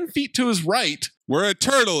roughly 10 feet to his right. Where a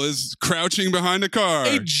turtle is crouching behind a car.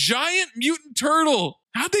 A giant mutant turtle.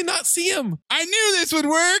 How'd they not see him? I knew this would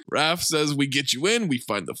work. Raph says, we get you in, we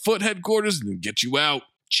find the Foot headquarters, and then get you out.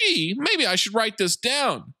 Gee, maybe I should write this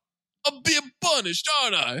down. I'm being punished,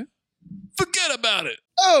 aren't I? Forget about it.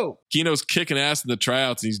 Oh! Kino's kicking ass in the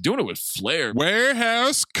tryouts, and he's doing it with flair.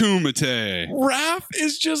 Warehouse Kumite. Raph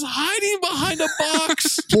is just hiding behind a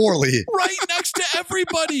box. Poorly. Right next to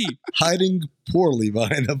everybody. Hiding poorly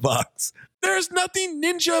behind a box. There's nothing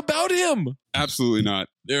ninja about him. Absolutely not.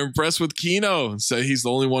 They're impressed with Kino and say he's the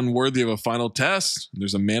only one worthy of a final test.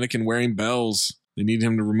 There's a mannequin wearing bells. They need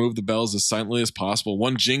him to remove the bells as silently as possible.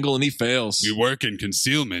 One jingle and he fails. We work in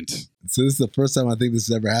concealment. So this is the first time I think this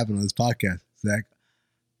has ever happened on this podcast. Zach,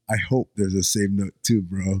 I hope there's a same note too,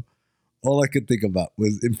 bro. All I could think about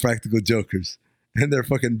was Impractical Jokers and their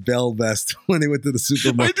fucking bell vest when they went to the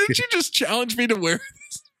supermarket. Wait, didn't you just challenge me to wear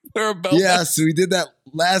a bell Yes, vest? we did that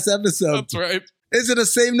last episode. That's right. Is it a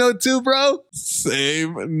same note too, bro?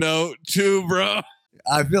 Same note too, bro.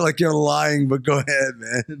 I feel like you're lying, but go ahead,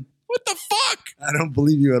 man. What the fuck? I don't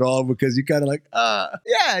believe you at all because you kind of like,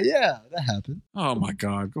 yeah, that happened. Oh my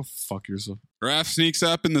God, go fuck yourself. Raph sneaks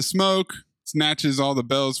up in the smoke, snatches all the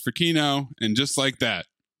bells for Kino, and just like that,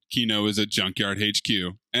 Kino is at Junkyard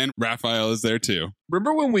HQ. And Raphael is there too.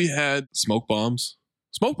 Remember when we had smoke bombs?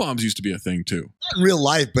 Smoke bombs used to be a thing too. Not in real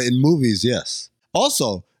life, but in movies, yes.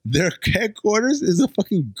 Also, their headquarters is a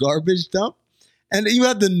fucking garbage dump. And you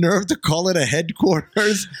have the nerve to call it a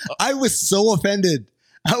headquarters. I was so offended.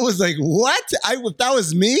 I was like, what? If that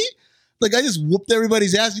was me, like I just whooped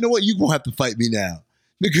everybody's ass. You know what? You won't have to fight me now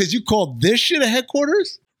because you called this shit a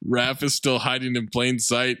headquarters? Raph is still hiding in plain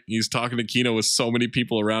sight. He's talking to Kino with so many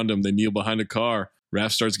people around him. They kneel behind a car.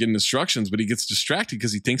 Raph starts getting instructions, but he gets distracted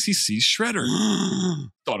because he thinks he sees Shredder.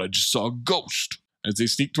 Thought I just saw a ghost. As they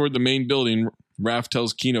sneak toward the main building, Raph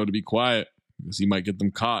tells Kino to be quiet because he might get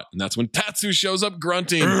them caught. And that's when Tatsu shows up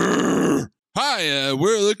grunting. Hi,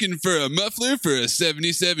 we're looking for a muffler for a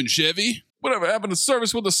 77 Chevy. Whatever happened to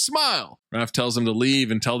service with a smile? Raph tells him to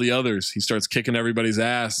leave and tell the others. He starts kicking everybody's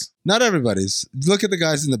ass. Not everybody's. Look at the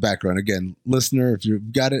guys in the background. Again, listener, if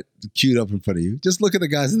you've got it queued up in front of you, just look at the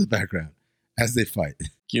guys in the background as they fight.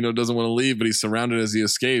 Kino doesn't want to leave, but he's surrounded as he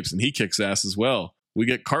escapes, and he kicks ass as well. We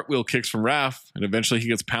get cartwheel kicks from Raph, and eventually he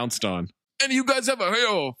gets pounced on. And you guys have a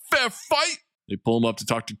fair fight? They pull him up to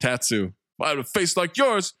talk to Tatsu. If I had a face like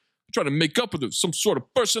yours, I try to make up with some sort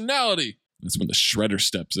of personality. That's when the Shredder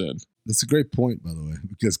steps in. That's a great point, by the way,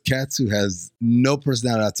 because Katsu has no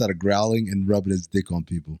personality outside of growling and rubbing his dick on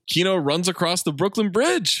people. Kino runs across the Brooklyn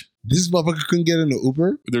Bridge. This motherfucker couldn't get in an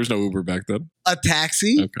Uber? There's no Uber back then. A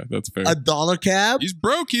taxi? Okay, that's fair. A dollar cab? He's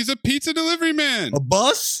broke. He's a pizza delivery man. A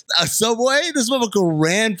bus? A subway? This motherfucker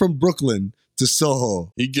ran from Brooklyn to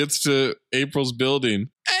Soho. He gets to April's building.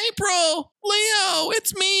 April! Leo!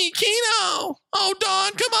 It's me, Kino! Oh,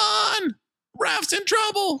 Dawn, come on! Raph's in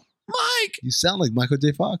trouble! Mike! You sound like Michael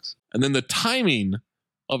J. Fox. And then the timing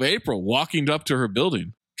of April walking up to her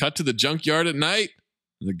building. Cut to the junkyard at night.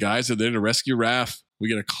 The guys are there to rescue Raph. We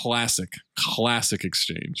get a classic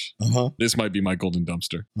exchange. This might be my golden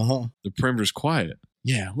dumpster. The perimeter's quiet.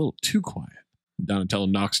 Yeah, a little too quiet. Donatello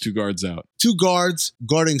knocks 2 guards out. 2 guards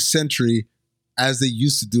guarding sentry as they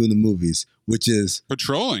used to do in the movies, which is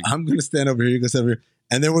patrolling. I'm going to stand over here, you're going to stand over here.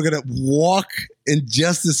 And then we're going to walk in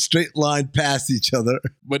just a straight line past each other.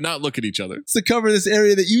 But not look at each other. To cover this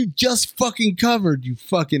area that you just fucking covered, you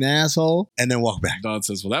fucking asshole. And then walk back. Don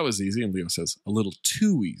says, well, that was easy. And Leo says, a little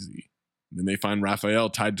too easy. And then they find Raphael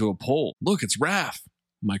tied to a pole. Look, it's Raph.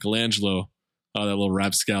 Michelangelo, that little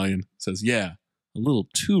rapscallion, says, yeah, a little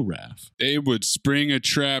too Raph. They would spring a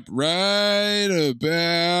trap right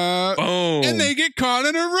about... Boom. And they get caught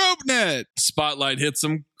in a rope net. Spotlight hits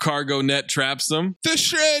them. Cargo net traps them. The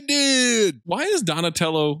Shred Dude. Why is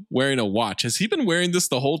Donatello wearing a watch? Has he been wearing this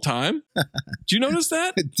the whole time? Do you notice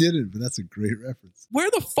that? I didn't, but that's a great reference. Where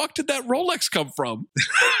the fuck did that Rolex come from?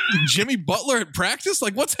 Jimmy Butler at practice?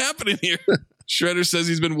 Like, what's happening here? Shredder says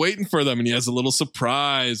he's been waiting for them, and he has a little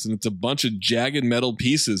surprise, and it's a bunch of jagged metal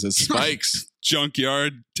pieces as spikes.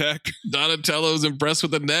 Junkyard tech. Donatello's impressed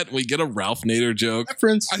with the net, and we get a Ralph Nader joke.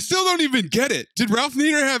 Reference. I still don't even get it. Did Ralph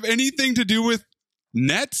Nader have anything to do with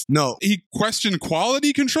nets? No. He questioned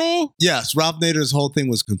quality control? Yes, Ralph Nader's whole thing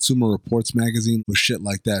was Consumer Reports magazine with shit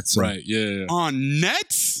like that. So Right, yeah. On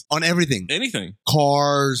nets? On everything. Anything.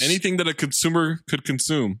 Cars. Anything that a consumer could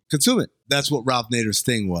consume. Consume it. That's what Ralph Nader's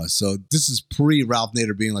thing was. So this is pre-Ralph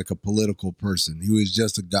Nader being like a political person. He was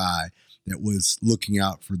just a guy that was looking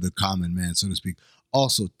out for the common man, so to speak.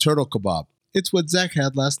 Also, turtle kebab. It's what Zach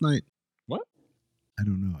had last night. What? I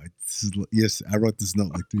don't know. Yes, I wrote this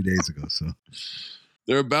note like 3 days ago. So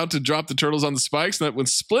they're about to drop the turtles on the spikes, and when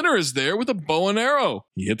Splinter is there with a bow and arrow.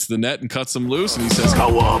 He hits the net and cuts them loose, and he says,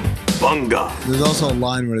 Cowabunga. There's also a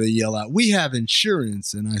line where they yell out, "We have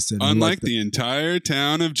insurance," and I said, unlike the entire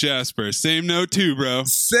town of Jasper. Same note too, bro.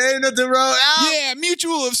 Same note, bro. Out. Yeah,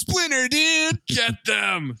 mutual of Splinter, dude. Get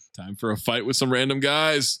them. Time for a fight with some random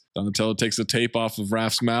guys. Donatello takes the tape off of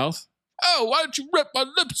Raph's mouth. Oh, why don't you rip my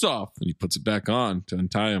lips off? And he puts it back on to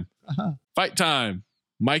untie him. Fight time.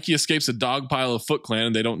 Mikey escapes a dog pile of Foot Clan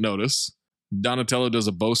and they don't notice. Donatello does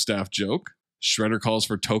a bow staff joke. Shredder calls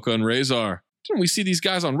for Toka and Razor. Didn't we see these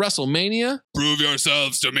guys on WrestleMania? Prove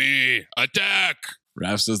yourselves to me. Attack.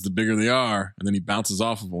 Raph says the bigger they are, and then he bounces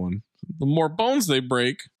off of one. The more bones they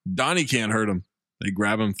break, Donnie can't hurt him. They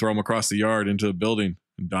grab him, throw him across the yard into a building,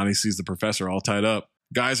 and Donnie sees the professor all tied up.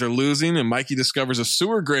 Guys are losing, and Mikey discovers a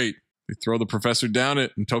sewer grate. They throw the professor down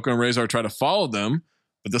it, and Toka and Razor try to follow them,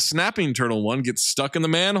 but the snapping turtle one gets stuck in the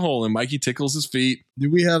manhole, and Mikey tickles his feet.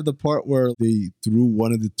 Do we have the part where they threw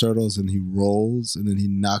one of the turtles and he rolls and then he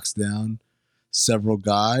knocks down several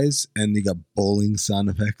guys and they got bowling sound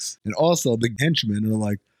effects? And also the henchmen are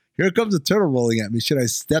like, here comes a turtle rolling at me. Should I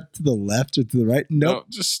step to the left or to the right? Nope. No,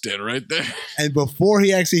 just stand right there. And before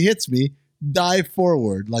he actually hits me, dive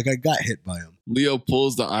forward like I got hit by him. Leo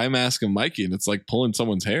pulls the eye mask of Mikey, and it's like pulling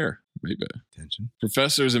someone's hair. Maybe. Attention.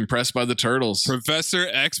 Professor is impressed by the turtles. Professor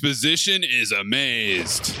Exposition is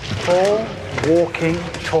amazed. 4 walking,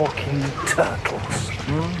 talking turtles.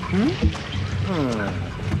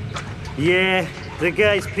 Yeah, the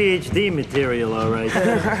guy's PhD material, all right.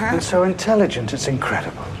 And so intelligent, it's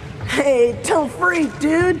incredible. Hey, tell Freak,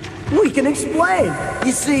 dude. We can explain.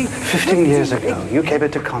 You see... 15 years ago, you came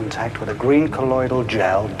into contact with a green colloidal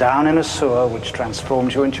gel down in a sewer which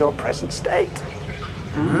transformed you into your present state.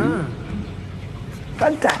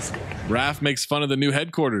 Fantastic. Raph makes fun of the new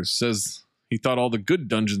headquarters, says he thought all the good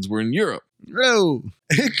dungeons were in Europe. Oh,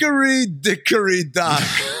 hickory dickory dock.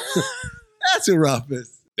 That's a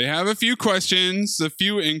roughest. They have a few questions, a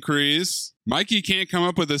few inquiries. Mikey can't come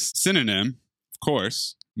up with a synonym, of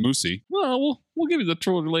course. Moosey. Well, we'll give you the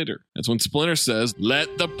tour later. That's when Splinter says,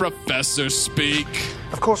 let the professor speak.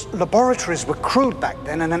 Of course, laboratories were crude back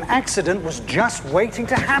then, and an accident was just waiting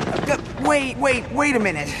to happen. Wait a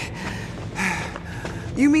minute.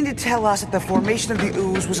 You mean to tell us that the formation of the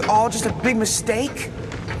ooze was all just a big mistake?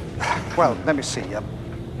 Well, let me see.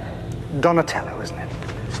 Donatello, isn't it?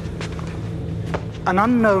 An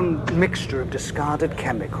unknown mixture of discarded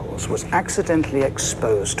chemicals was accidentally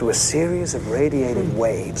exposed to a series of radiated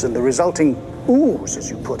waves, and the resulting ooze, as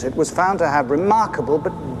you put it, was found to have remarkable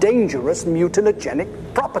but dangerous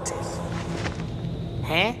mutinogenic properties.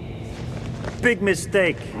 Huh? Big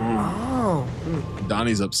mistake. Oh.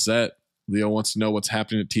 Donnie's upset. Leo wants to know what's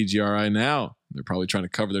happening at TGRI now. They're probably trying to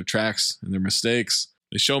cover their tracks and their mistakes.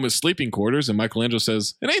 They show him his sleeping quarters, and Michelangelo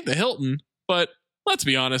says, it ain't the Hilton, but let's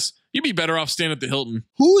be honest, you'd be better off staying at the Hilton.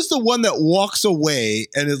 Who's the one that walks away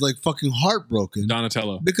and is like fucking heartbroken?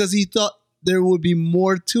 Donatello. Because he thought there would be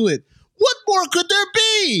more to it. What more could there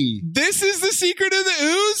be? This is the secret of the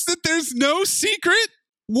ooze? That there's no secret?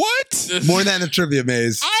 What? More than a trivia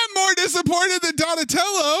maze. I'm more disappointed than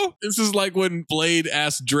Donatello. This is like when Blade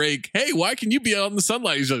asked Drake, hey, why can you be out in the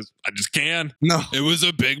sunlight? He says, I just can. No. It was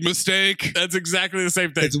a big mistake. That's exactly the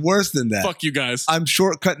same thing. It's worse than that. Fuck you guys. I'm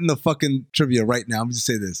shortcutting the fucking trivia right now. I'm just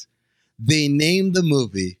say this. They named the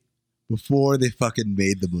movie before they fucking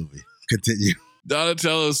made the movie. Continue.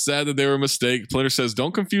 Donatello is sad that they were a mistake. Splinter says,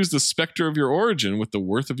 don't confuse the specter of your origin with the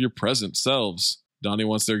worth of your present selves. Donnie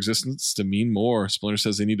wants their existence to mean more. Splinter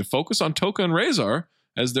says they need to focus on Toka and Razor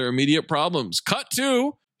as their immediate problems. Cut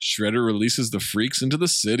to Shredder releases the freaks into the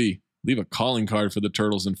city. Leave a calling card for the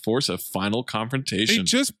turtles and force a final confrontation. They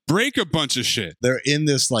just break a bunch of shit. They're in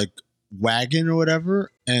this like wagon or whatever,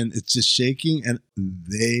 and it's just shaking, and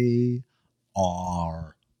they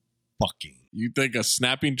are fucking. You think a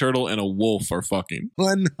snapping turtle and a wolf are fucking?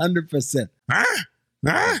 100%.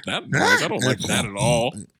 That noise, I don't like that at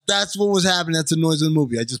all. That's what was happening. That's the noise of the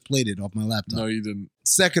movie. I just played it off my laptop. No, you didn't.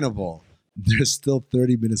 Second of all, there's still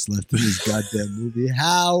 30 minutes left in this goddamn movie.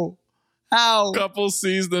 How? Couple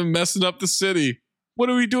sees them messing up the city. What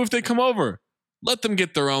do we do if they come over? Let them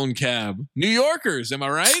get their own cab. New Yorkers, am I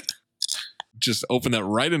right? Just open that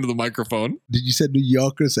right into the microphone. Did you say New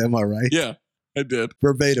Yorkers? Am I right? Yeah, I did.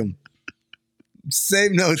 Verbatim.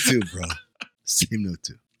 Same note too, bro. Same note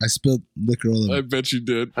too. I spilled liquor all over. I bet you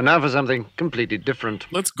did. And now for something completely different.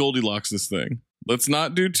 Let's Goldilocks this thing. Let's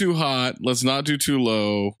not do too hot. Let's not do too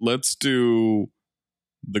low. Let's do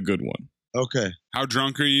the good one. Okay. How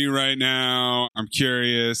drunk are you right now? I'm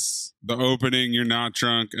curious. The opening, you're not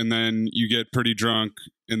drunk, and then you get pretty drunk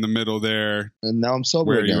in the middle there. And now I'm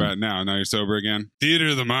sober Where again. are you at now? Now you're sober again? Theater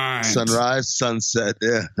of the mind. Sunrise, sunset.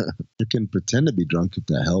 Yeah. You can pretend to be drunk if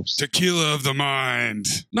that helps. Tequila of the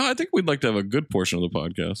mind. No, I think we'd like to have a good portion of the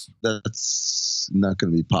podcast. That's not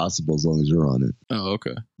going to be possible as long as you're on it. Oh,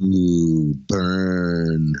 okay. Ooh,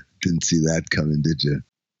 burn. Didn't see that coming, did you?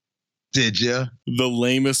 Did you? The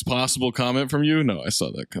lamest possible comment from you? No, I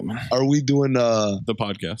saw that coming. Are we doing the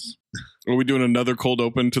podcast? Are we doing another cold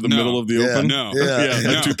open to the middle of the open? No. Yeah.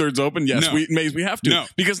 No. 2/3 open? Yes, No. we have to. No.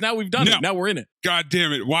 Because now we've done it. Now we're in it. God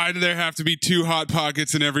damn it. Why do there have to be 2 hot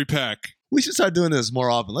pockets in every pack? We should start doing this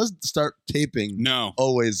more often. Let's start taping. No.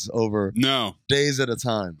 Always over. No. Days at a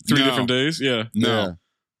time. 3 different days? Yeah. No. Yeah.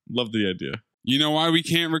 Love the idea. You know why we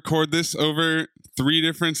can't record this over 3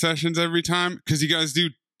 different sessions every time? Because you guys do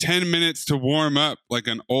 10 minutes to warm up like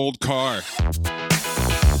an old car.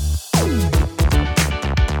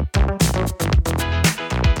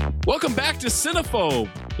 Welcome back to Cinephobe,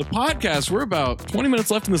 the podcast. We're about 20 minutes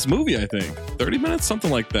left in this movie, I think. 30 minutes? Something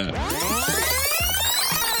like that.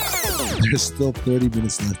 There's still 30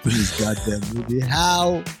 minutes left in this goddamn movie.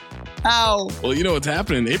 How? Well, you know what's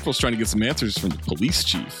happening? April's trying to get some answers from the police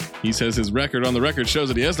chief. He says his record on the record shows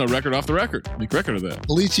that he has no record off the record. Make record of that.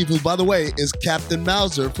 Police chief, who, by the way, is Captain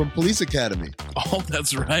Mauser from Police Academy. Oh,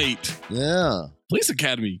 that's right. Yeah. Police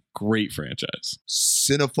Academy, great franchise.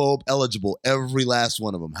 Cinephobe eligible, every last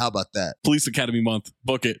one of them. How about that? Police Academy month.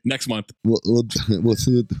 Book it. Next month. We'll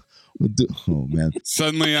do, oh, man.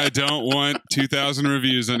 Suddenly I don't want 2,000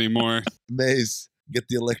 reviews anymore. Maze, get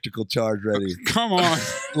the electrical charge ready. Come on.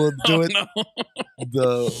 We'll do it No.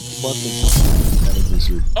 the month of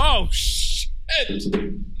anniversary. Oh, shit.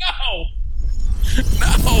 No.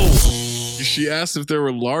 No. She asked if there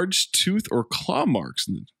were large tooth or claw marks,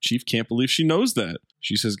 and the chief can't believe she knows that.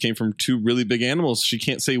 She says it came from 2 really big animals. She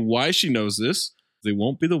can't say why she knows this. They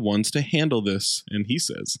won't be the ones to handle this. And he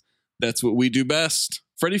says, that's what we do best.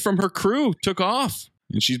 Freddy from her crew took off,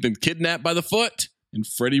 and she's been kidnapped by the Foot. And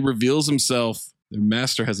Freddy reveals himself. Their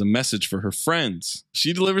master has a message for her friends.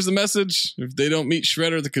 She delivers the message. If they don't meet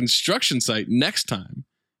Shredder at the construction site next time,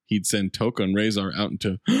 he'd send Toka and Razor out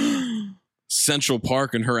into Central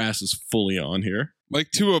Park, and her ass is fully on here.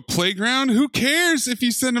 Like to a playground? Who cares if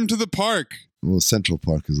you send them to the park? Well, Central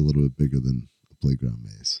Park is a little bit bigger than a playground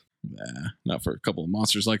maze. Nah, not for a couple of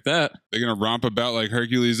monsters like that. They're going to romp about like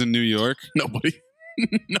Hercules in New York?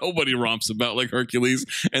 Nobody romps about like Hercules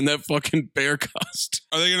and that fucking bear costume.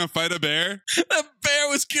 Are they going to fight a bear? That bear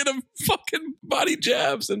was getting fucking body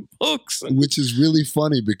jabs and hooks. Which is really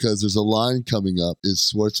funny because there's a line coming up.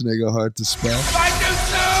 Is Schwarzenegger hard to spell?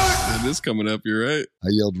 It is coming up, you're right. I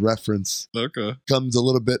yelled reference. Okay. Comes a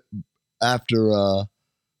little bit after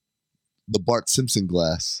the Bart Simpson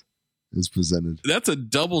glass is presented. That's a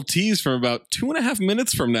double tease from about 2.5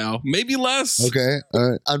 minutes from now, maybe less. Okay,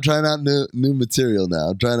 all right. I'm trying out new material now.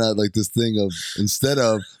 I'm trying out like this thing of instead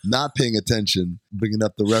of not paying attention, bringing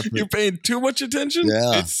up the reference. You're paying too much attention?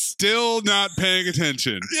 Yeah. It's still not paying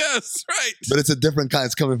attention. Yes, right. But it's a different kind.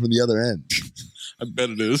 It's coming from the other end. I bet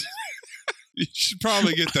it is. You should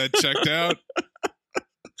probably get that checked out.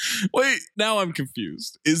 Wait, now I'm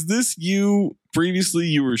confused. Is this you previously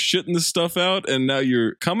you were shitting this stuff out and now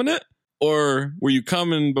you're coming it? Or were you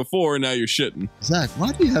coming before and now you're shitting? Zach,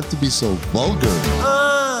 why do you have to be so vulgar?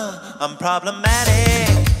 I'm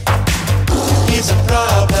problematic. It's a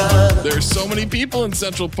problem. There's so many people in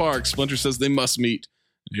Central Park. Splinter says they must meet.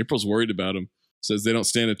 And April's worried about him. Says they don't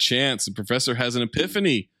stand a chance. The professor has an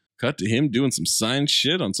epiphany. Cut to him doing some science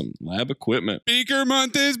shit on some lab equipment. Beaker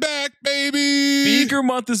Month is back, baby. Beaker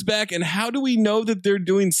Month is back. And how do we know that they're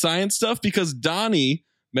doing science stuff? Because Donnie,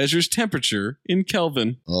 measures temperature in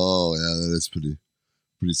Kelvin. Oh, yeah, that is pretty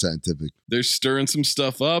scientific. They're stirring some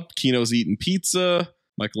stuff up. Kino's eating pizza.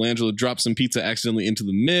 Michelangelo drops some pizza accidentally into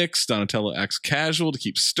the mix. Donatello acts casual to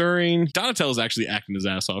keep stirring. Donatello's actually acting his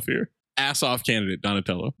ass off here. Ass off candidate,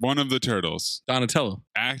 Donatello. One of the turtles. Donatello.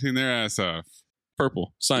 Acting their ass off.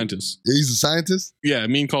 Purple. Scientist. He's a scientist? Yeah,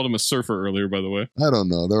 Mean called him a surfer earlier, by the way. I don't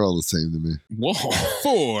know. They're all the same to me. Whoa.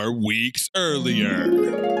 4 weeks earlier.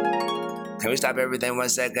 Can we stop everything 1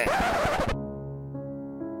 second?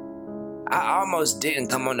 I almost didn't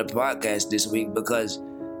come on the podcast this week because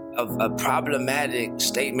of a problematic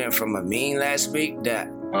statement from Amin last week that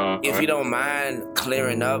if you don't mind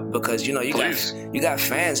clearing up, because you got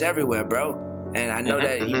fans everywhere, bro, and I know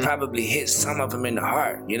that you probably hit some of them in the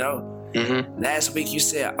heart, Last week you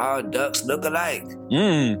said all ducks look alike.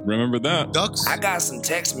 Remember that? Ducks? I got some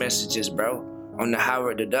text messages, bro, on the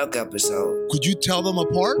Howard the Duck episode. Could you tell them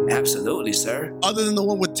apart? Absolutely, sir. Other than the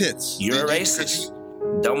one with tits. You're a racist.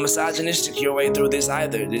 Don't misogynistic your way through this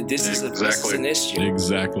either. This is an issue.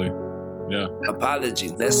 Exactly. Yeah. Apology.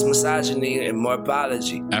 Less misogyny and more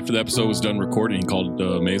apology. After the episode was done recording, he called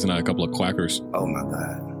Maze and I a couple of quackers. Oh my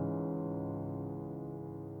God.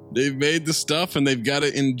 They've made the stuff and they've got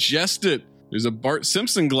to ingest it. There's a Bart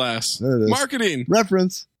Simpson glass. There it is. Marketing.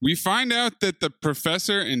 Reference. We find out that the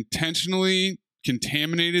professor intentionally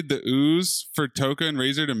contaminated the ooze for Toka and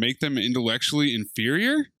Razor to make them intellectually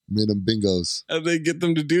inferior? Made them bingos. How'd they get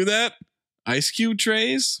them to do that? Ice cube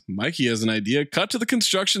trays? Mikey has an idea. Cut to the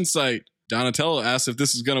construction site. Donatello asks if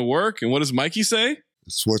this is going to work. And what does Mikey say?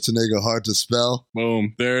 Schwarzenegger hard to spell.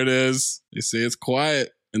 Boom. There it is. They say it's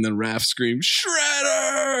quiet. And then Raph screams,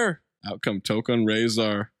 Shredder! Out come Toka and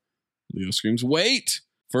Razor. Leo screams, wait!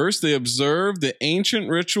 First, they observe the ancient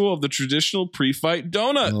ritual of the traditional pre-fight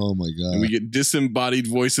donut. Oh my God. And we get disembodied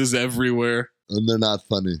voices everywhere. And they're not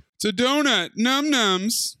funny. It's a donut.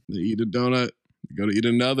 Num-nums. They eat a donut. They go to eat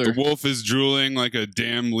another. The wolf is drooling like a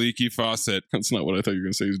damn leaky faucet. That's not what I thought you were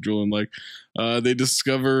going to say. He's drooling like. They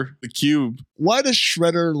discover the cube. Why does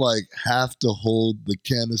Shredder have to hold the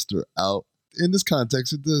canister out? In this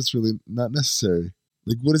context, it's really not necessary.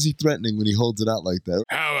 What is he threatening when he holds it out like that?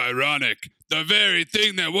 How ironic. The very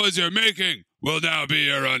thing that was your making will now be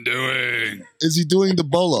your undoing. Is he doing the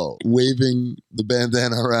bolo, waving the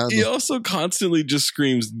bandana around? He also constantly just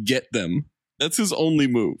screams, get them. That's his only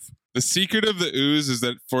move. The secret of the ooze is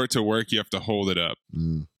that for it to work, you have to hold it up.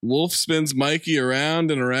 Wolf spins Mikey around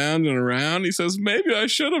and around and around. He says, maybe I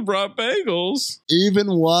should have brought bagels. Even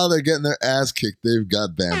while they're getting their ass kicked, they've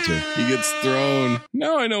got banter. He gets thrown.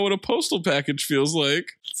 Now I know what a postal package feels like.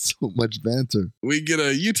 So much banter. We get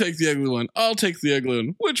a, you take the ugly one, I'll take the ugly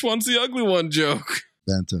one. Which one's the ugly one joke?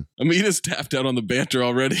 Banter. Amina's tapped out on the banter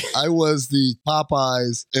already. I was the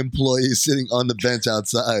Popeyes employee sitting on the bench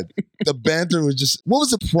outside. The banter was just... What was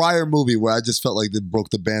the prior movie where I just felt like they broke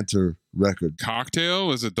the banter record? Cocktail?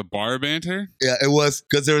 Was it the bar banter? Yeah, it was.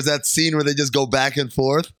 Because there was that scene where they just go back and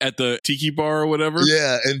forth. At the tiki bar or whatever?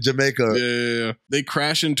 Yeah, in Jamaica. Yeah. They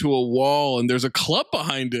crash into a wall and there's a club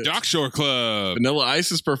behind it. Dockshore Club. Vanilla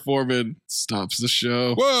Ice is performing. Stops the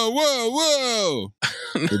show. Whoa.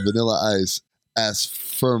 And Vanilla Ice asked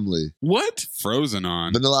firmly. What? Frozen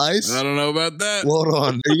on. Vanilla Ice? I don't know about that. Hold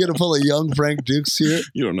on. Are you going to pull a young Frank Dukes here?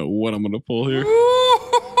 You don't know what I'm going to pull here.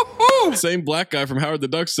 Same black guy from Howard the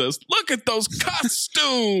Duck says, look at those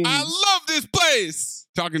costumes. I love this place.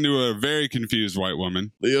 Talking to a very confused white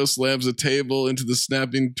woman. Leo slams a table into the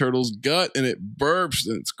snapping turtle's gut and it burps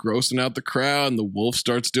and it's grossing out the crowd and the wolf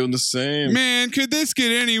starts doing the same. Man, could this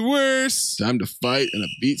get any worse? Time to fight and a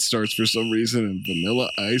beat starts for some reason and Vanilla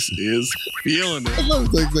Ice is feeling it.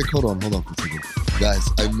 Hold on for a second. Guys,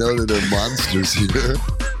 I know that there are monsters here.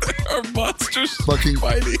 There are monsters fucking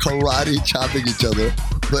fighting. Karate chopping each other,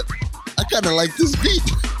 but I kind of like this beat.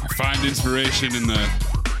 I find inspiration in the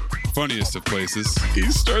funniest of places. He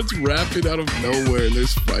starts rapping out of nowhere and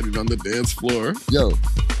there's fighting on the dance floor. Yo,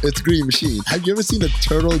 it's Green Machine. Have you ever seen a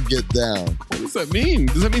turtle get down? What does that mean?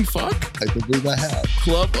 Does that mean fuck? I don't believe I have.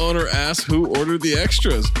 Club owner asks who ordered the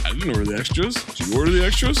extras. I didn't order the extras. Did you order the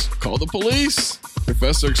extras? Call the police.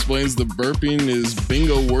 Professor explains the burping is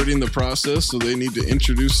bingo wording the process, so they need to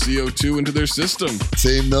introduce CO2 into their system.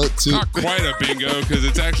 Same note too. Not quite a bingo, because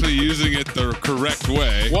it's actually using it the correct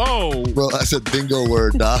way. Whoa. Bro, I said bingo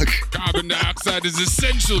word, doc. Carbon dioxide is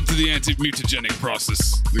essential to the anti-mutagenic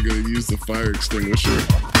process. They're going to use the fire extinguisher.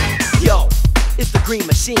 Yo, it's the Green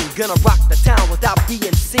Machine, gonna rock the town without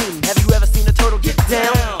being seen. Have you ever seen a turtle get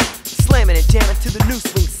down? Slamming and jamming to the new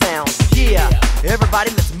swing sound. Yeah, everybody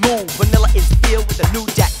let's move. Vanilla is filled with the new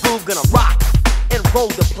jack groove. Gonna rock and roll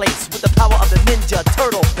the place with the power of the Ninja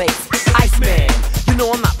Turtle bass. Iceman, You know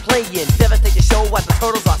I'm not playing. Devastate the show what the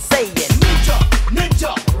turtles are saying. Ninja,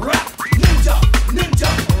 ninja, rap. Ninja, ninja,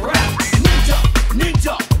 rap. Ninja,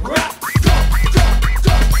 ninja, rap. Go, go,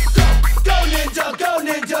 go, go. Go ninja, go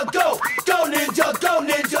ninja, go. Go ninja, go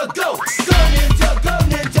ninja, go. Go ninja, go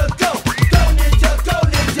ninja, go. Go ninja, go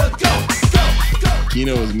ninja, go.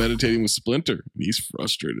 Kino is meditating with Splinter, and he's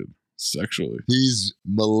frustrated sexually. He's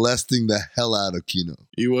molesting the hell out of Kino.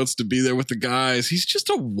 He wants to be there with the guys. He's just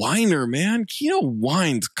a whiner, man. Kino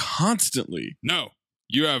whines constantly. No,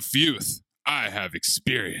 you have youth. I have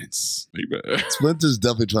experience. Splinter's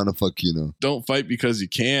definitely trying to fuck Kino. Don't fight because you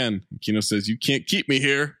can. Kino says, you can't keep me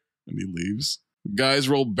here. And he leaves. Guys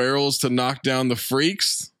roll barrels to knock down the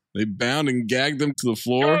freaks. They bound and gag them to the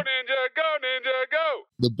floor. Go, ninja, go!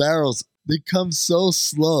 The barrels, they come so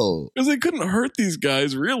slow. Because they couldn't hurt these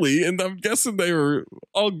guys, really. And I'm guessing they were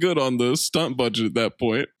all good on the stunt budget at that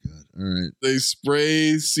point. All right. They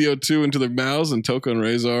spray CO2 into their mouths, and Toko and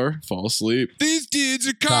Razor fall asleep. These dudes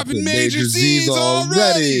are copping Major Z's already.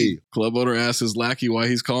 already. Club owner asks his lackey why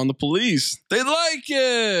he's calling the police. They like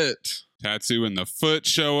it. Tatsu and the Foot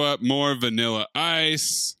show up. More Vanilla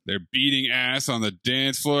Ice. They're beating ass on the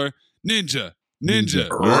dance floor. Ninja, ninja,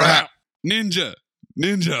 rap. Ninja,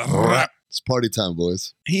 ninja, rap. It's party time,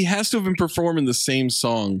 boys. He has to have been performing the same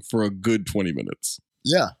song for a good 20 minutes.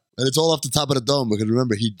 Yeah. And it's all off the top of the dome because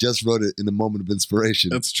remember, he just wrote it in a moment of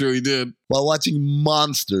inspiration. That's true, he did. While watching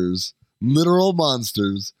monsters, literal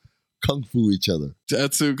monsters, kung fu each other.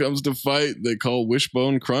 Tatsu comes to fight. They call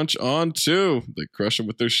Wishbone Crunch on too. They crush him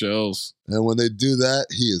with their shells. And when they do that,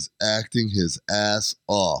 he is acting his ass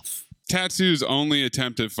off. Tatsu's only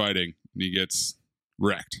attempt at fighting, and he gets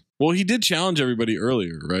wrecked. Well, he did challenge everybody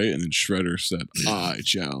earlier, right? And then Shredder said, I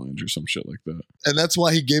challenge, or some shit like that. And that's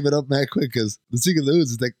why he gave it up mad quick, because the secret of the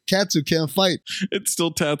ooze is that Katsu can't fight. It's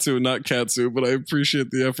still Tatsu, not Katsu, but I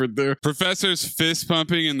appreciate the effort there. Professor's fist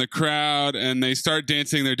pumping in the crowd, and they start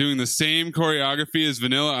dancing. They're doing the same choreography as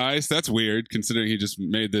Vanilla Ice. That's weird, considering he just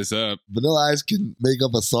made this up. Vanilla Ice can make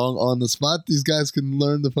up a song on the spot. These guys can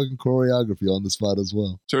learn the fucking choreography on the spot as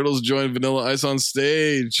well. Turtles join Vanilla Ice on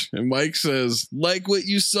stage, and Mike says, like what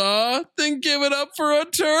you saw? Then give it up for a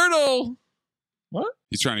turtle. What?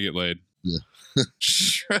 He's trying to get laid. Yeah.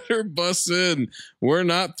 Shredder busts in. We're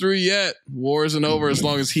not through yet. War isn't over as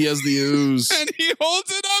long as he has the ooze. And he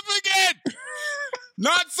holds it up again.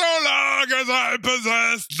 Not so long as I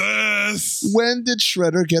possess this. When did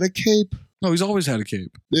Shredder get a cape? No, he's always had a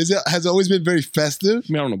cape. Has always been very festive.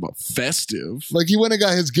 I mean, I don't know about festive. Like he went and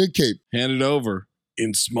got his good cape. Hand it over.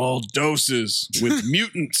 In small doses with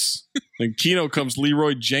mutants. Then Kino comes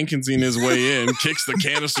Leroy Jenkinsing his way in, kicks the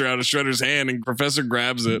canister out of Shredder's hand, and Professor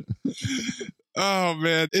grabs it. Oh,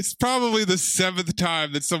 man. It's probably the 7th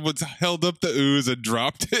time that someone's held up the ooze and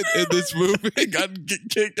dropped it in this movie. It got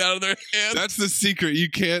kicked out of their hands. That's the secret. You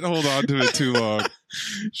can't hold on to it too long.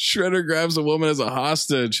 Shredder grabs a woman as a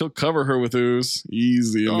hostage. He'll cover her with ooze.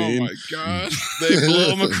 Easy, I mean. Oh, my God.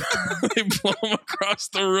 They blow him across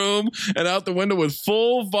the room and out the window with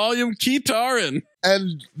full volume keytarring.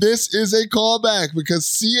 And this is a callback because,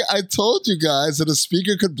 see, I told you guys that a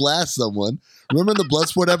speaker could blast someone. Remember in the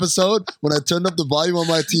Bloodsport episode when I turned up the volume on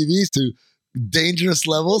my TVs to dangerous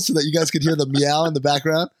levels so that you guys could hear the meow in the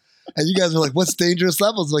background? And you guys were like, what's dangerous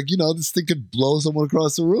levels? Like, this thing could blow someone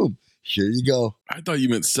across the room. Here you go. I thought you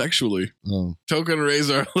meant sexually. Oh. Toko and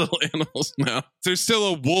Razor are little animals now. There's still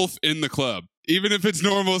a wolf in the club. Even if it's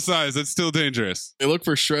normal size, that's still dangerous. They look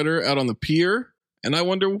for Shredder out on the pier. And I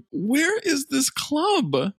wonder, where is this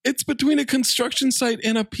club? It's between a construction site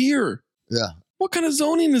and a pier. Yeah. What kind of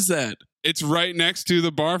zoning is that? It's right next to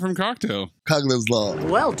the bar from Cocktail. Cognitive Law.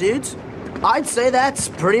 Well, dudes, I'd say that's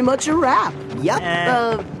pretty much a wrap. Yep.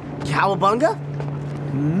 Cowabunga?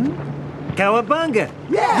 Cowabunga.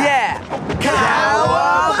 Yeah.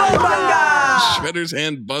 Cowabunga! Shredder's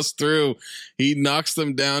hand busts through. He knocks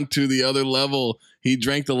them down to the other level. He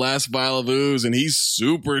drank the last vial of ooze, and he's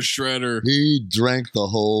Super Shredder. He drank the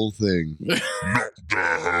whole thing. Not the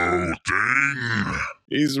whole thing.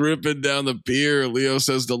 He's ripping down the pier. Leo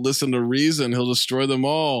says to listen to reason. He'll destroy them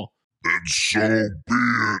all. Then so be it.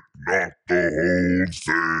 Not the whole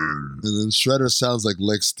thing. And then Shredder sounds like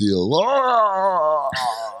Lex Steel.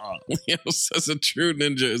 Leo says a true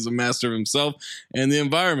ninja is a master of himself and the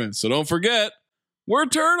environment. So don't forget, we're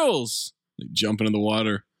turtles. They jump into the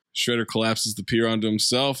water. Shredder collapses the pier onto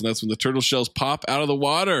himself, and that's when the turtle shells pop out of the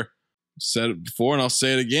water. I've said it before, and I'll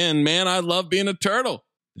say it again. Man, I love being a turtle.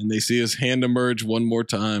 And they see his hand emerge one more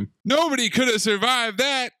time. Nobody could have survived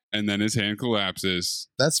that. And then his hand collapses.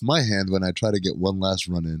 That's my hand when I try to get one last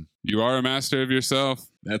run in. You are a master of yourself.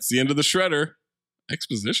 That's the end of the Shredder.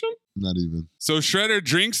 Exposition? Not even. So Shredder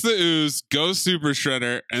drinks the ooze, goes Super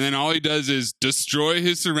Shredder, and then all he does is destroy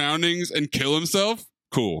his surroundings and kill himself?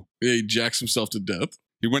 Cool. Yeah, he jacks himself to death.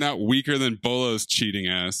 He went out weaker than Bolo's cheating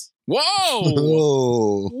ass.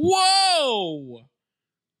 Whoa! Whoa!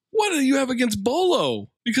 What do you have against Bolo?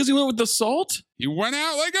 Because he went with the salt? He went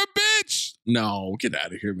out like a bitch! No, get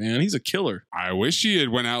out of here, man. He's a killer. I wish he had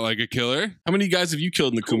went out like a killer. How many guys have you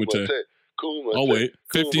killed in the Kumite? Oh, wait.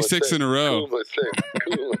 56 in a row.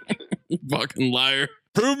 Fucking liar.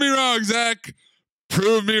 Prove me wrong, Zach.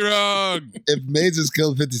 Prove me wrong. If Maze has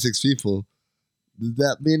killed 56 people, does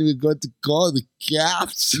that mean we're going to call the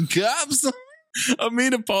cops? Cops?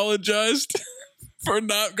 Amin apologized for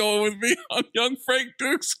not going with me on Young Frank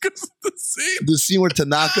Dukes because of the scene. The scene where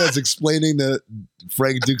Tanaka is explaining to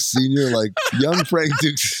Frank Dukes Sr., like, young Frank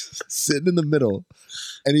Dukes sitting in the middle,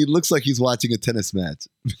 and he looks like he's watching a tennis match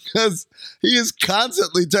because he is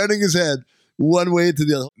constantly turning his head one way to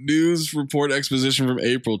the other. News report exposition from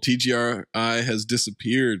April. TGRI has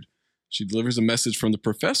disappeared. She delivers a message from the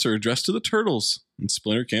professor addressed to the turtles, and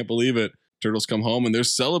Splinter can't believe it. Turtles come home and they're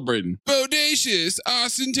celebrating. Bodacious,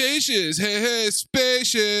 ostentatious, hey,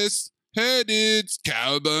 spacious. Hey, dudes,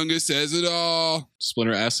 Cowabunga says it all.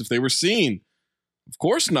 Splinter asks if they were seen. Of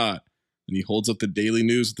course not. And he holds up the Daily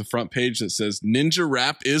News at the front page that says, Ninja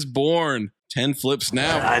Rap is born. 10 flips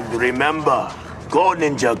now. And remember, go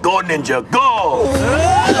Ninja, go Ninja, go!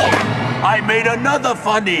 I made another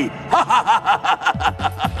funny.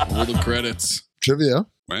 Roll the credits. Trivia.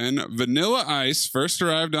 When Vanilla Ice first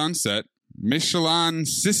arrived on set, Michelin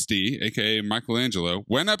Sisti, a.k.a. Michelangelo,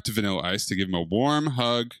 went up to Vanilla Ice to give him a warm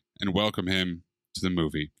hug and welcome him to the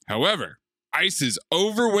movie. However, Ice's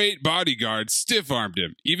overweight bodyguard stiff-armed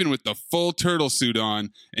him, even with the full turtle suit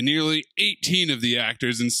on, and nearly 18 of the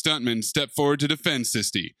actors and stuntmen stepped forward to defend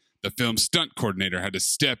Sisti. The film's stunt coordinator had to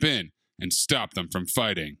step in and stop them from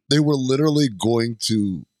fighting. They were literally going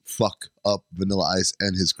to fuck up Vanilla Ice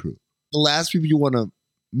and his crew. The last people you want to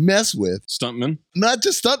mess with. Stuntmen? Not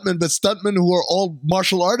just stuntmen, but stuntmen who are all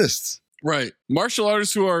martial artists. Right. Martial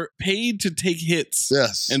artists who are paid to take hits.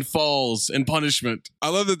 Yes. And falls and punishment. I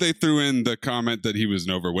love that they threw in the comment that he was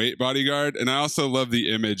an overweight bodyguard. And I also love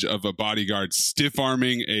the image of a bodyguard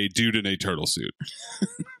stiff-arming a dude in a turtle suit.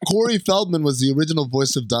 Corey Feldman was the original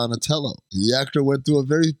voice of Donatello. The actor went through a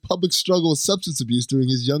very public struggle with substance abuse during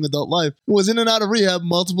his young adult life and was in and out of rehab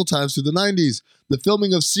multiple times through the 90s. The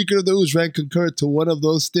filming of Secret of the Ooze ran concurrent to one of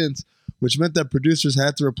those stints, which meant that producers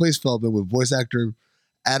had to replace Feldman with voice actor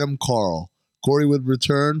Adam Carl. Corey would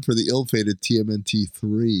return for the ill-fated TMNT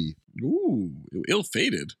 3. Ooh,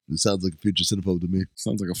 ill-fated. It sounds like a future cinephobe to me.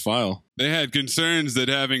 Sounds like a file. They had concerns that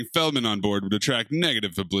having Feldman on board would attract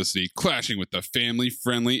negative publicity, clashing with the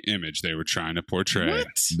family-friendly image they were trying to portray.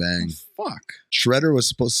 What? Bang. Fuck. Shredder was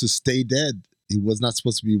supposed to stay dead. He was not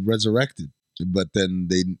supposed to be resurrected. But then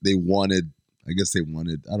they wanted, I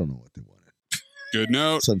don't know what they wanted. Good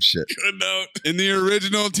note. Some shit. Good note. In the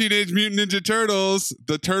original Teenage Mutant Ninja Turtles,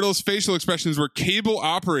 the turtles' facial expressions were cable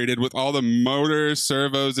operated with all the motors,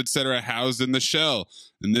 servos, etc. housed in the shell.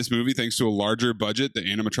 In this movie, thanks to a larger budget, the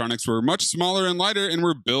animatronics were much smaller and lighter and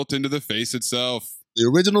were built into the face itself. The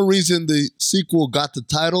original reason the sequel got the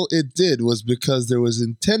title it did was because there was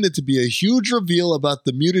intended to be a huge reveal about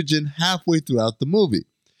the mutagen halfway throughout the movie.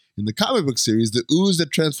 In the comic book series, the ooze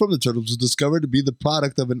that transformed the turtles was discovered to be the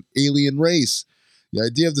product of an alien race. The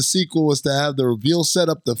idea of the sequel was to have the reveal set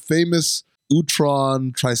up the famous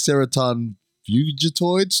Utron Triceraton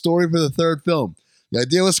Fugitoid story for the third film. The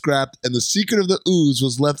idea was scrapped, and the secret of the ooze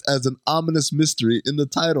was left as an ominous mystery in the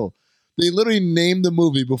title. They literally named the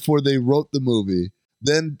movie before they wrote the movie,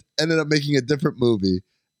 then ended up making a different movie,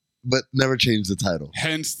 but never changed the title.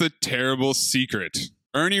 Hence the terrible secret.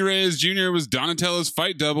 Ernie Reyes Jr. was Donatello's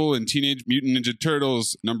fight double in Teenage Mutant Ninja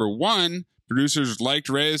Turtles #1. Producers liked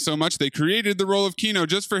Reyes so much they created the role of Kino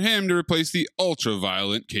just for him to replace the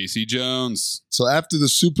ultra-violent Casey Jones. So after the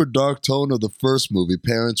super dark tone of the first movie,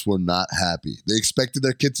 parents were not happy. They expected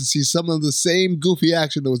their kids to see some of the same goofy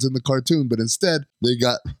action that was in the cartoon, but instead they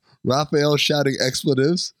got Raphael shouting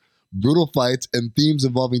expletives, brutal fights, and themes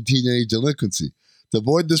involving teenage delinquency. To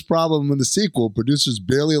avoid this problem in the sequel, producers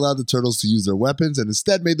barely allowed the turtles to use their weapons and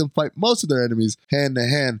instead made them fight most of their enemies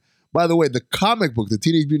hand-to-hand. By the way, the comic book, the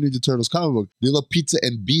Teenage Mutant Ninja Turtles comic book, they love pizza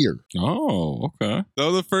and beer. Oh, okay.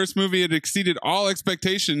 Though the first movie had exceeded all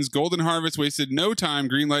expectations, Golden Harvest wasted no time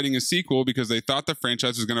greenlighting a sequel because they thought the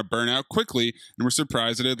franchise was going to burn out quickly and were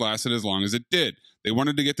surprised it had lasted as long as it did. They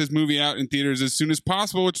wanted to get this movie out in theaters as soon as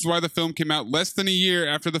possible, which is why the film came out less than a year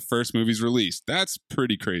after the first movie's release. That's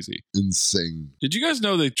pretty crazy. Insane. Did you guys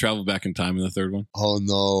know they traveled back in time in the third one? Oh,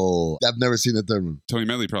 no. I've never seen the third one. Tony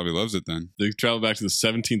Medley probably loves it then. They traveled back to the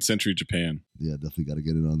 17th century Japan. Yeah, definitely got to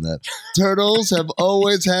get in on that. Turtles have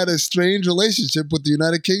always had a strange relationship with the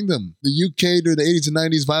United Kingdom. The UK during the 80s and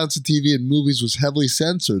 90s, violence in TV and movies was heavily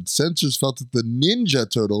censored. Censors felt that the Ninja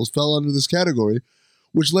Turtles fell under this category,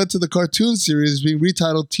 which led to the cartoon series being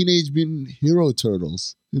retitled Teenage Mutant Hero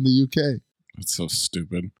Turtles in the UK. That's so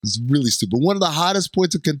stupid. It's really stupid. One of the hottest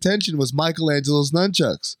points of contention was Michelangelo's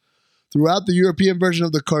nunchucks. Throughout the European version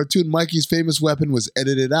of the cartoon, Mikey's famous weapon was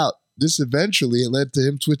edited out. This eventually led to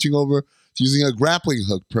him switching over to using a grappling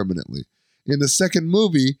hook permanently. In the second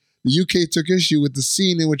movie, the UK took issue with the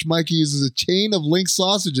scene in which Mikey uses a chain of Link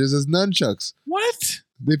sausages as nunchucks. What?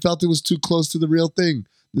 They felt it was too close to the real thing.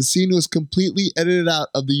 The scene was completely edited out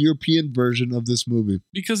of the European version of this movie.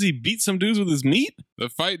 Because he beat some dudes with his meat? The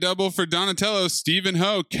fight double for Donatello, Stephen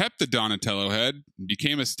Ho, kept the Donatello head and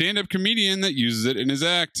became a stand-up comedian that uses it in his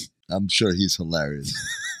act. I'm sure he's hilarious.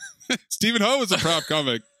 Stephen Ho is a prop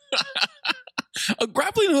comic. A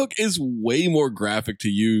grappling hook is way more graphic to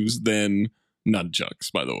use than nunchucks,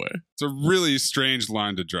 by the way. It's a really strange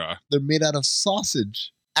line to draw. They're made out of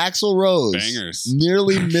sausage. Axl Rose Bangers.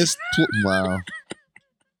 nearly missed... Wow.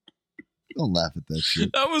 Don't laugh at that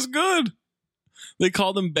shit. That was good. They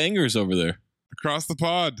call them bangers over there. Across the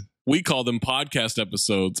pod. We call them podcast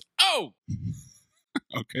episodes. Oh!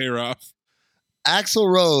 Okay, Ralph.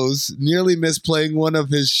 Axl Rose nearly missed playing one of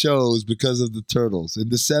his shows because of the Turtles. In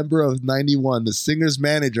December of 91, the singer's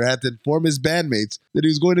manager had to inform his bandmates that he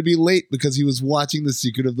was going to be late because he was watching The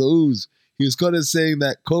Secret of the Ooze. He was quoted as saying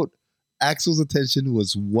that, quote, Axl's attention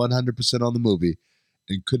was 100% on the movie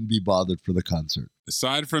and couldn't be bothered for the concert.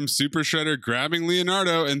 Aside from Super Shredder grabbing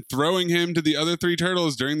Leonardo and throwing him to the other three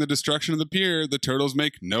turtles during the destruction of the pier, the turtles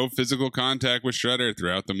make no physical contact with Shredder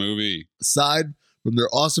throughout the movie. Aside from their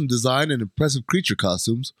awesome design and impressive creature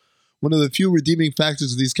costumes, one of the few redeeming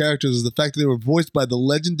factors of these characters is the fact that they were voiced by the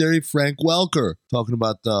legendary Frank Welker. Talking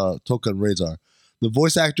about Tokka and Razor. The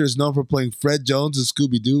voice actor is known for playing Fred Jones in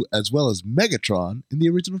Scooby-Doo as well as Megatron in the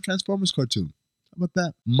original Transformers cartoon. How about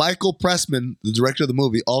that? Michael Pressman, the director of the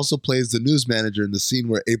movie, also plays the news manager in the scene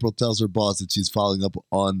where April tells her boss that she's following up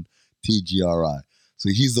on TGRI. So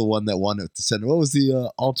he's the one that wanted to send her. What was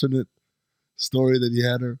the alternate story that he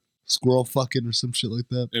had her? Squirrel fucking or some shit like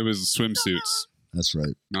that? It was swimsuits. That's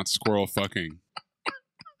right. Not squirrel fucking.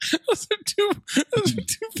 Those are two very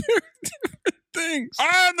different things.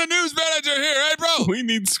 I'm the news manager here, April! We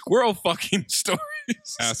need squirrel fucking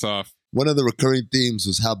stories. Ass off. One of the recurring themes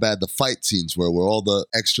was how bad the fight scenes were, where all the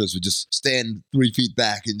extras would just stand 3 feet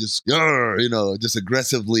back and just, just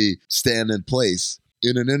aggressively stand in place.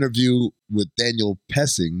 In an interview with Daniel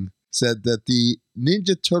Pessing, said that the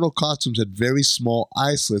Ninja Turtle costumes had very small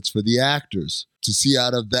eye slits for the actors to see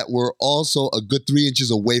out of that were also a good 3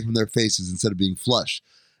 inches away from their faces instead of being flush.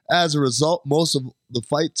 As a result, most of the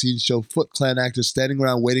fight scenes show Foot Clan actors standing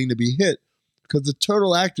around waiting to be hit because the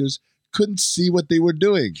turtle actors couldn't see what they were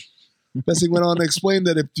doing. Pessing went on to explain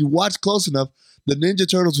that if you watch close enough, the Ninja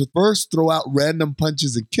Turtles would first throw out random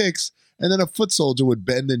punches and kicks, and then a foot soldier would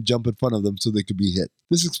bend and jump in front of them so they could be hit.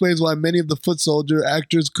 This explains why many of the foot soldier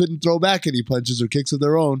actors couldn't throw back any punches or kicks of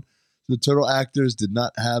their own. The turtle actors did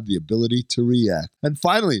not have the ability to react. And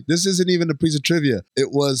finally, this isn't even a piece of trivia.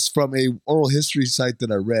 It was from a oral history site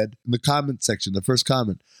that I read in the comment section, the first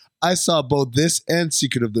comment. I saw both this and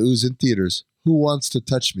Secret of the Ooze in theaters. Who wants to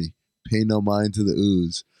touch me? Pay no mind to the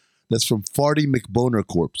ooze. That's from Farty McBoner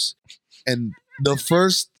Corpse. And the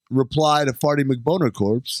first reply to Farty McBoner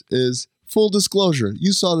Corpse is, full disclosure,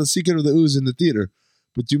 you saw The Secret of the Ooze in the theater,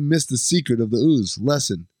 but you missed The Secret of the Ooze.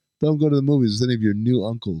 Lesson, don't go to the movies with any of your new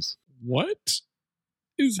uncles. What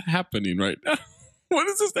is happening right now? What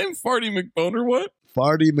is his name? Farty McBoner what?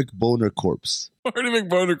 Farty McBoner Corpse. Farty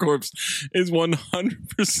McBoner Corpse is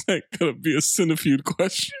 100% going to be a Cinefeud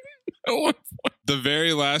question at one point. The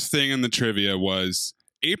very last thing in the trivia was,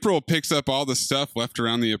 April picks up all the stuff left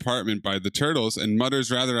around the apartment by the turtles and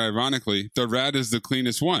mutters rather ironically, the rat is the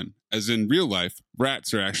cleanest one. As in real life,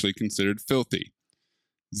 rats are actually considered filthy.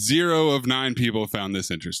 0 of 9 people found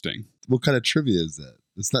this interesting. What kind of trivia is that?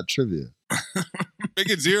 It's not trivia. Make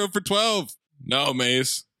it 0 for 12. No,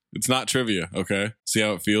 Mace. It's not trivia, okay? See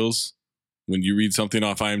how it feels when you read something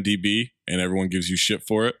off IMDb and everyone gives you shit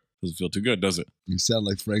for it? Doesn't feel too good, does it? You sound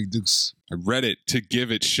like Frank Dukes. I read it to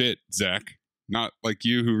give it shit, Zach. Not like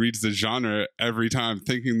you who reads the genre every time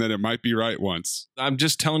thinking that it might be right once. I'm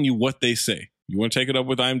just telling you what they say. You want to take it up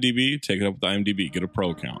with IMDb? Take it up with IMDb. Get a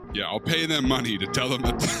pro account. Yeah, I'll pay them money to tell them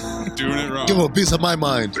that they're doing it wrong. Give them a piece of my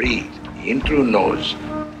mind. Breathe in through nose,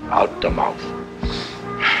 out the mouth.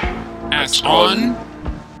 Ass on,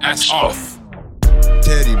 ass off.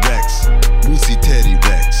 Teddy Rex, Moosey Teddy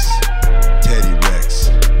Rex. Teddy Rex,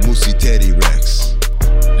 Moosey Teddy Rex.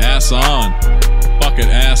 Ass on. Fuck it,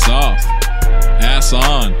 ass off. Ass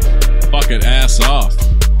on. Fuck it, ass off.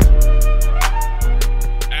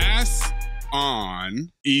 Ass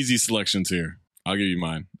on. Easy selections here. I'll give you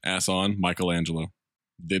mine. Ass on, Michelangelo.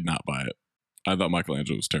 Did not buy it. I thought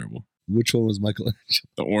Michelangelo was terrible. Which one was Michelangelo?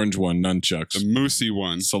 The orange one, nunchucks. The moosey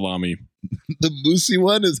one. Salami. The moosey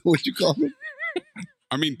one is what you call him?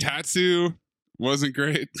 I mean, Tatsu wasn't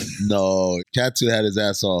great. No, Tatsu had his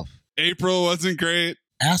ass off. April wasn't great.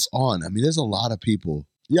 Ass on. I mean, there's a lot of people.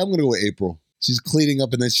 Yeah, I'm going to go with April. She's cleaning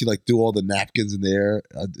up and then she like threw all the napkins in the air.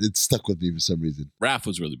 It stuck with me for some reason. Raph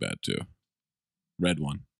was really bad too. Red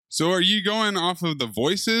one. So are you going off of the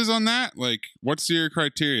voices on that? Like, what's your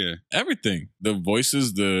criteria? Everything. The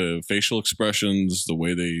voices, the facial expressions, the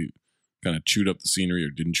way they kind of chewed up the scenery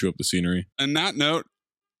or didn't chew up the scenery. On that note,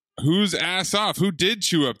 who's ass off? Who did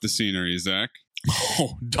chew up the scenery, Zach?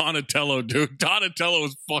 Oh, Donatello, dude. Donatello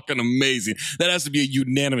was fucking amazing. That has to be a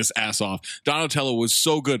unanimous ass off. Donatello was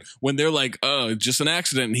so good when they're like, just an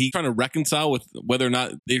accident. And he's trying to reconcile with whether or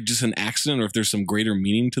not they're just an accident or if there's some greater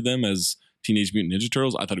meaning to them as Teenage Mutant Ninja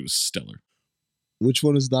Turtles. I thought it was stellar. Which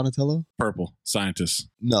one is Donatello? Purple. Scientist.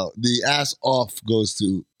 No, the ass off goes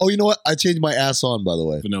to... Oh, you know what? I changed my ass on, by the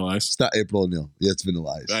way. Vanilla Ice. It's not April O'Neil. Yeah, it's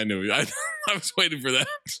Vanilla Ice. I knew. I was waiting for that.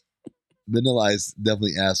 Vanilla Ice,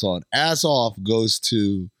 definitely ass on. Ass off goes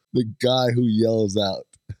to the guy who yells out,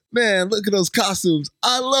 "Man, look at those costumes.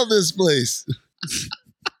 I love this place."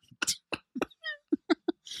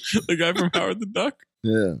 The guy from Howard the Duck?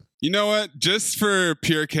 Yeah. You know what? Just for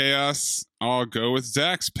pure chaos, I'll go with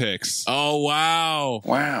Zach's picks. Oh, wow.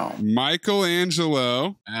 Wow.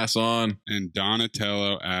 Michelangelo. Ass on. And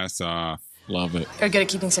Donatello, ass off. Love it. You're good at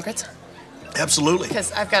keeping secrets? Absolutely.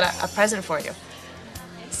 Because I've got a present for you.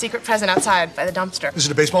 Secret present outside by the dumpster. Is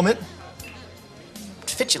it a baseball mitt? It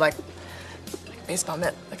fits you like a baseball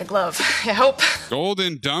mitt, like a glove. I hope.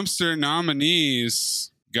 Golden Dumpster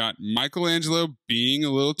nominees got Michelangelo being a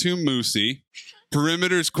little too moosey.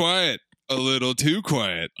 Perimeter's quiet. A little too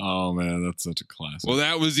quiet. Oh, man, that's such a classic. Well,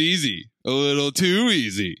 that was easy. A little too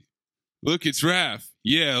easy. Look, it's Raph.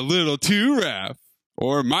 Yeah, a little too Raph.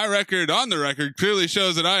 Or my record on the record clearly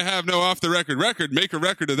shows that I have no off-the-record record. Make a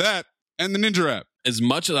record of that. And the Ninja Rap. As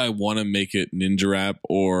much as I want to make it Ninja Rap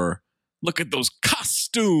or look at those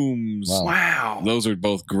costumes. Wow. Those are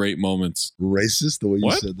both great moments. Racist, the way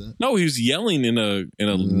you said that? No, he was yelling in a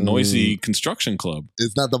noisy construction club.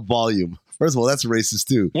 It's not the volume. First of all, that's racist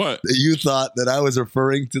too. What? You thought that I was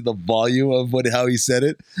referring to the volume of how he said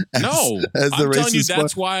it? No. As the I'm telling you, racist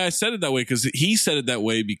that's part? why I said it that way, because he said it that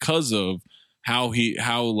way because of how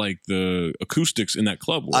like the acoustics in that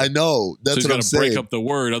club were. I know. That's so he's what I'm got to saying. break up the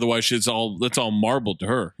word, otherwise that's all marbled to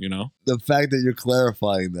her, you know? The fact that you're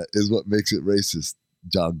clarifying that is what makes it racist,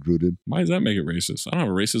 John Gruden. Why does that make it racist? I don't have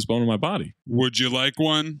a racist bone in my body. Would you like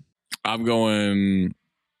one? I'm going,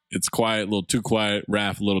 it's quiet, a little too quiet,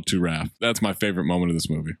 Raph, a little too Raph. That's my favorite moment of this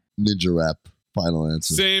movie. Ninja Rap, final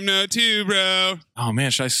answer. Same note too, bro. Oh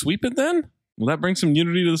man, should I sweep it then? Will that bring some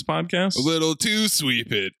unity to this podcast? A little too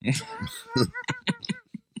sweep it.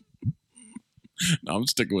 No, I'm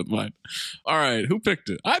sticking with mine. All right, who picked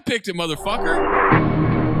it? I picked it, motherfucker.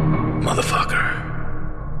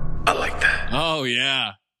 Motherfucker. I like that. Oh,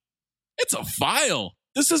 yeah. It's a file.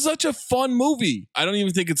 This is such a fun movie. I don't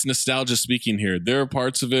even think it's nostalgia speaking here. There are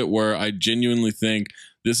parts of it where I genuinely think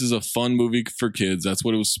this is a fun movie for kids. That's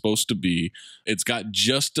what it was supposed to be. It's got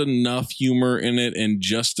just enough humor in it and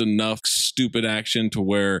just enough stupid action to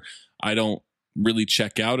where I don't really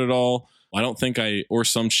check out at all. I don't think or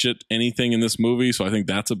some shit anything in this movie, so I think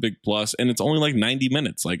that's a big plus. And it's only like 90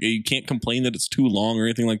 minutes. Like, you can't complain that it's too long or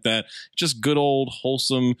anything like that. Just good old,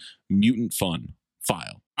 wholesome, mutant fun.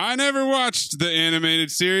 File. I never watched the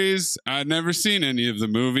animated series. I'd never seen any of the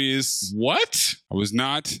movies. What? I was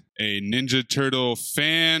not a Ninja Turtle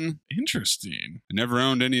fan. Interesting. I never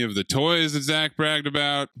owned any of the toys that Zach bragged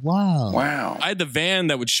about. Wow. Wow. I had the van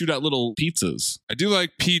that would shoot out little pizzas. I do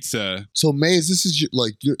like pizza. So, Maze, this is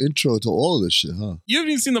your intro to all of this shit, huh? You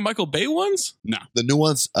haven't even seen the Michael Bay ones? No. The new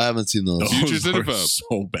ones, I haven't seen those. Future Those are Cinephobe.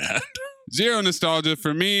 so bad. Zero nostalgia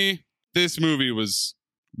for me. This movie was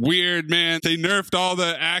weird, man. They nerfed all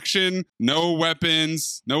the action, no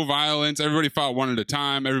weapons, no violence. Everybody fought one at a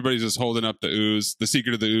time. Everybody's just holding up the ooze. The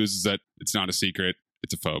secret of the ooze is that it's not a secret.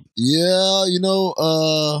 It's a phobe. Yeah,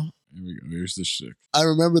 Here we go. Here's the shtick. I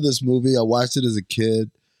remember this movie. I watched it as a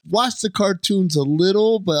kid. Watched the cartoons a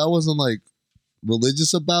little, but I wasn't like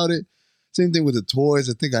religious about it. Same thing with the toys.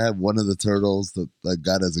 I think I had one of the turtles that I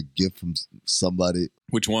got as a gift from somebody.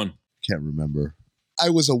 Which one? Can't remember. I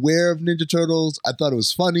was aware of Ninja Turtles. I thought it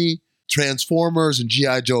was funny. Transformers and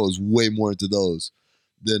G.I. Joe is way more into those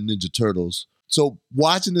than Ninja Turtles. So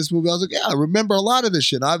watching this movie, I was like, yeah, I remember a lot of this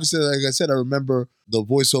shit. Obviously, like I said, I remember the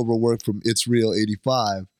voiceover work from It's Real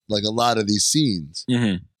 85, like a lot of these scenes.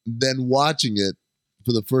 Mm-hmm. Then watching it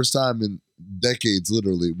for the first time in decades,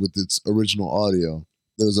 literally, with its original audio,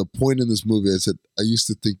 there was a point in this movie I said, I used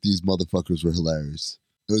to think these motherfuckers were hilarious.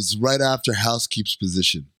 It was right after House Keeps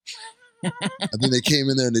Position. I think they came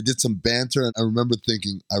in there and they did some banter, and I remember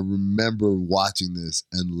thinking, I remember watching this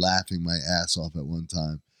and laughing my ass off at one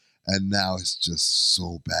time. And now it's just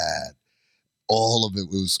so bad. All of it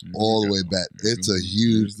was all the way bad. It's a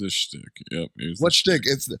huge... Here's the shtick. Yep. What shtick?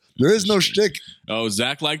 There is no shtick. Oh,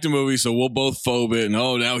 Zach liked a movie, so we'll both phobe it. And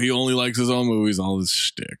now he only likes his own movies. All this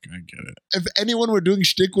shtick. I get it. If anyone were doing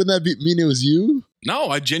shtick, wouldn't that mean it was you? No,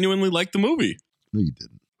 I genuinely liked the movie. No, you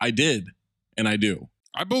didn't. I did. And I do.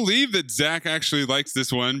 I believe that Zach actually likes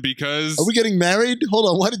this one because... Are we getting married? Hold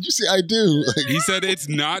on. Why did you say I do? He said it's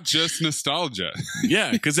not just nostalgia.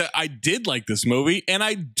 Yeah, because I did like this movie, and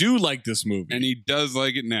I do like this movie. And he does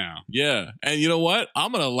like it now. Yeah. And you know what?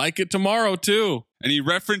 I'm going to like it tomorrow, too. And he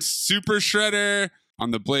referenced Super Shredder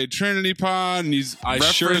on the Blade Trinity pod, and I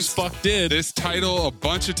sure as fuck did. This title a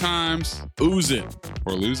bunch of times. Ooze it.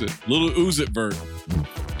 Or lose it. Little ooze it, Vert.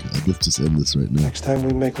 God, let's just end this right now. Next time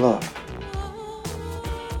we make love,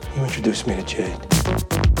 you introduce me to Jade.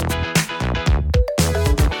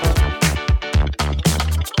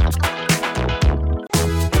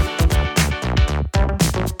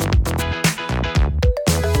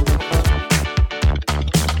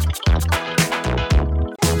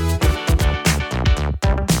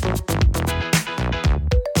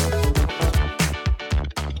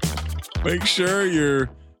 Make sure you're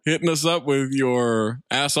hitting us up with your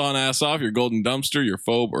ass on, ass off, your golden dumpster, your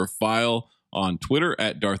phobe or file on Twitter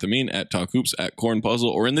at Darth Amin, at Talk Hoops, at Corn Puzzle,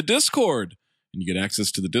 or in the Discord. And you get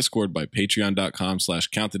access to the Discord by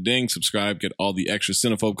patreon.com/counttheding. Subscribe, get all the extra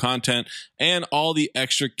Cinephobe content and all the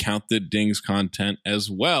extra Count the Dings content as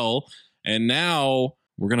well. And now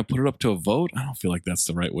we're going to put it up to a vote. I don't feel like that's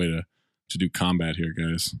the right way to do combat here,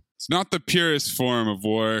 guys. It's not the purest form of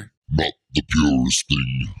war. Not the purest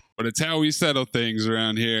thing. But it's how we settle things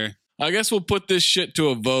around here. I guess we'll put this shit to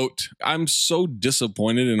a vote. I'm so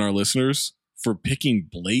disappointed in our listeners for picking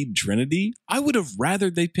Blade Trinity. I would have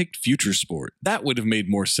rather they picked Future Sport. That would have made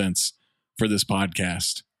more sense for this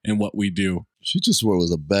podcast and what we do. Future Sport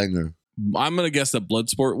was a banger. I'm going to guess that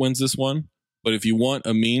Bloodsport wins this one. But if you want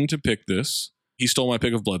Amin to pick this, he stole my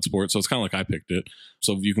pick of Bloodsport, so it's kind of like I picked it.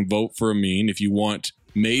 So you can vote for Amin. If you want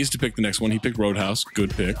Maze to pick the next one, he picked Roadhouse. Good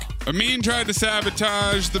pick. Amin tried to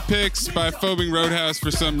sabotage the picks by phobing Roadhouse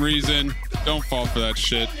for some reason. Don't fall for that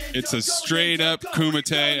shit. It's a straight up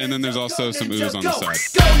Kumite, and then there's also some ooze on the side.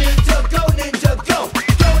 Go ninja, go ninja, go!